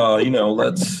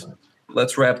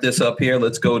 Let's wrap this up here.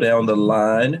 Let's go down the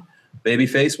line.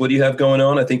 Babyface, what do you have going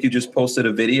on? I think you just posted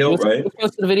a video, right? I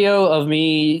posted a video of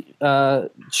me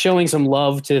showing some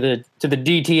love to the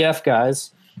DTF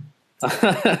guys.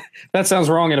 That sounds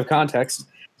wrong out of context.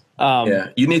 Yeah,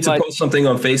 you need to post something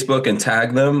on Facebook and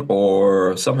tag them,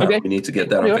 or somehow you need to get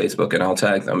that on Facebook, and I'll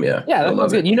tag them. Yeah, yeah,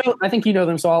 that's good. I think you know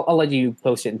them, so I'll let you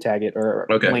post it and tag it or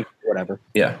link or whatever.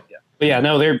 Yeah, but yeah,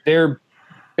 no, their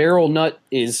barrel nut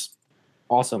is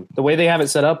awesome. The way they have it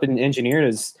set up and engineered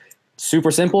is super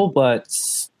simple, but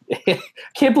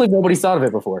can't believe nobody's thought of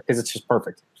it before because it's just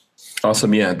perfect.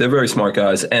 Awesome. Yeah, they're very smart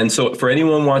guys. And so for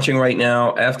anyone watching right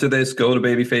now, after this, go to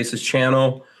Babyface's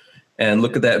channel and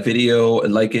look at that video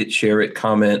and like it, share it,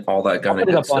 comment, all that kind of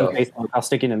good stuff. On Facebook. I'll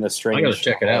stick it in the string. I got to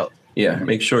check it out. Yeah,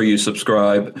 make sure you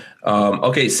subscribe.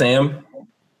 Okay, Sam.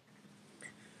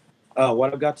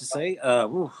 What I've got to say,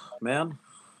 man,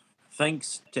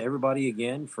 thanks to everybody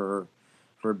again for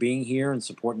being here and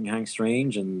supporting Hank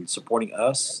Strange and supporting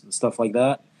us and stuff like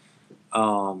that.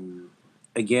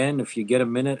 Again, if you get a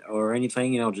minute or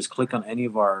anything, just click on any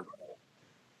of our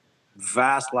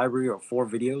vast library of 4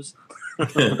 videos.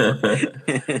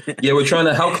 Yeah, we're trying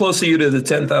to. How close are you to the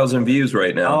 10,000 views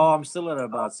right now? Oh, I'm still at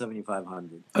about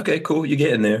 7,500. Okay, cool. You're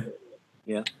getting there.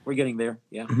 Yeah, we're getting there.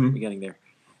 Yeah, we're getting there.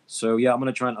 So yeah, I'm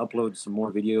gonna try and upload some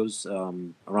more videos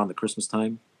around the Christmas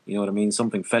time. You know what I mean?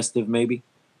 Something festive, maybe.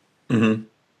 Mm-hmm.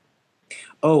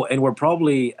 Oh, and we're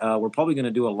probably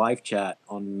gonna do a live chat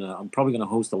on. I'm probably gonna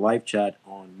host a live chat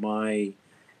on my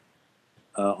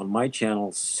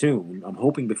channel soon. I'm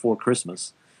hoping before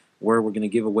Christmas, where we're gonna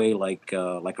give away like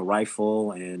a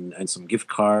rifle and some gift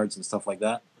cards and stuff like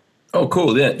that. Oh,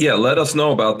 cool. Yeah. Let us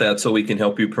know about that so we can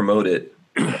help you promote it.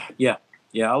 Yeah.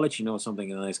 I'll let you know something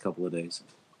in the next couple of days.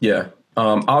 Yeah.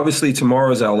 Obviously,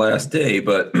 tomorrow's our last day,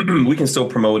 but we can still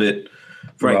promote it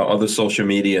for our other social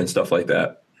media and stuff like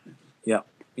that.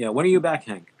 Yeah. When are you back,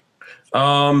 Hank?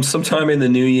 Sometime in the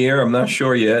new year. I'm not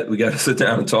sure yet. We got to sit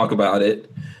down and talk about it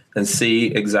and see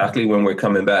exactly when we're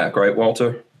coming back. Right,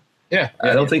 Walter? Yeah.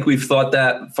 I don't think we've thought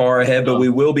that far ahead, but we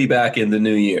will be back in the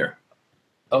new year.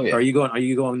 Oh yeah. Are you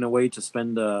going away to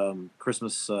spend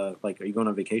Christmas? Are you going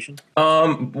on vacation?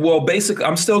 Well, basically,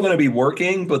 I'm still going to be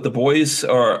working, but the boys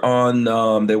are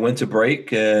on their winter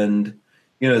break, and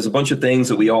there's a bunch of things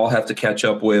that we all have to catch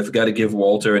up with. Got to give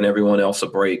Walter and everyone else a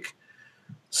break.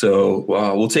 So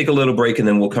we'll take a little break, and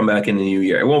then we'll come back in the new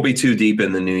year. It won't be too deep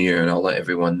in the new year, and I'll let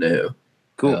everyone know.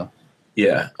 Cool.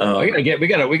 Yeah. we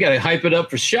gotta hype it up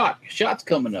for Shot's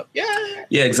coming up.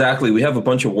 Yeah, exactly. We have a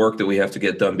bunch of work that we have to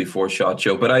get done before SHOT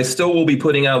Show, but I still will be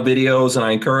putting out videos, and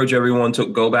I encourage everyone to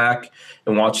go back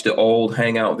and watch the old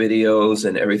Hangout videos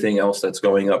and everything else that's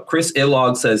going up. Chris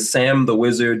Illog says Sam the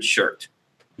Wizard shirt.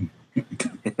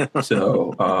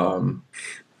 So,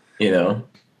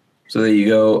 so there you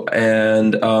go.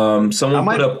 And someone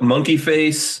put up monkey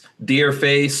face, deer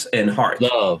face, and heart.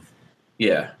 Love.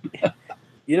 Yeah.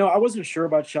 I wasn't sure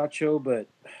about SHOT Show, but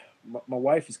my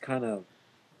wife is kind of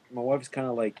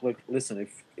like, look, listen,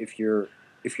 if you're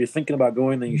thinking about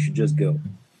going, then you should just go.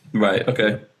 Right.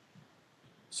 Okay.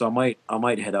 So I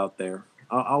might head out there.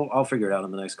 I'll figure it out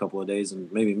in the next couple of days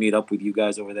and maybe meet up with you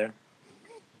guys over there.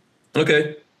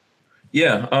 Okay.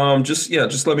 Yeah.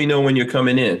 Just let me know when you're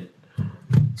coming in.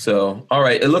 So, all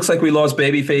right. It looks like we lost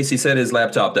Babyface. He said his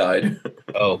laptop died.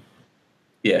 Oh.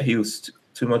 Yeah, he was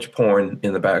too much porn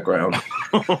in the background.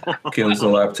 Kills the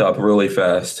laptop really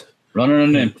fast. Running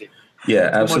on empty. Yeah,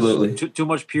 absolutely. Too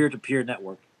much peer-to-peer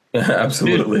network.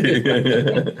 Absolutely.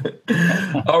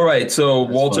 All right. So,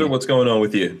 That's Walter, funny. What's going on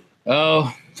with you?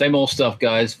 Oh, same old stuff,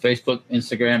 guys. Facebook,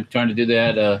 Instagram, trying to do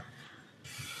that.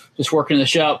 Just working in the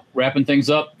shop, wrapping things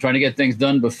up, trying to get things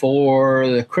done before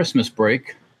the Christmas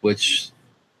break, which,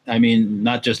 I mean,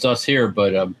 not just us here,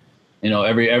 but,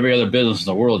 every other business in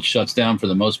the world shuts down for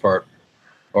the most part,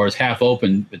 or is half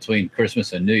open between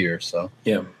Christmas and New Year. So,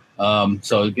 Yeah.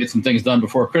 so get some things done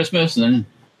before Christmas, and then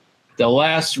the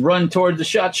last run toward the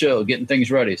SHOT Show, getting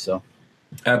things ready. So,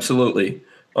 Absolutely.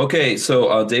 Okay.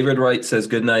 So, David Wright says,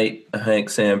 good night, Hank,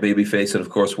 Sam, Babyface, and of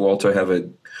course, Walter. Have a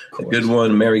good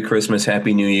one. Merry Christmas.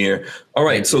 Happy New Year. All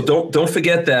right. So don't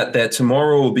forget that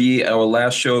tomorrow will be our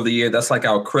last show of the year. That's like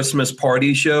our Christmas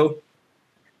party show.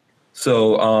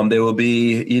 So there will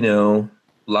be,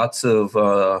 lots of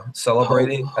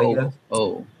celebrating. I guess.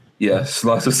 Oh. Yes,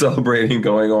 lots of celebrating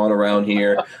going on around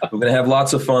here. We're going to have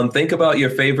lots of fun. Think about your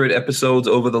favorite episodes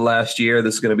over the last year.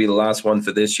 This is going to be the last one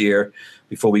for this year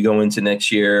before we go into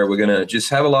next year. We're going to just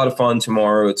have a lot of fun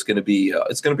tomorrow. It's going to be,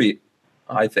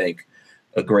 I think,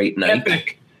 a great night.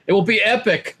 Epic. It will be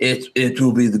epic. It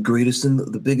will be the greatest and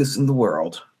the biggest in the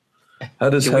world.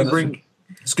 It's going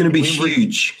to be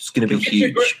huge. It's going to be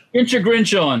huge. Get your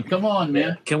Grinch on. Come on,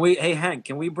 man. Hey Hank,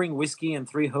 can we bring whiskey and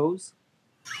 3 hoes?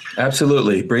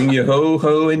 Absolutely. Bring your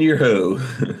ho and your ho.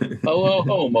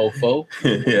 Ho, mofo.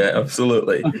 Yeah,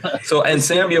 absolutely. So, and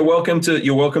Sam, you're welcome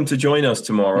to join us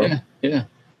tomorrow. Yeah.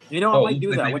 I might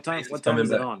do that. What time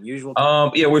is it on? Usual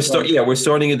time? We're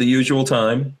starting at the usual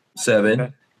time, 7.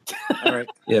 Okay. All right.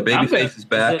 Yeah, Babyface is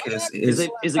back. Is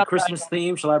it Christmas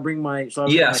themed? Shall I bring my?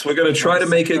 Yes, we're going to try to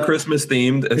make it Christmas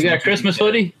themed. You got a Christmas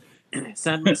hoodie?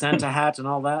 Santa hat and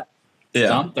all that. Yeah.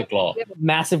 Santa Claus. We have a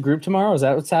massive group tomorrow. Is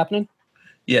that what's happening?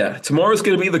 Yeah. Tomorrow's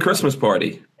going to be the Christmas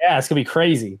party. Yeah, it's gonna be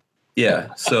crazy.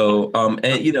 Yeah. So,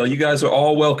 and you guys are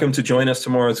all welcome to join us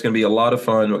tomorrow. It's going to be a lot of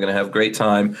fun. We're going to have a great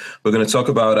time. We're going to talk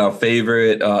about our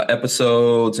favorite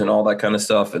episodes and all that kind of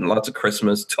stuff, and lots of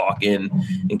Christmas talking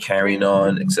and carrying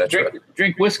on, etc.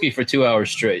 Drink whiskey for 2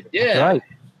 hours straight. Yeah. Right.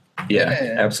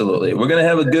 Yeah, absolutely. We're going to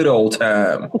have a good old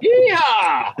time.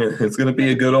 Yeehaw! It's going to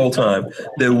be a good old time.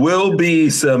 There will be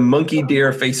some monkey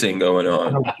deer facing going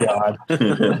on. Oh God.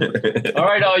 All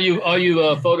right, all you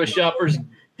photoshoppers,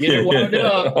 get it wound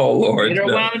up. Oh Lord! Get it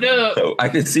no. wound up. Oh, I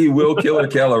can see Will Killer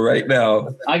Keller right now.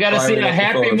 I gotta see firing a up the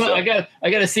happy. Photoshop.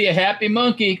 I gotta see a happy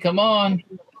monkey. Come on.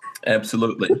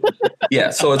 Absolutely.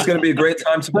 Yeah. So it's going to be a great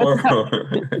time tomorrow.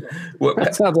 Well,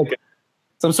 That sounds like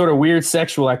some sort of weird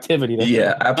sexual activity. There.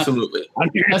 yeah, absolutely. I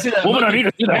see that Woman, I monkey, need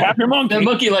to see the happy monkey. that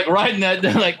monkey like riding that.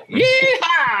 They're like,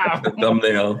 yeehaw! The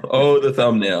thumbnail. Oh, the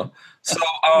thumbnail. So,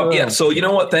 yeah. So, you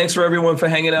know what? Thanks for everyone for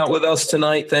hanging out with us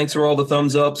tonight. Thanks for all the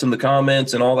thumbs ups and the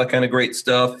comments and all that kind of great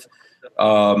stuff.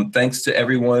 Thanks to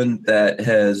everyone that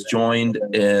has joined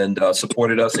and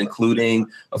supported us, including,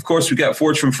 of course, we got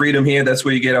Forge from Freedom here. That's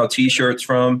where you get our T-shirts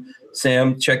from.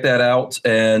 Sam, check that out.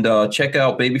 And check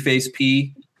out Babyface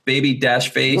P,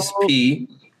 Baby-Face P.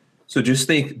 So just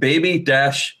think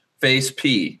Baby-Face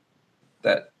P.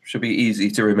 That should be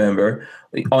easy to remember.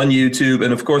 On YouTube,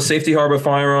 and of course Safety Harbor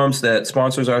Firearms that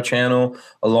sponsors our channel,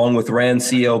 along with Rand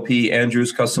CLP,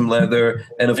 Andrews Custom Leather,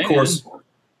 and of course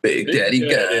Big Daddy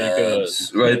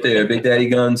Guns right there. Big Daddy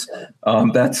Guns.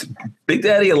 That's Big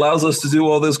Daddy allows us to do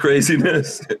all this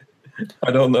craziness.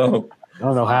 I don't know. I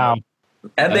don't know how.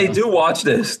 And they do watch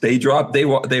this. They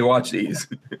watch these.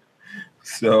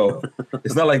 So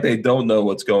it's not like they don't know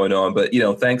what's going on, but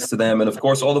thanks to them. And of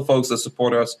course, all the folks that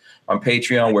support us on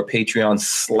Patreon, we're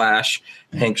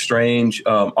Patreon/Hank Strange.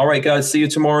 All right, guys, see you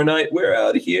tomorrow night. We're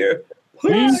out of here.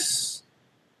 Peace.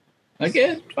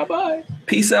 Again. Bye-bye.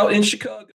 Peace out in Chicago.